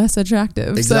actually less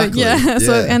attractive. Exactly. So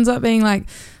so it ends up being like,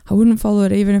 I wouldn't follow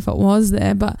it even if it was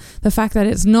there, but the fact that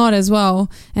it's not as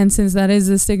well, and since that is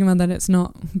the stigma that it's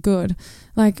not good,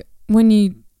 like, when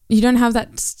you don't have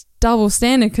that double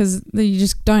standard, because you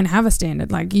just don't have a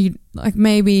standard. Like,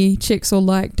 maybe chicks will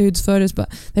like dudes' photos, but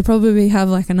they probably have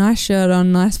like a nice shirt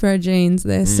on, nice pair of jeans,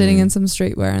 they're sitting in some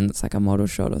streetwear and it's like a model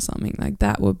shot or something. Like,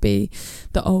 that would be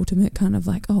the ultimate kind of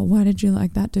like, oh, why did you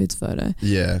like that dude's photo?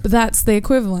 Yeah. But that's the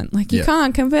equivalent. Like, you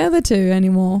can't compare the two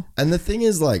anymore. And the thing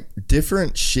is, like,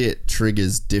 different shit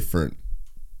triggers different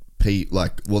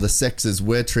the sexes,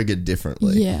 we're triggered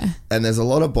differently. Yeah. And there's a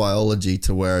lot of biology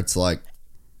to where it's like,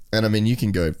 and I mean, you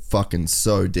can go fucking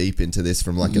so deep into this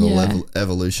from like an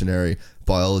evolutionary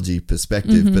biology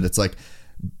perspective, but it's like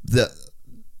the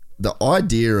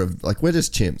idea of, like, we're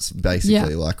just chimps,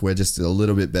 basically. Like, we're just a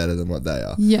little bit better than what they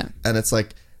are. Yeah. And it's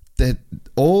like, that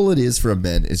all it is for a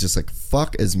man is just like,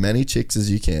 fuck as many chicks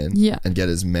as you can and get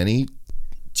as many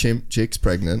chimp chicks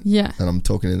pregnant. Yeah. And I'm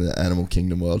talking in the animal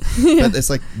kingdom world. But it's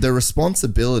like the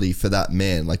responsibility for that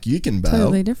man, like, you can bail.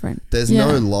 Totally different. There's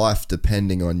no life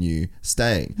depending on you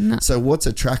staying. No. So what's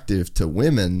attractive to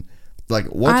women, like,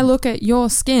 I look at your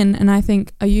skin and I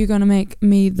think, are you going to make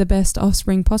me the best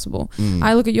offspring possible?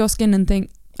 I look at your skin and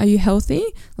think, are you healthy?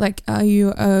 Like, are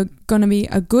you going to be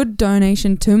a good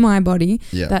donation to my body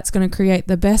that's going to create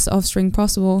the best offspring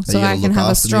possible, so I can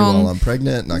have a strong... me while I'm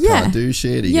pregnant and I can't do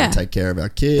shit? Are you going to take care of our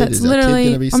kid? That's Is literally, our kid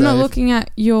going to be safe? I'm not looking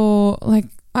at your, like,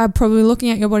 I'm probably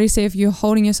looking at your body, see if you're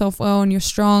holding yourself well and you're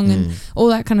strong and all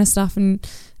that kind of stuff. And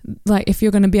like if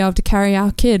you're going to be able to carry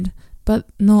our kid, but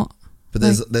not. But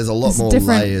there's a lot more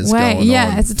layers going on.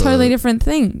 Yeah, it's a totally different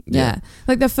thing. Yeah.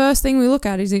 Like the first thing we look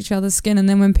at is each other's skin, and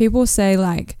then when people say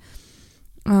like,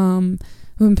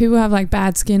 when people have like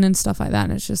bad skin and stuff like that,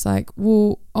 and it's just like,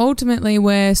 well, ultimately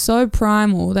we're so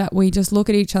primal that we just look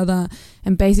at each other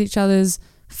and base each other's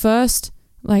first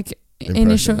like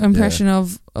initial impression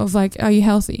of like, are you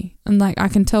healthy? And like I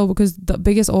can tell because the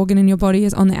biggest organ in your body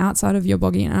is on the outside of your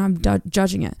body, and I'm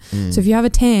judging it. So if you have a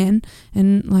tan,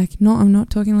 and like I'm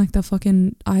not talking like the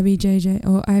fucking IBJJ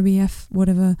or IBF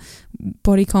whatever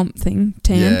body comp thing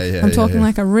tan. I'm talking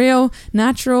like a real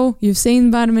natural, you've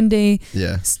seen vitamin D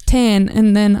tan,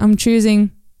 and then I'm choosing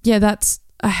that's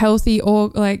a healthy or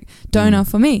like donor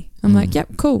for me. I'm like,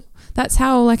 yep, cool. That's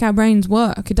how like our brains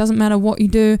work. It doesn't matter what you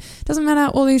do. It doesn't matter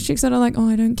all these chicks that are like, oh,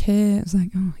 I don't care. It's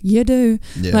like, oh, you do.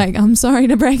 Yeah. Like, I'm sorry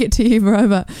to break it to you, bro,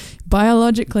 but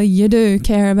biologically you do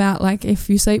care about like if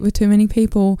you sleep with too many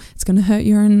people, it's going to hurt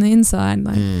you on the inside,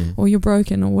 like, or you're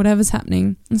broken or whatever's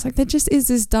happening. It's like there just is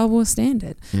this double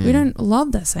standard. We don't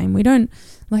love the same. We don't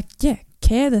like,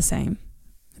 care the same.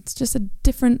 It's just a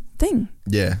different thing.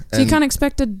 Yeah. So you can't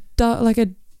expect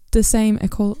the same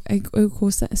equal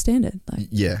standard. Like,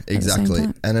 exactly.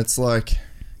 And it's like,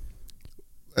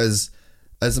 as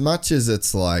much as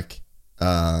it's like,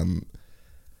 women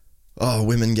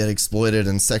get exploited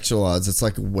and sexualized, it's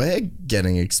like we're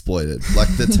getting exploited.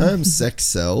 Like the term sex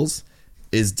sells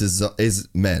is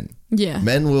men. Yeah.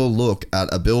 Men will look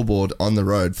at a billboard on the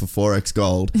road for 4X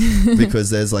gold because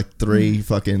there's like 3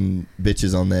 fucking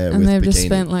bitches on there and with they've bikini. Just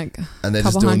spent like a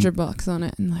couple $100 on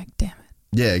it, and like, damn it.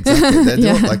 Yeah, exactly. They're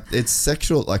doing, like, it's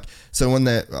sexual. Like, so when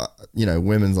they're,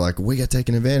 women's like, we get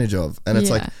taken advantage of. And it's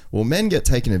like, well, men get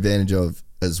taken advantage of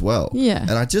as well. Yeah.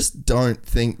 And I just don't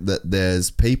think that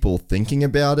there's people thinking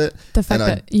about it. The fact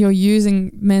that you're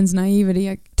using men's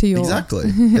naivety to your... Exactly.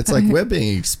 It's like, we're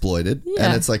being exploited. Yeah.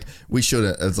 And it's like, we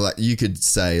shouldn't. It's like, you could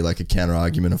say like a counter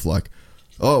argument of like,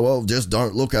 oh, well, just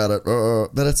don't look at it.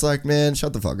 But it's like, man,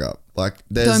 shut the fuck up. Like,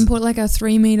 don't put like a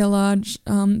 3 meter large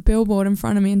billboard in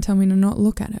front of me and tell me to not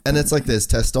look at it. And it's like there's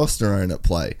testosterone at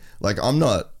play. Like I'm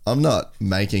not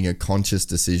making a conscious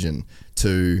decision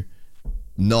to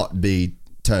not be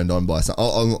turned on by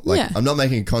something. I'm not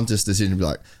making a conscious decision to be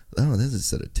like, oh, there's a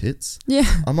set of tits. Yeah.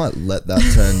 I might let that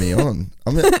turn me on.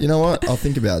 You know what? I'll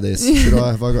think about this.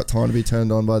 Have I got time to be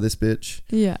turned on by this bitch?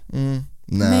 Yeah.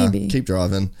 Nah, maybe. Keep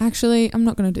driving. Actually, I'm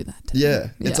not going to do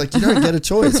that. It's like you don't get a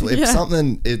choice. If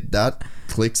something that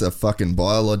clicks a fucking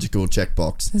biological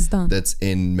checkbox that's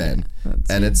in men,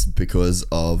 it's because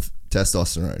of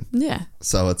testosterone. Yeah.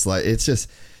 So it's like it's just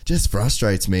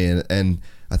frustrates me, and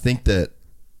I think that.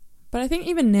 But I think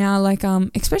even now, like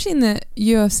especially in the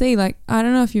UFC, like I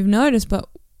don't know if you've noticed, but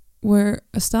we're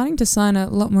starting to sign a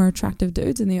lot more attractive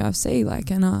dudes in the UFC, like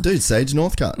dude, Sage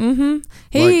Northcutt.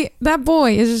 That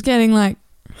boy is just getting like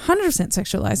 100%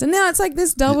 sexualized, and now it's like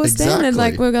this double standard.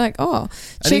 Like we're like, oh,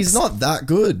 and he's not that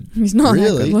good. He's not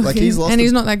really that good like he's lost, and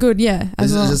he's not that good. Yeah,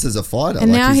 as well. Just as a fighter,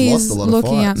 and like now he's lost a lot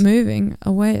looking of fights. at moving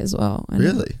away as well. And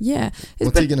really? Yeah.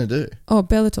 What's he gonna do? Oh,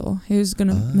 Bellator. He was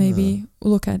gonna maybe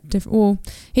look at different. Well,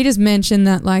 he just mentioned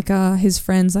that like his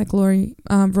friends like Rory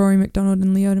McDonald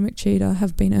and Lyoto Machida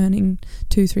have been earning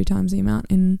 2-3 times the amount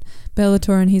in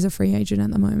Bellator, and he's a free agent at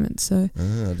the moment. So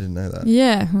I didn't know that.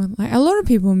 Yeah, like a lot of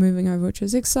people are moving over, which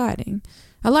is exciting.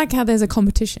 I like how there's a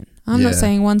competition. I'm not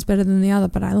saying one's better than the other,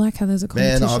 but I like how there's a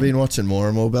competition. Man, I've been watching more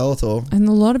and more Bellator. And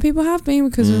a lot of people have been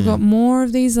because we've got more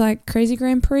of these like crazy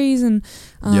Grand Prix and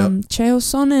Chael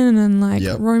Sonnen and like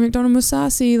Rory McDonald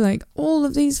Musasi, like all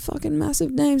of these fucking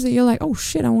massive names that you're like, oh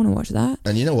shit, I want to watch that.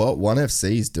 And you know what? ONE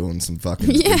FC's doing some fucking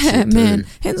good shit man. Too.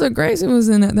 Renzo Gracie was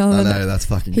in it the other day. I know, that's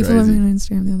fucking crazy. He followed me on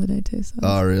Instagram the other day too. So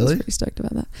oh, really? I was pretty stoked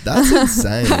about that. That's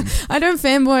insane. I don't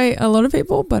fanboy a lot of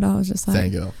people, but I was just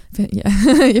like... Fangirl.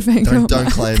 Yeah, you're fangirl.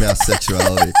 Don't claim our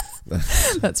sexuality.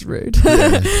 That's rude.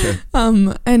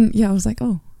 And yeah, I was like,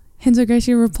 oh, Renzo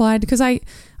Gracie replied because I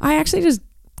actually just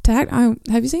tagged.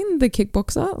 Have you seen the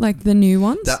Kickboxer, like the new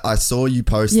ones? I saw you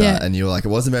post that, and you were like, it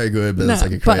wasn't very good, but it's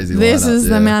like a crazy. But this is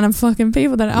the amount of fucking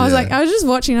people that I was like, I was just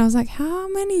watching. And I was like, how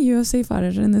many UFC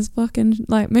fighters are in this fucking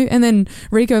like movie? And then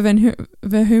Rico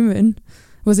Verhoeven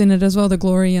was in it as well, the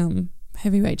Glory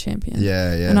heavyweight champion.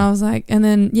 Yeah. And I was like, and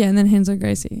then Renzo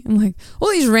Gracie. I'm like, all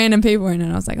these random people were in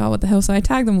it. I was like, oh, what the hell? So I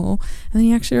tagged them all, and then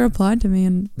he actually replied to me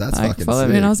and that's like, fucking followed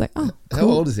sick. me, and I was like, oh, cool. How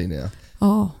old is he now?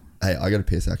 Oh, hey, I got to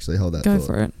piss. Actually, hold that. Go thought.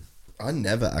 for it. I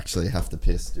never actually have to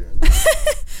piss during. I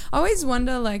always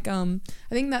wonder, like, I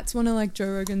think that's one of like Joe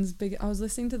Rogan's big. I was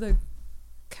listening to the.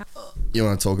 You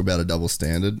want to talk about a double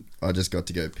standard? I just got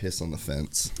to go piss on the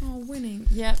fence. Oh, winning!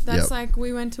 Yeah, that's like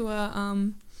we went to a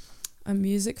a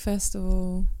music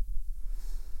festival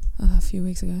a few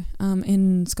weeks ago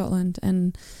in Scotland,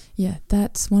 and yeah,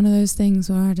 that's one of those things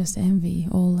where I just envy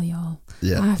all of y'all.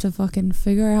 I have to fucking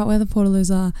figure out where the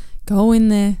Portaloos are, go in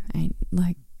there, ain't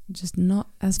like just not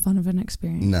as fun of an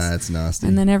experience. Nah, it's nasty.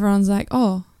 And then everyone's like,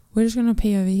 oh, we're just gonna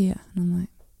pee over here, and I'm like,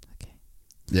 okay.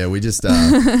 Yeah, we just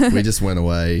went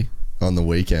away on the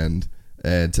weekend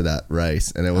and to that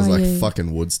race, and it was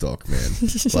fucking Woodstock, man.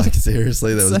 Like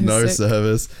seriously, there was no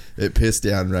service. It pissed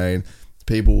down rain.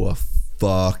 People were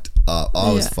fucked up.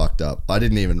 I was fucked up. I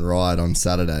didn't even ride on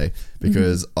Saturday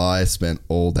because I spent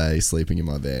all day sleeping in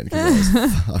my van because I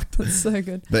was fucked. That's so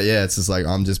good. But yeah, it's just like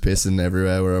I'm just pissing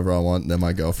everywhere wherever I want. And then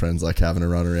my girlfriend's like having a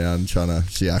run around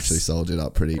she actually soldiered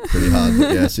up pretty hard.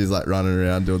 But yeah, she's like running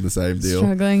around doing the same deal.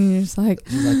 Struggling, and you're just like,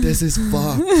 this is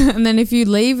fucked. And then if you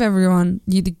leave everyone,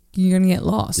 you're going to get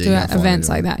lost at events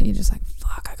like that. You're just like,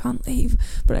 fuck, I can't leave,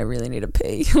 but I really need to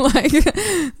pee. Like,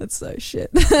 that's so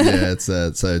shit. Yeah, it's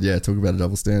talk about a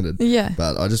double standard. Yeah.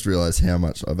 But I just realised how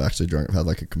much I've actually drunk. I've had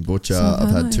like a kombucha, I've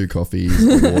had 2 coffees,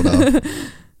 water.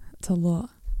 It's a lot.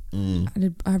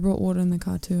 I brought water in the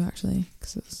car too, actually,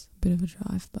 because it's a bit of a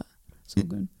drive, but it's all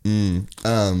good.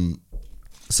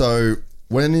 So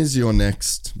when is your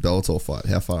next Bellator fight?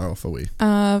 How far off are we?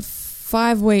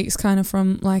 5 weeks kind of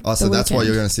from like so that's weekend. why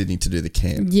you're going to Sydney to do the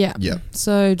camp. Yeah.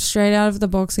 So straight out of the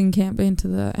boxing camp into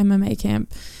the MMA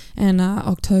camp, and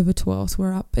October 12th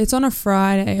we're up. It's on a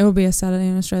Friday. It'll be a Saturday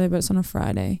in Australia, but it's on a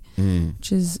Friday,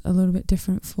 which is a little bit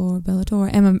different for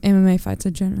Bellator. MMA fights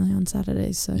are generally on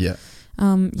Saturdays. So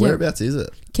whereabouts is it?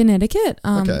 Connecticut.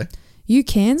 Okay.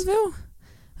 Cairnsville?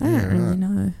 I don't really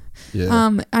know.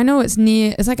 Yeah. I know it's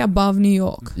near. It's like above New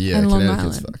York. Yeah, and Long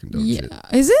Connecticut's Island. fucking dog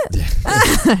shit. Is it?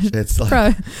 Yeah. It's like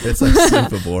Bro. It's like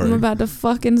super boring. I'm about to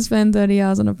fucking spend 30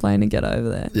 hours on a plane to get over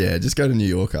there. Yeah, just go to New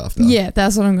York after. Yeah,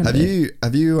 that's what I'm gonna do.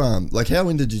 Have you like how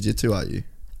into jiu-jitsu are you?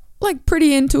 Like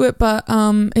pretty into it, but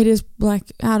it is like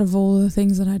out of all the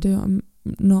things that I do, I'm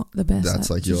not the best.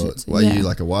 That's at like jiu-jitsu. are you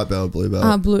like a white belt, blue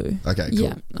belt? Blue. Okay, cool.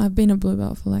 Yeah, I've been a blue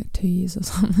belt for like 2 years or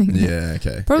something. Yeah,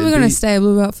 okay. Probably going to stay a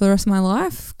blue belt for the rest of my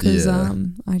life because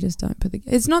I just don't put the...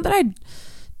 It's not that I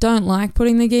don't like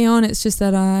putting the gi on, it's just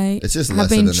that I have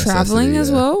been traveling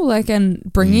as well, like, and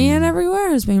bringing it everywhere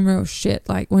has been real shit.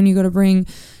 Like when you got to bring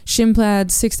shin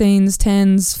pads, 16s,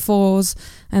 10s, 4s,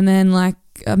 and then like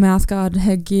a mouth guard,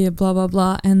 headgear, blah, blah,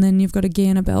 blah, and then you've got a gi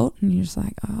and a belt and you're just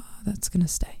like, oh, that's going to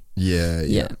stay.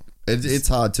 Yeah. It's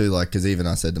hard too, like, because even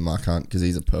I said to Mark Hunt, because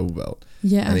he's a purple belt.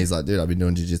 Yeah. And he's like, dude, I've been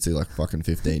doing jiu-jitsu like fucking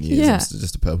 15 years. Yeah. I'm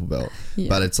just a purple belt. Yeah.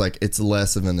 But it's like, it's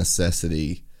less of a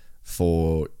necessity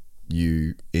for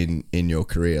you in your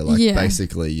career. Like,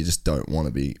 basically, you just don't want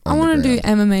to be on I want to do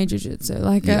ground. MMA jiu-jitsu.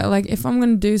 Like, like if I'm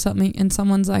going to do something and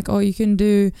someone's like, oh, you can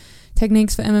do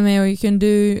techniques for MMA or you can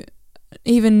do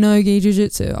even no-gi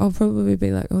jiu-jitsu, I'll probably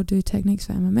be like, oh, do techniques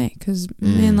for MMA because,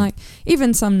 man, like,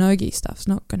 even some no-gi stuff's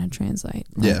not going to translate.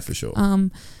 Like, yeah, for sure.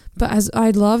 But as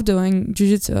I love doing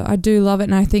jiu-jitsu, I do love it,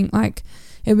 and I think, like,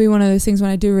 it'll be one of those things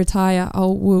when I do retire,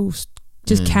 will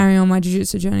just carry on my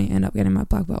jiu-jitsu journey, end up getting my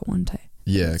black belt one day.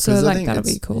 Yeah, so I like think that'll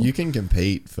be cool. You can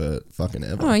compete for fucking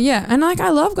ever. Oh yeah, and like I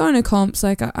love going to comps.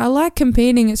 Like I like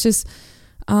competing. It's just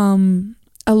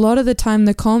a lot of the time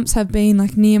the comps have been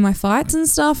like near my fights and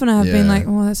stuff, and I've been like,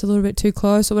 oh, that's a little bit too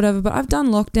close or whatever. But I've done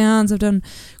lockdowns, I've done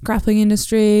Grappling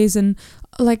Industries, and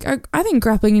like I think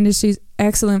Grappling Industries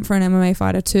excellent for an MMA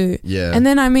fighter too. Yeah. And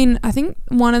then I think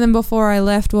one of them before I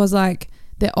left was like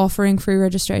they're offering free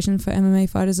registration for MMA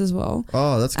fighters as well.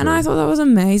 Oh, that's cool. And I thought that was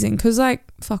amazing because, like,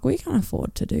 fuck, we can't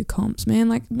afford to do comps, man.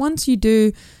 Like, once you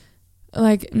do,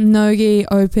 like, no-gi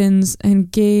opens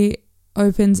and gi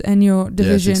opens and your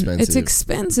division, it's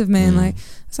expensive, man. Like,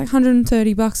 it's like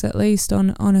 $130 at least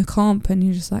on a comp, and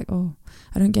you're just like, oh,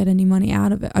 I don't get any money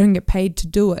out of it. I don't get paid to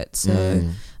do it, so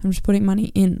I'm just putting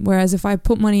money in. Whereas if I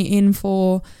put money in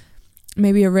for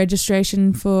maybe a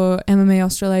registration for MMA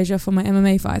Australasia for my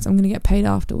MMA fights, I'm going to get paid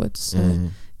afterwards. So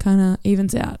it kind of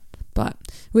evens out. But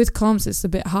with comps, it's a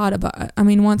bit harder. But I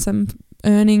mean, once I'm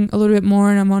earning a little bit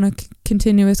more and I'm on a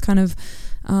continuous kind of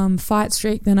fight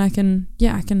streak, then I can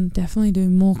definitely do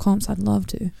more comps. I'd love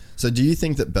to. So do you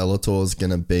think that Bellator is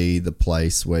going to be the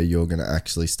place where you're going to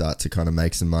actually start to kind of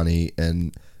make some money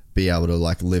and be able to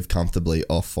like live comfortably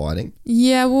off fighting?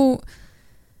 Yeah, well,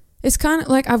 it's kind of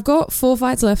like I've got 4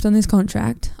 fights left on this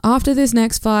contract. After this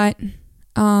next fight,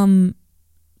 not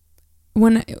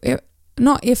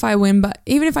if I win, but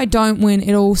even if I don't win,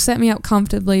 it'll set me up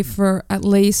comfortably for at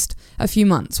least a few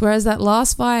months. Whereas that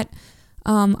last fight,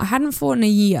 I hadn't fought in a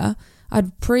year.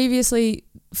 I'd previously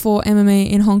fought MMA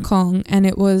in Hong Kong, and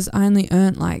I only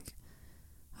earned like,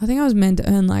 I think I was meant to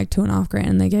earn like $2,500,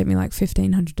 and they gave me like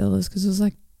 $1,500 because it was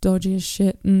like dodgy as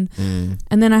shit. And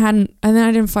then I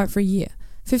didn't fight for a year.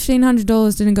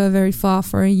 $1,500 didn't go very far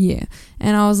for a year,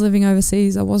 and I was living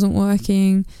overseas. I wasn't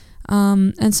working,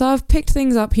 and so I've picked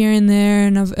things up here and there,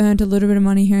 and I've earned a little bit of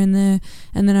money here and there.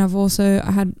 And then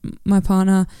I had my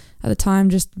partner at the time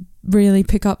just really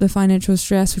pick up the financial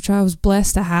stress, which I was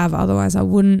blessed to have. Otherwise I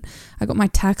wouldn't. I got my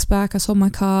tax back. I sold my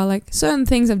car. Like, certain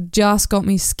things have just got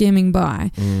me skimming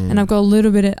by, and I've got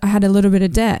I had a little bit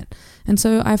of debt. And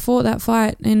so I fought that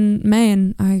fight in May,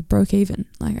 and I broke even.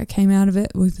 Like, I came out of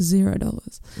it with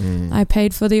 $0. I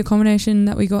paid for the accommodation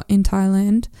that we got in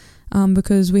Thailand,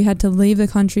 because we had to leave the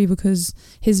country because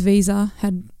his visa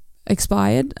had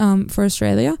expired for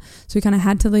Australia. So we kind of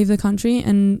had to leave the country,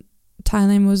 and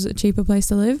Thailand was a cheaper place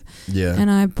to live. Yeah. And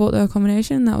I bought the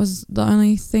accommodation. That was the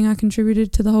only thing I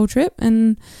contributed to the whole trip.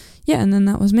 And yeah, and then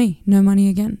that was me. No money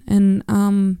again.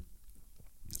 And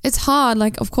it's hard.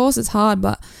 Like, of course it's hard,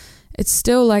 but it's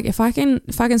still like, if I can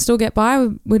still get by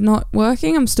with not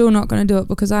working, I'm still not going to do it,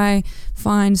 because I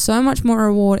find so much more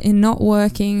reward in not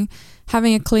working,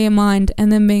 having a clear mind,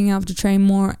 and then being able to train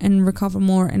more and recover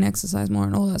more and exercise more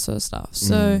and all that sort of stuff.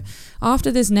 So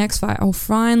after this next fight, I'll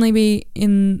finally be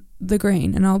in the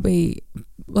green, and I'll be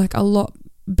like a lot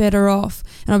better off,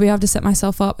 and I'll be able to set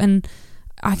myself up, and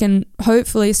I can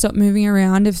hopefully stop moving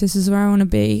around if this is where I want to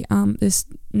be. This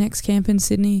next camp in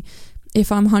Sydney, if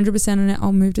I'm 100% on it,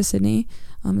 I'll move to Sydney.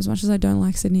 As much as I don't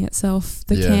like Sydney itself,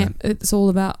 the camp, it's all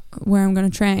about where I'm going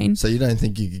to train. So you don't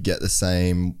think you could get the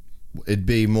same? It'd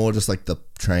be more just like the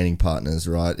training partners,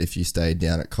 right? If you stayed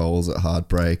down at Coles at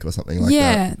Heartbreak or something like that.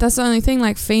 Yeah, that's the only thing.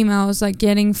 Like, females, like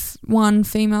getting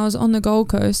females on the Gold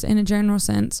Coast in a general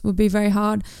sense would be very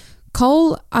hard.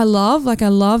 Cole, I love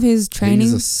his training.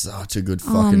 He's such a good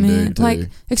fucking dude too. Like,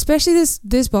 especially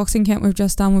this boxing camp we've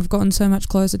just done, we've gotten so much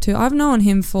closer to. I've known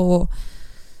him for,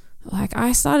 like,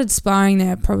 I started sparring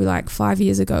there probably like 5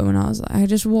 years ago, when I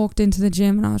just walked into the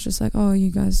gym and I was just like, oh, you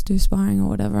guys do sparring or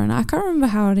whatever. And I can't remember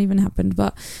how it even happened,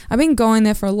 but I've been going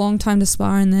there for a long time to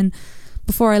spar. And then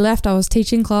before I left, I was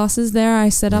teaching classes there. I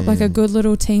set up like a good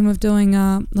little team of doing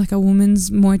like a women's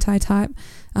Muay Thai type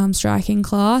striking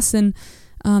class, and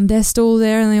they're still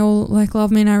there, and they all like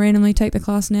love me, and I randomly take the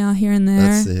class now here and there.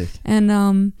 That's sick. And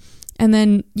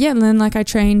then like I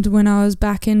trained when I was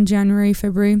back in January,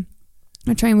 February.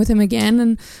 I trained with him again,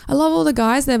 and I love all the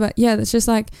guys there, but yeah, it's just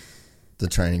like the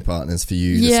training partners for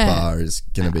you to spar is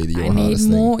going to be your hardest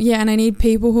thing. Yeah, and I need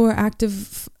people who are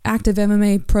active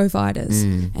MMA pro fighters.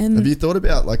 And have you thought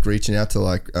about like reaching out to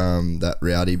like that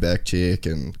Rowdy Beck chick,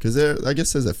 and because I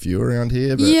guess there's a few around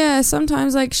here. But yeah,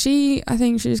 sometimes like I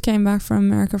think she just came back from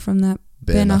America from that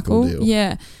bare knuckle deal.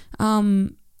 Yeah,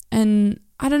 and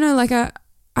I don't know, like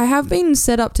I have been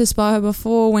set up to spar her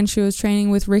before when she was training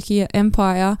with Ricky at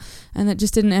Empire, and it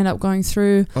just didn't end up going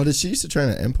through. Oh, did she used to train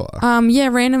at Empire? Yeah,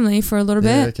 randomly for a little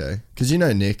bit. Yeah, okay. Because you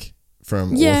know Nick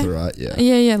from Author, right? Yeah.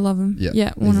 Yeah, love him.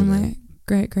 Yeah, one of my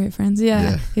great friends.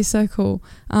 Yeah, he's so cool.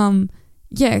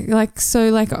 Yeah, like, so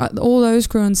like all those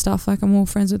crew and stuff, like I'm all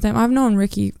friends with them. I've known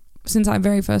Ricky since I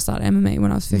very first started MMA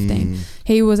when I was 15.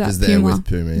 He was at Puma. With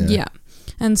Puma, yeah.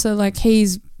 And so like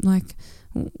he's like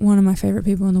one of my favorite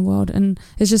people in the world, and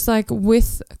it's just like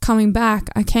with coming back,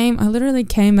 I literally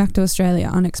came back to Australia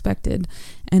unexpected,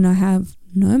 and I have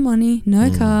no money, no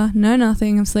car, no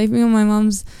nothing. I'm sleeping in my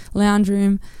mum's lounge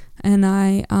room, and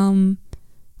I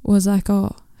was like,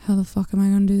 oh, how the fuck am I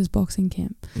going to do this boxing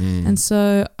camp? And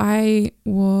so I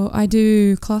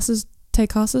do take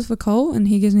classes for Cole, and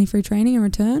he gives me free training in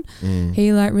return.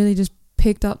 He like really just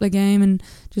picked up the game and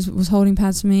just was holding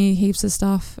pads for me, heaps of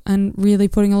stuff, and really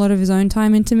putting a lot of his own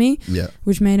time into me,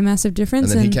 which made a massive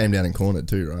difference. And then he came down and cornered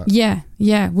too, right?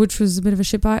 Yeah, which was a bit of a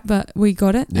shit bite, but we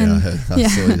got it. Yeah, I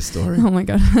saw your story. Oh my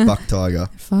god. Fuck Tiger.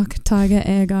 Fuck Tiger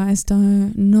Air, guys. Do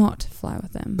not fly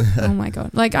with them. Oh my god.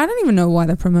 Like, I don't even know why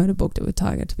the promoter booked it with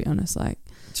Tiger, to be honest. Like,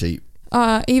 cheap.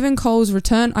 Even Cole's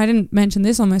return, I didn't mention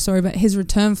this on my story, but his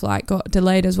return flight got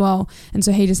delayed as well, and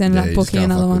so he just ended up booking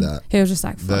another one. He was just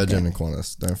like, fuck Virgin it. and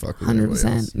Qantas, don't fuck with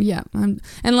 100%. Yeah, and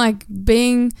like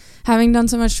having done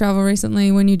so much travel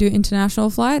recently, when you do international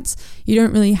flights, you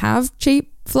don't really have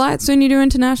cheap flights when you do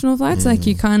international flights. Like,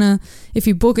 you kind of, if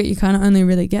you book it, you kind of only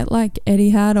really get like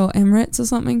Etihad or Emirates or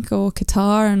something, or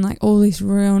Qatar, and like all these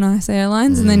real nice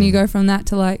airlines, and then you go from that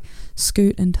to like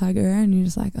Scoot and Tiger Air, and you're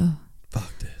just like, oh,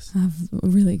 fuck this. I've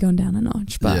really gone down a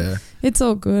notch, but it's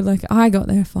all good. Like, I got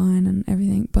there fine and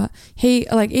everything, but he,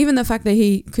 like, even the fact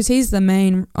that because he's the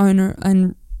main owner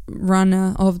and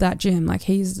runner of that gym, like,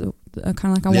 he's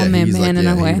kind of like a one-man band in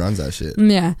a way. He runs that shit.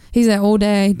 Yeah, he's there all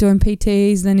day doing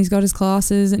PTs. Then he's got his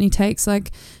classes, and he takes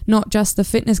like not just the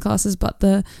fitness classes, but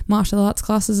the martial arts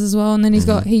classes as well. And then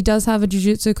he does have a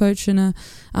jiu-jitsu coach and a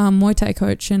Muay Thai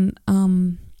coach, and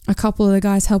a couple of the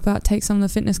guys help out take some of the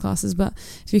fitness classes. But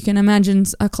if you can imagine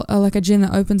like a gym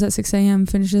that opens at 6 a.m.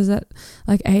 finishes at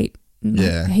like 8.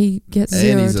 Yeah, he gets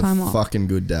zero time off. He's a fucking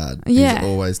good dad. Yeah, he's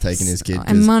always taking his kid.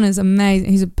 And Mun is amazing.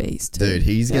 He's a beast, dude.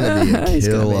 He's gonna be a killer. He's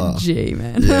gonna be a G,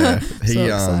 man. Yeah, so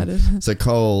excited. So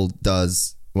Cole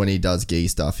does, when he does gi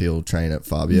stuff, he'll train at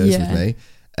Fabio's with me.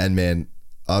 And man,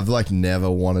 I've like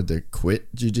never wanted to quit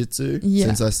jiu-jitsu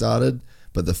since I started.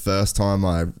 But the first time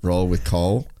I rolled with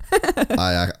Cole,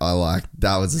 I like,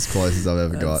 that was as close as I've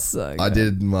ever got. So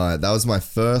that was my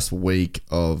first week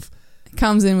of.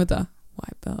 Comes in with a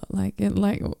white belt,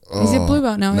 is he a blue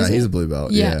belt now? No, he's a blue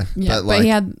belt. Yeah. But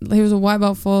he was a white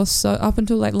belt for up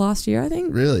until like last year, I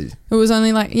think. Really? It was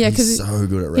only like because he's so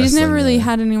good at wrestling. He's never really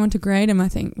had anyone to grade him, I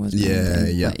think. Was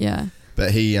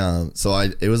But he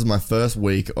it was my first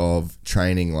week of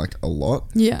training like a lot.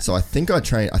 Yeah. So I think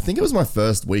it was my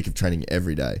first week of training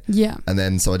every day. Yeah. And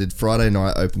then so I did Friday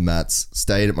night open mats,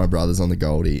 stayed at my brother's on the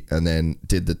Goldie, and then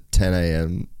did the 10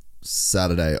 a.m.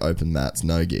 Saturday open mats,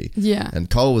 no gi. Yeah. And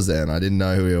Cole was there and I didn't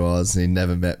know who he was. He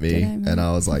never met me. G'day, and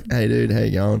I was like, hey dude, how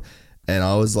you going? And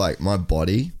I was like,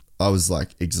 I was like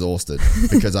exhausted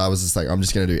because I was just like, I'm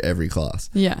just going to do every class.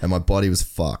 Yeah. And my body was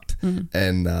fucked.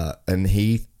 And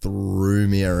he threw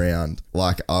me around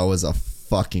like I was a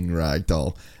fucking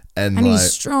ragdoll. And like,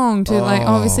 he's strong too. Like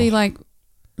obviously like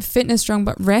fitness strong,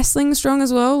 but wrestling strong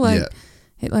as well.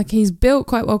 Like, he's built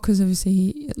quite well because obviously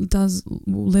he does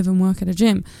live and work at a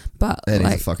gym. And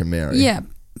he's a fucking Mary. Yeah.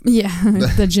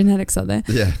 The genetics are there.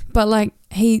 Yeah. But like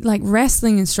he like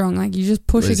wrestling is strong. Like you just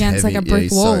push against heavy. Like a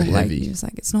brick wall. So like you're just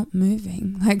like it's not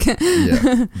moving. Like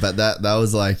But that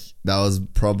was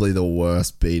probably the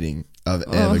worst beating I've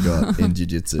ever got in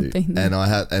jiu-jitsu.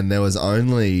 And there was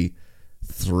only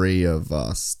 3 of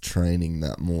us training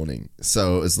that morning.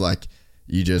 So it was like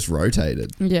you just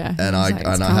rotated. Yeah. And I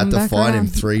had to fight him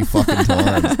 3 fucking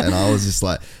times. And I was just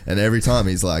like, and every time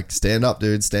he's like, stand up,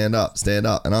 dude, stand up, stand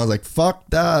up. And I was like, fuck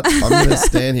that. I'm going to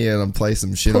stand here and play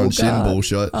some shin on shin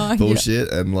bullshit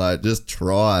and like just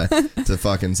try to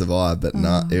fucking survive. But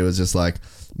nah, it was just like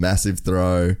massive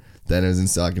throw. Then it was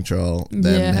inside control.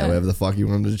 Then however the fuck he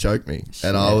wanted to choke me. Shit.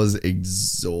 And I was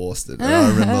exhausted. And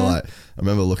I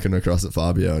remember looking across at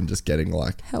Fabio and just getting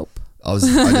like, help.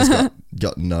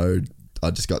 I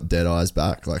just got dead eyes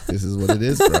back. Like, this is what it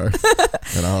is, bro.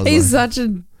 And I was he's such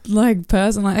a like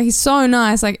person. Like he's so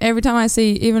nice. Like every time I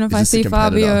see, even if I see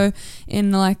Fabio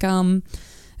in like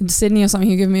Sydney or something,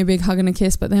 he'll give me a big hug and a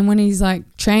kiss. But then when he's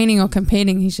like training or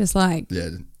competing, he's just like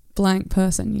blank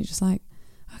person. You're just like,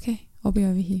 okay, I'll be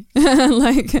over here.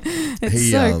 Like it's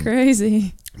so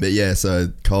crazy. But yeah,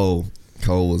 so Cole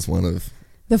was one of.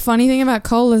 The funny thing about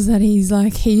Cole is that he's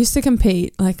like, he used to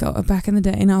compete like back in the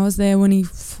day, and I was there when he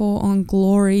fought on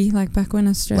Glory, like back when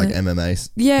Australia. Like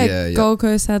MMA. Yeah, Gold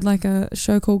Coast had like a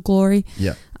show called Glory.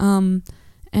 Yeah.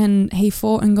 And he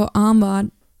fought and got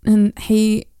armbarred, and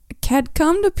he had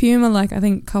come to Puma like I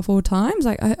think a couple of times.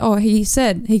 Like he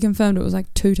said he confirmed it was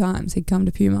like 2 times he'd come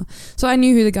to Puma. So I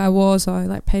knew who the guy was, so I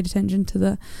like paid attention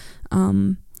to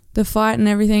the fight and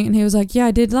everything. And he was like, yeah,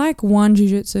 I did like 1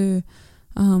 jiu-jitsu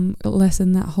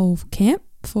lesson that whole camp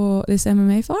for this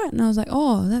MMA fight. And I was like,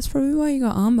 oh, that's probably why you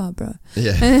got armbar, bro.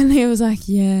 Yeah. And then he was like,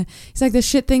 yeah. He's like, the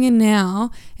shit thing in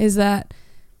now is that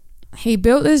he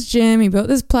built this gym, he built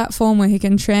this platform where he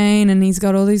can train, and he's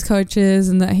got all these coaches,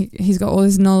 and that he's got all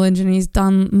this knowledge, and he's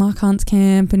done Mark Hunt's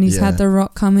camp, and he's had The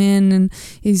Rock come in, and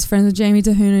he's friends with Jamie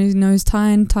Tahuna, he knows Ty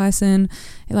and Tyson,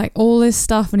 like all this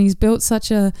stuff, and he's built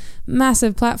such a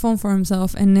massive platform for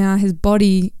himself, and now his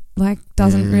body like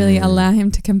doesn't really allow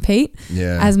him to compete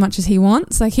as much as he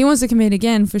wants. Like he wants to compete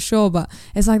again for sure, but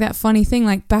it's like that funny thing,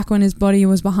 like back when his body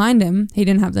was behind him, he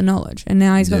didn't have the knowledge, and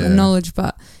now he's got the knowledge,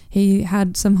 but he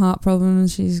had some heart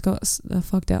problems. She's got a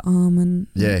fucked out arm, and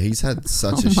he's had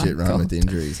such a shit run with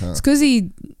injuries, huh? It's because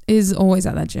he is always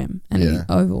at that gym and he's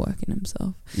overworking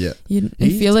himself. Yeah,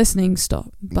 if you're listening,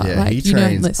 stop. But like he you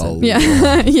don't listen.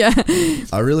 Yeah.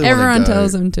 I really everyone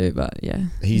tells him to, but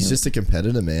he's just a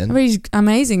competitor, man. But he's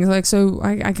amazing. Like so,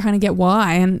 I kind of get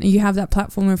why. And you have that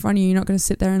platform in front of you. You're not going to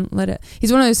sit there and let it.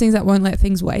 He's one of those things that won't let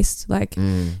things waste. Like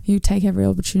you take every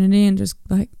opportunity and just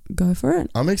like go for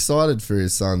it. I'm excited for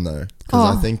his son though,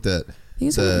 because I think that.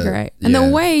 He's really great. And the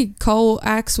way Cole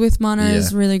acts with Mana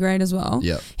is really great as well.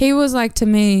 Yeah. He was like, to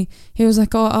me, he was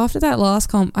like, oh, after that last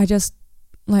comp, I just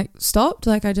like stopped.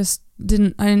 Like I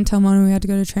didn't tell Mana we had to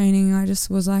go to training. I just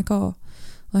was like, oh,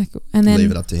 Like, and then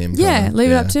leave it up to him.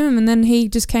 Leave it up to him. And then he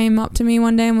just came up to me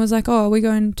one day and was like, "Oh, are we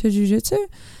going to jiu-jitsu?"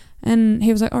 And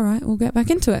he was like, "All right, we'll get back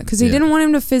into it," because he didn't want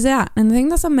him to fizz out. And I think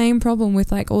that's the main problem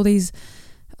with like all these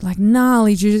like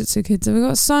gnarly jiu-jitsu kids. We've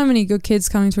got so many good kids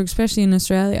coming through, especially in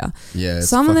Australia. Yeah,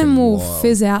 some of them will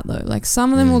fizz out though. Like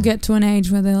some of them will get to an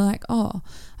age where they're like, "Oh,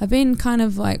 I've been kind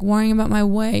of like worrying about my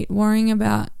weight, worrying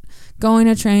about going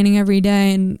to training every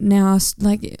day, and now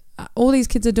like all these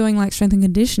kids are doing like strength and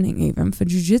conditioning even for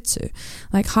jiu-jitsu,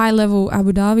 like high level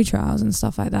Abu Dhabi trials and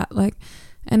stuff like that, like,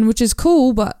 and which is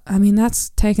cool, but I mean that's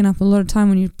taken up a lot of time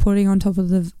when you're putting on top of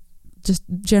the just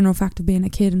general fact of being a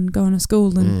kid and going to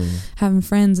school and having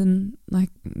friends and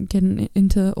like getting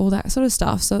into all that sort of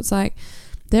stuff. So it's like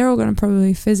they're all going to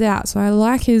probably fizz out. So I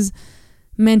like his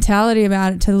mentality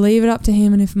about it, to leave it up to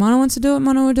him, and if Mono wants to do it,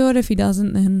 Mono will do it. If he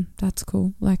doesn't, then that's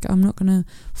cool. Like I'm not gonna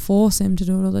force him to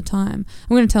do it all the time.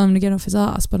 I'm gonna tell him to get off his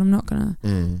ass, but I'm not gonna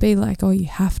be like, "Oh, you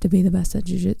have to be the best at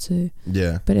jiu-jitsu."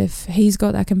 Yeah. But if he's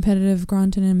got that competitive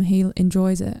grunt in him, he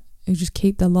enjoys it. You just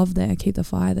keep the love there, keep the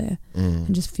fire there,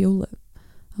 and just fuel it.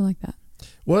 I like that.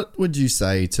 What would you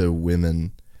say to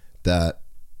women that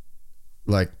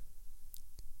like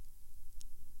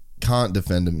can't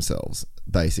defend themselves,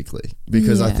 basically?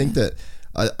 Because I think that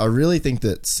I really think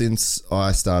that since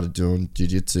I started doing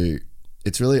jiu-jitsu,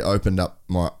 it's really opened up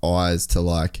my eyes to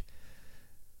like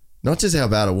not just how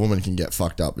bad a woman can get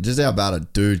fucked up, but just how bad a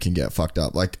dude can get fucked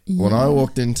up. Like when I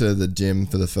walked into the gym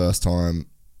for the first time,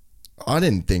 I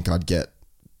didn't think I'd get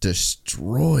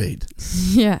destroyed.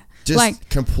 Yeah. Just like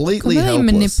completely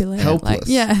helpless. Manipulated. Helpless. Like,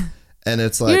 yeah. And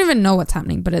it's like you don't even know what's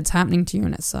happening, but it's happening to you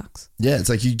and it sucks. Yeah, it's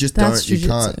like you just That's you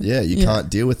jiu-jitsu. can't can't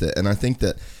deal with it. And I think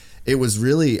that it was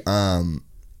really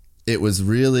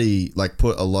like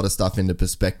put a lot of stuff into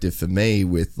perspective for me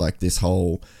with like this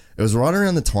whole, it was right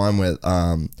around the time where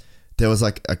there was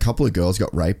like a couple of girls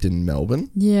got raped in Melbourne.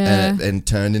 Yeah. And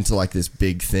turned into like this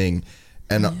big thing.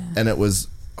 And it was,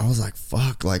 I was like,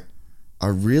 fuck, like I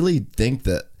really think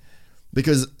that,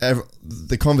 because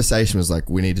the conversation was like,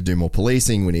 we need to do more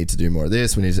policing, we need to do more of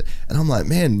this, and I'm like,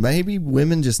 man, maybe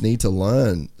women just need to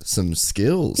learn some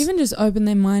skills. Even just open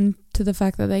their mind to the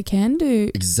fact that they can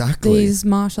do exactly these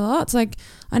martial arts. Like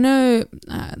I know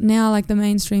now like the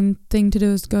mainstream thing to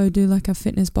do is go do like a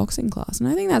fitness boxing class, and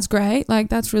I think that's great, like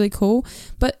that's really cool,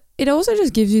 but it also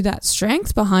just gives you that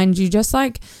strength behind you, just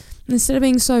like instead of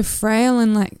being so frail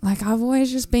and like I've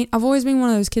always been one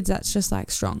of those kids that's just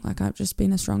like strong. Like I've just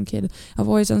been a strong kid. I've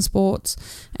always done sports,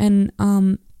 and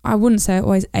I wouldn't say I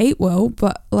always ate well,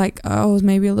 but like I was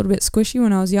maybe a little bit squishy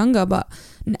when I was younger, but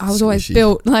I was always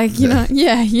built like, you know,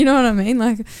 you know what I mean?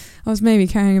 Like I was maybe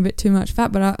carrying a bit too much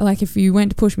fat, but like if you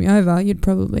went to push me over, you'd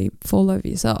probably fall over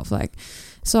yourself. Like,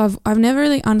 so I've never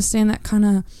really understand that kind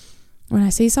of, when I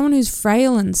see someone who's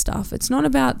frail and stuff, it's not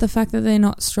about the fact that they're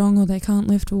not strong or they can't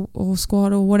lift or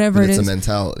squat or whatever it is. It's a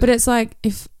mentality. But it's like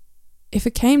if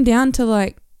it came down to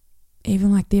like even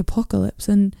like the apocalypse,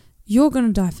 and you're going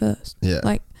to die first. Yeah.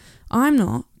 Like I'm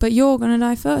not, but you're going to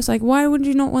die first. Like why would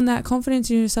you not want that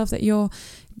confidence in yourself that you're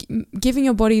giving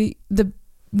your body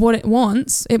what it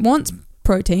wants? It wants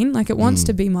protein, like it wants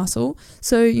to be muscle,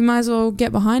 so you might as well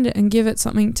get behind it and give it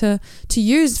something to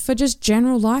use for just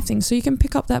general life things, so you can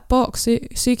pick up that box,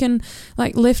 so you can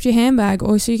like lift your handbag,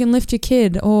 or so you can lift your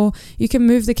kid, or you can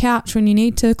move the couch when you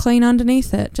need to clean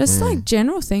underneath it, just like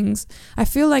general things. I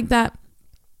feel like that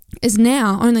is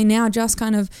only now just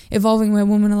kind of evolving, where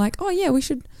women are like, oh yeah, we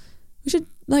should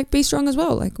like be strong as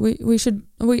well, like we should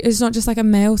it's not just like a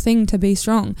male thing to be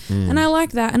strong. And I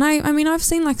like that. And I mean I've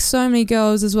seen like so many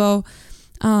girls as well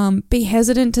be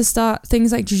hesitant to start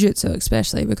things like jiu-jitsu,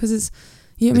 especially because it's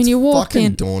you walk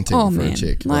in, daunting for a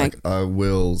chick. Like I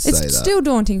will say that. It's still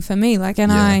daunting for me, like,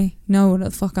 and I know what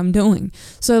the fuck I'm doing.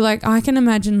 So like I can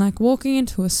imagine like walking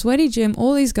into a sweaty gym,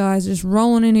 all these guys just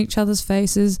rolling in each other's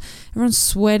faces, everyone's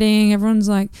sweating, everyone's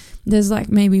like, there's like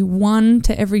maybe 1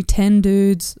 to every 10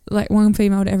 dudes, like 1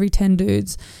 female to every 10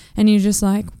 dudes, and you're just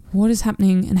like, what is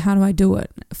happening and how do I do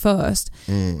it first?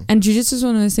 And jiu-jitsu is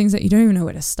one of those things that you don't even know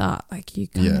where to start. Like you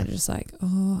kind of just like,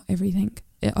 everything.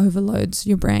 It overloads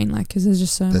your brain, like, because there's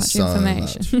just so much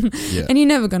information. And you're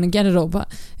never going to get it all.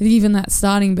 But even that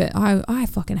starting bit, I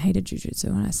fucking hated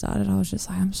jiu-jitsu when I started. I was just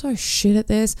like, I'm so shit at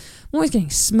this. I'm always getting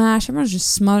smashed. Everyone's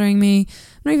just smothering me.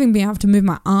 I'm not even being able to move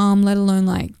my arm, let alone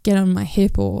like get on my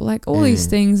hip or like all these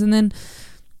things. And then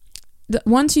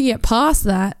once you get past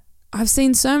that, I've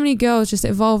seen so many girls just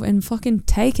evolve and fucking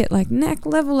take it like neck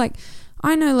level. Like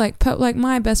I know like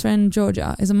my best friend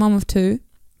Georgia is a mom of 2.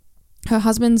 Her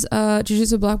husband's a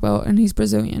jiu-jitsu black belt and he's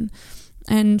Brazilian.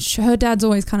 and her dad's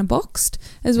always kind of boxed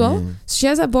as well. So she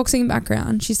has that boxing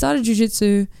background. She started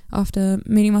jiu-jitsu after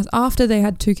after they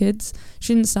had 2 kids.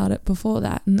 She didn't start it before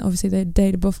that, and obviously they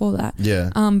dated before that.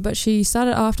 Yeah. But she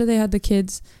started after they had the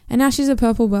kids, and now she's a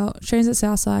purple belt. Trains at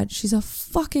Southside. She's a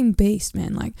fucking beast,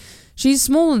 man. Like, she's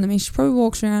smaller than me. She probably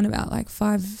walks around about like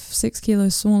 5-6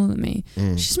 kilos smaller than me.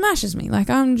 She smashes me. Like,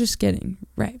 I'm just getting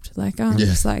raped. Like, I'm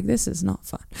just like, this is not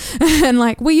fun. And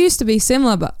like, we used to be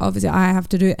similar, but obviously I have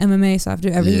to do MMA, so I have to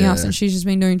do everything else, and she's just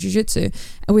been doing jiu-jitsu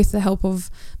with the help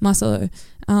of Marcelo.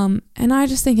 And I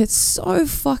just think it's so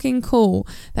fucking cool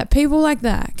that people like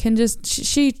that can just,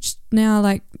 she now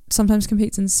like sometimes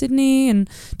competes in Sydney and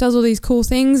does all these cool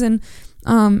things, and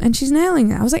she's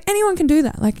nailing it. I was like, anyone can do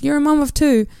that. Like, you're a mum of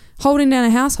 2 holding down a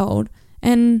household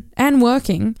and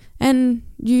working, and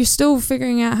you're still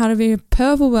figuring out how to be a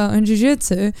purple belt in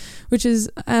jiu-jitsu, which is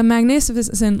a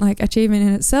magnificent like achievement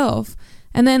in itself.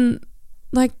 And then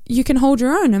like, you can hold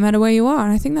your own no matter where you are,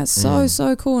 and I think that's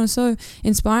so cool and so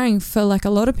inspiring for like a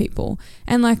lot of people.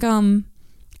 And like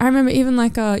I remember even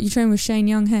like you trained with Shane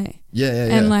Young, hey? Yeah.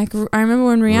 And like I remember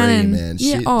when Rhiannon, man.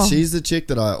 She's the chick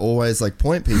that I always like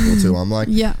point people to. I'm like,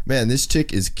 man, this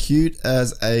chick is cute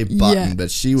as a button,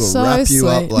 but she will wrap you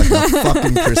up like a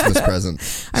fucking Christmas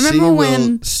present. I remember she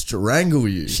will strangle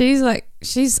you.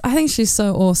 I think she's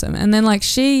so awesome. And then like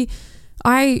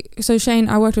I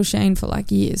worked with Shane for like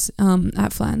years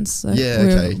at Flans. So we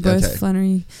were both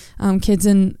Flannery kids,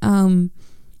 and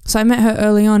so I met her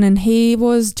early on, and he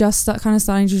was just kind of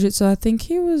starting jiu-jitsu. I think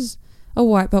he was a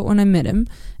white belt when I met him,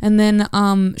 and then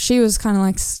she was kind of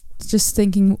like just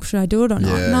thinking, should I do it or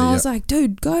not? And I was like,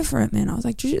 dude, go for it, man. I was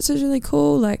like, jiu-jitsu is really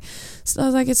cool. Like, so I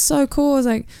was like, it's so cool. I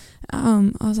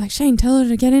was like, Shane, tell her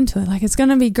to get into it. Like, it's going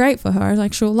to be great for her.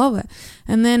 Like, she'll love it.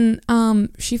 And then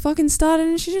she fucking started,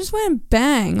 and she just went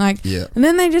bang. Like, and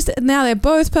then now they're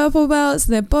both purple belts.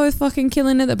 They're both fucking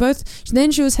killing it.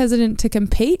 Then she was hesitant to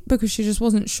compete because she just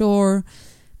wasn't sure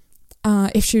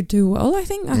if she'd do well. I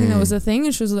think that was the thing.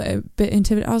 And she was a bit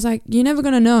intimidated. I was like, you're never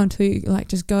going to know until you like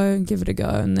just go and give it a go.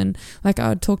 And then like I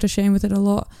would talk to Shane with it a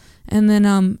lot. And then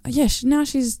now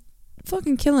she's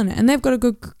fucking killing it, and they've got a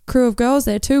good crew of girls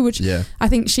there too, which I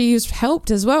think she's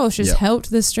helped as well. She's helped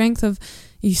the strength of,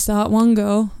 you start one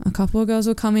girl, a couple of girls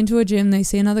will come into a gym, they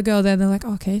see another girl there, they're like,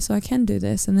 okay, so I can do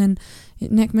this, and then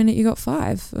next minute you got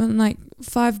 5 and like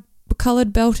 5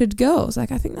 colored belted girls.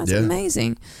 Like, I think that's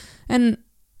amazing. And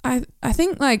I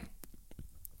think like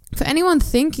for anyone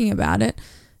thinking about it,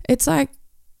 it's like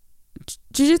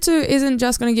jiu-jitsu isn't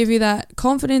just going to give you that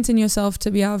confidence in yourself to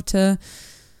be able to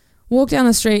walk down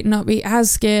the street and not be as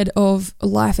scared of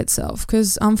life itself,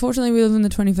 because unfortunately we live in the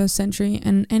 21st century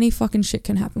and any fucking shit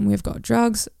can happen. We've got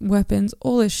drugs, weapons,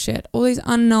 all this shit, all these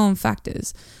unknown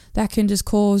factors that can just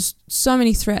cause so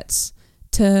many threats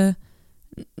to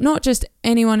not just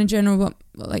anyone in general, but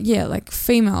like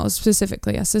females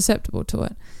specifically are susceptible to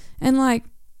it. And like,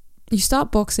 you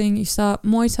start boxing, you start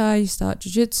Muay Thai, you start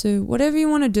jiu-jitsu, whatever you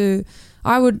want to do,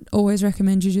 I would always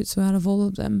recommend jiu-jitsu out of all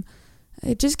of them.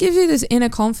 It just gives you this inner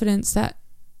confidence that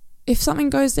if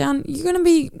something goes down, you're going to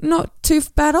be not too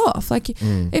bad off. Like,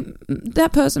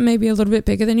 that person may be a little bit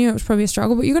bigger than you. It was probably a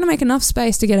struggle, but you're going to make enough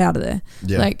space to get out of there.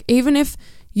 Yeah. Like, even if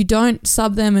you don't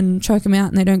sub them and choke them out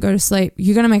and they don't go to sleep,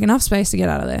 you're going to make enough space to get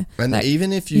out of there. And like,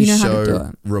 even if you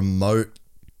show remote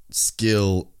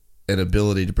skill and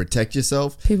ability to protect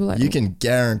yourself, people like you can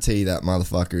guarantee that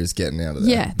motherfucker is getting out of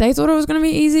there. Yeah, they thought it was going to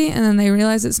be easy, and then they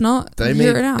realize it's not. They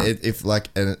hear it out. If like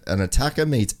an attacker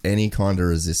meets any kind of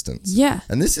resistance. Yeah.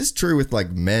 And this is true with like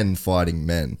men fighting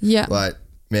men. Yeah. Like,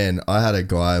 man, I had a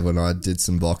guy when I did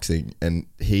some boxing, and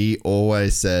he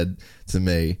always said to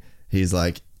me, he's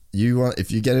like,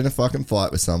 if you get in a fucking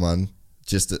fight with someone,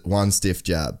 just one stiff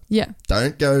jab. Yeah.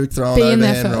 Don't go throwing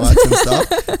overhand rights and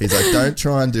stuff. He's like, don't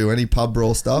try and do any pub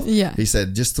brawl stuff. Yeah. He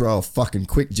said, just throw a fucking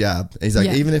quick jab. He's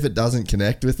like, even if it doesn't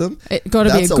connect with them, it got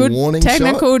to be a good warning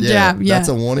technical shot. Jab. Yeah. That's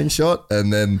a warning shot.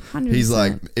 And then 100%. He's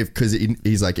like,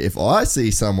 he's like, if I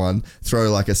see someone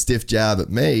throw like a stiff jab at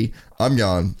me, I'm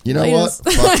going, you know what?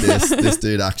 Fuck this. This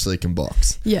dude actually can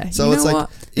box. Yeah. So you it's know like,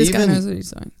 this guy knows what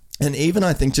he's doing. And even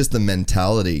I think just the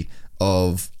mentality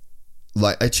of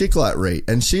like a chick like Ree,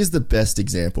 and she's the best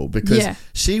example because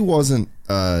she wasn't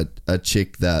a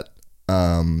chick that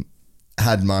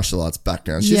had martial arts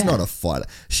background. She's not a fighter.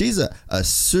 She's a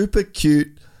super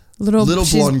cute little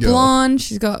blonde girl. Blonde.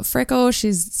 She's got freckles.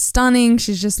 She's stunning.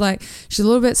 She's just like, she's a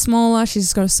little bit smaller. She's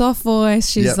just got a soft voice.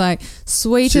 She's like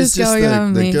sweet as girl you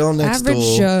haven't met. The girl next Average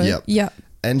door. Joe. Yep.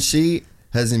 And she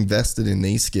has invested in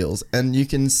these skills, and you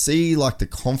can see like the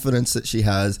confidence that she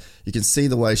has. You can see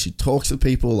the way she talks to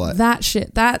people, like that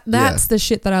shit. That's the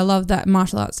shit that I love that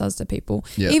martial arts does to people,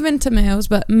 Yeah. even to males,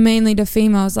 but mainly to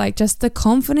females. Like just the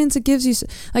confidence it gives you,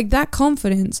 like that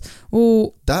confidence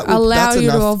will allow that's you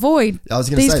to enough- avoid I was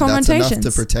gonna these say that's confrontations.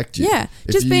 enough to protect you. Yeah,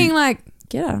 If just you- being like,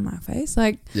 get out of my face,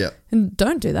 like, Yeah. and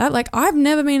don't do that. Like, I've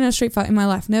never been in a street fight in my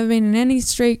life, never been in any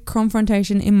street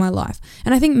confrontation in my life,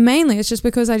 and I think mainly it's just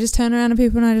because I just turn around to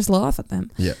people and I just laugh at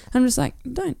them. Yeah. I'm just like,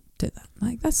 don't do that.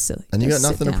 Like, that's silly. And you Just got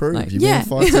sit nothing to down. prove. Like, You've been in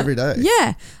fights every day.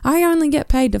 Yeah, I only get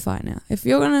paid to fight now. If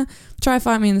you're gonna try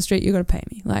fight me in the street, you got to pay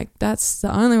me. Like, that's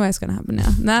the only way it's gonna happen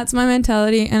now. That's my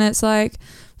mentality, and it's like,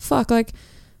 fuck, like,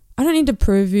 I don't need to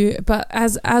prove you, but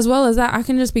as well as that, I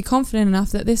can just be confident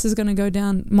enough that this is going to go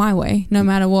down my way no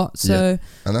matter what. So,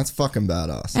 and that's fucking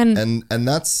badass. And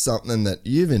that's something that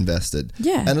you've invested.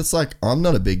 Yeah. And it's like, I'm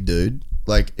not a big dude.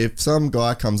 Like, if some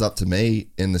guy comes up to me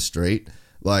in the street,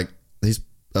 like, he's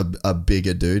a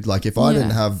bigger dude. Like, if I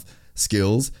didn't have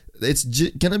skills, it's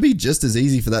gonna be just as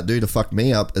easy for that dude to fuck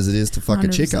me up as it is to fuck a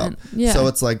chick up. Yeah. So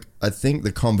it's like, I think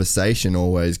the conversation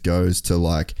always goes to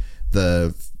like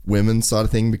the women's side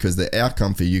of thing, because the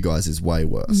outcome for you guys is way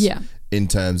worse. Yeah. In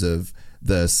terms of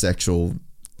the sexual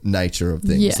nature of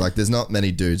things. Yeah. Like, there's not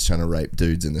many dudes trying to rape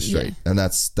dudes in the street, and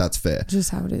that's fair.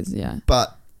 just how it is, yeah.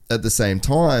 But at the same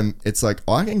time, it's like,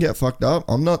 I can get fucked up.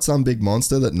 I'm not some big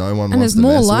monster that no one And wants it's to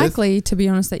more mess likely, to be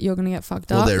honest, that you're going to get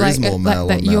fucked Well, up. there is more male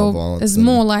that on male violence It's than-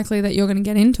 more likely that you're going to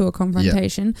get into a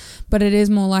confrontation, but it is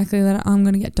more likely that I'm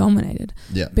going to get dominated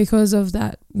Yeah. because of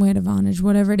that weight advantage,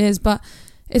 whatever it is. But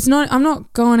it's not. I'm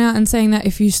not going out and saying that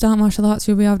if you start martial arts,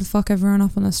 you'll be able to fuck everyone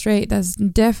up on the street. That's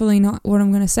definitely not what I'm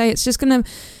going to say. It's just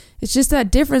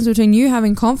that difference between you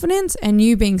having confidence and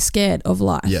you being scared of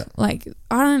life. Yeah. Like,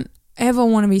 I don't ever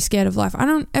want to be scared of life. I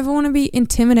don't ever want to be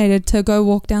intimidated to go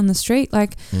walk down the street.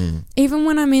 Like, even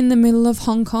when I'm in the middle of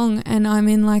Hong Kong and I'm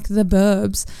in like the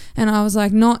burbs, and I was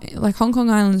like, not like Hong Kong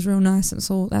Island is real nice, and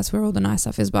so that's where all the nice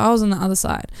stuff is, but I was on the other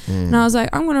side, and I was like,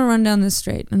 I'm gonna run down this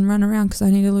street and run around because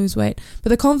I need to lose weight. But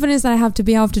the confidence that I have to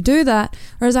be able to do that,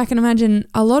 whereas I can imagine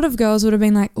a lot of girls would have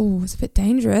been like, oh, it's a bit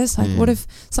dangerous. Like, what if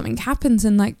something happens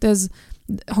and like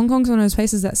Hong Kong's one of those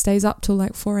places that stays up till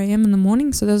like 4 a.m. in the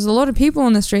morning. So there's a lot of people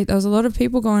on the street. There was a lot of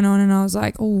people going on, and I was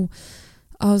like,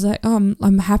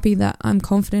 I'm happy that I'm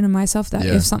confident in myself that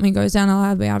if something goes down,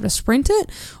 I'll be able to sprint it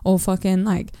or fucking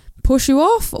like push you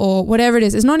off or whatever it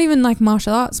is. It's not even like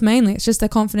martial arts mainly. It's just the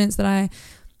confidence that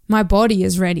my body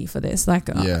is ready for this. Like,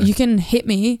 you can hit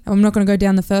me. I'm not going to go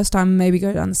down the first time, maybe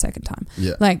go down the second time.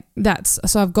 Yeah. Like,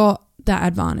 so I've got that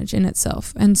advantage in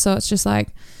itself. And so it's just like,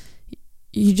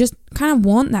 you just kind of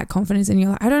want that confidence, and you're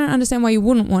like, I don't understand why you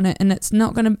wouldn't want it, and it's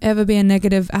not going to ever be a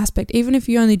negative aspect, even if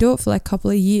you only do it for like a couple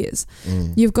of years.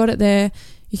 You've got it there.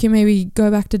 You can maybe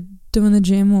go back to doing the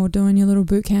gym or doing your little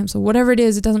boot camps or whatever it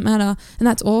is. It doesn't matter, and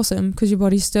that's awesome because your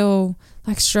body's still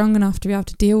like strong enough to be able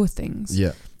to deal with things.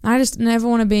 Yeah. I just never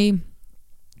want to be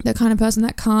the kind of person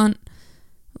that can't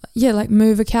like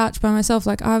move a couch by myself.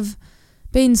 Like, I've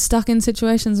been stuck in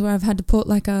situations where I've had to put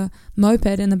like a moped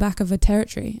in the back of a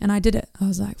territory, and I did it. I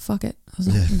was like, fuck it. I was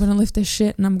like, I'm going to lift this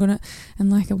shit, and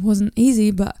like, it wasn't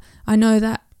easy, but I know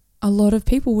that a lot of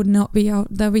people would not be able,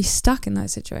 they'll be stuck in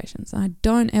those situations. And I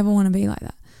don't ever want to be like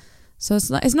that. So it's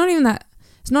not even that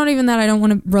I don't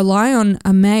want to rely on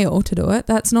a male to do it.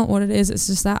 That's not what it is. It's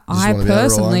just that I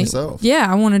personally,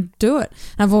 I want to do it.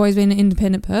 And I've always been an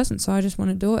independent person, so I just want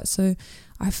to do it. So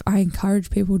I encourage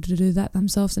people to do that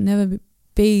themselves and never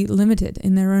be limited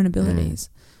in their own abilities.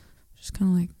 Just kind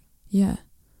of like,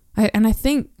 I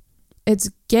think it's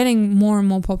getting more and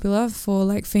more popular for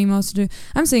like females to do.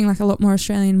 I'm seeing like a lot more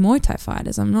Australian Muay Thai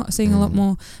fighters. I'm not seeing a lot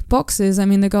more boxers. I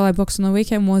mean, the girl I boxed on the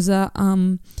weekend was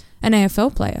an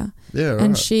AFL player. Yeah, right.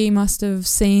 And she must have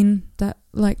seen that,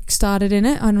 like, started in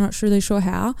it. I'm not really sure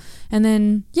how. And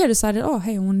then, decided, oh,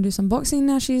 hey, I want to do some boxing.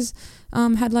 Now she's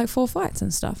had like 4 fights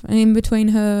and stuff, and in between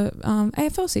her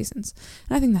AFL seasons.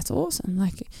 And I think that's awesome.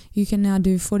 Like, you can now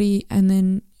do footy, and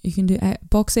then you can do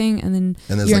boxing, and then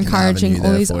you're like encouraging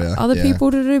all these other people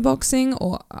to do boxing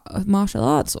or martial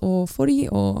arts or footy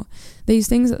or these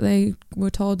things that they were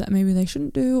told that maybe they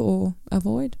shouldn't do or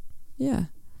avoid. Yeah.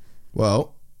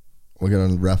 Well, we're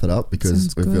going to wrap it up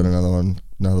because we've got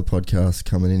another podcast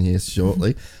coming in here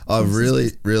shortly. I've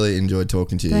really enjoyed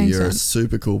talking to you. Thanks, You're man. a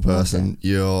super cool person.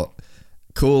 You're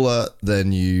cooler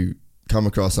than you come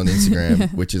across on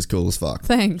Instagram, which is cool as fuck.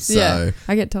 Thanks. So,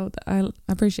 I get told that. I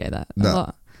appreciate that a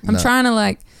lot. I'm trying to,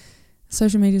 like,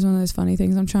 social media is one of those funny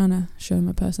things. I'm trying to show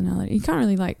my personality. You can't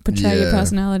really like portray your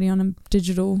personality on a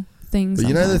digital thing. But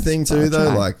you know the thing too,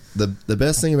 though, try. like the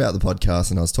best thing about the podcast,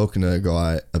 and I was talking to a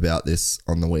guy about this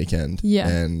on the weekend. Yeah.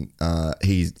 And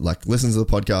he like listens to the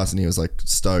podcast and he was like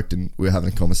stoked, and we were having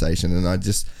a conversation, and I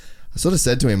sort of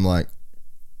said to him, like,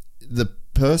 the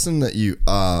person that you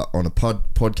are on a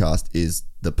podcast is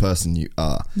the person you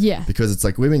are. Yeah. Because it's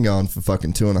like we've been going for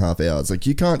fucking 2.5 hours. Like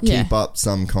you can't keep up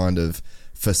some kind of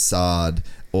facade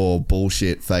or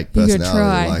bullshit fake personality. You could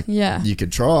try. Like you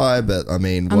could try, but I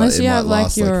mean, unless it you might have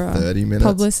last like your 30 minutes.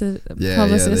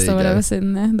 publicist or whatever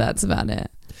sitting there. That's about it.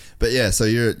 But yeah, so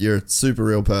you're a super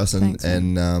real person. Thanks,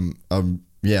 and I'm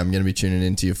going to be tuning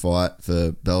into your fight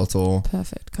for Bellator.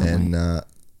 Perfect. Can't wait.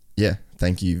 Yeah,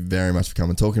 thank you very much for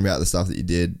coming, talking about the stuff that you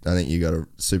did. I think you got a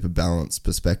super balanced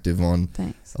perspective on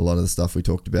a lot of the stuff we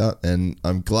talked about, and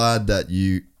I'm glad that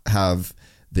you have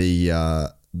the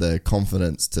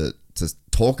confidence to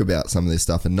talk about some of this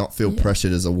stuff and not feel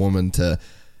pressured as a woman to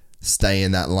stay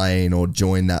in that lane or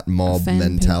join that mob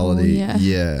mentality.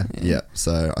 Yeah.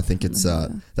 So I think it's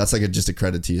that's like just a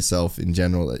credit to yourself in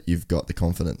general, that you've got the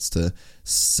confidence to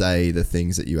say the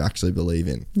things that you actually believe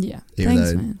in. Yeah. Even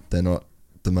Thanks, though man. they're not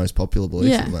the most popular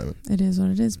beliefs at the moment. It is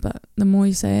what it is, but the more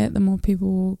you say it, the more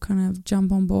people will kind of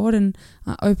jump on board and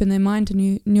open their mind to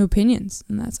new opinions,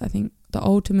 and that's, I think, the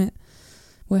ultimate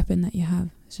weapon that you have.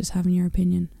 It's just having your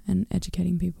opinion and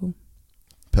educating people.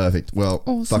 Perfect. Well,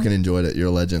 awesome. Fucking enjoyed it. You're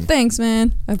a legend. Thanks,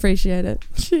 man. I appreciate it.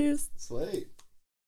 Cheers. Sweet.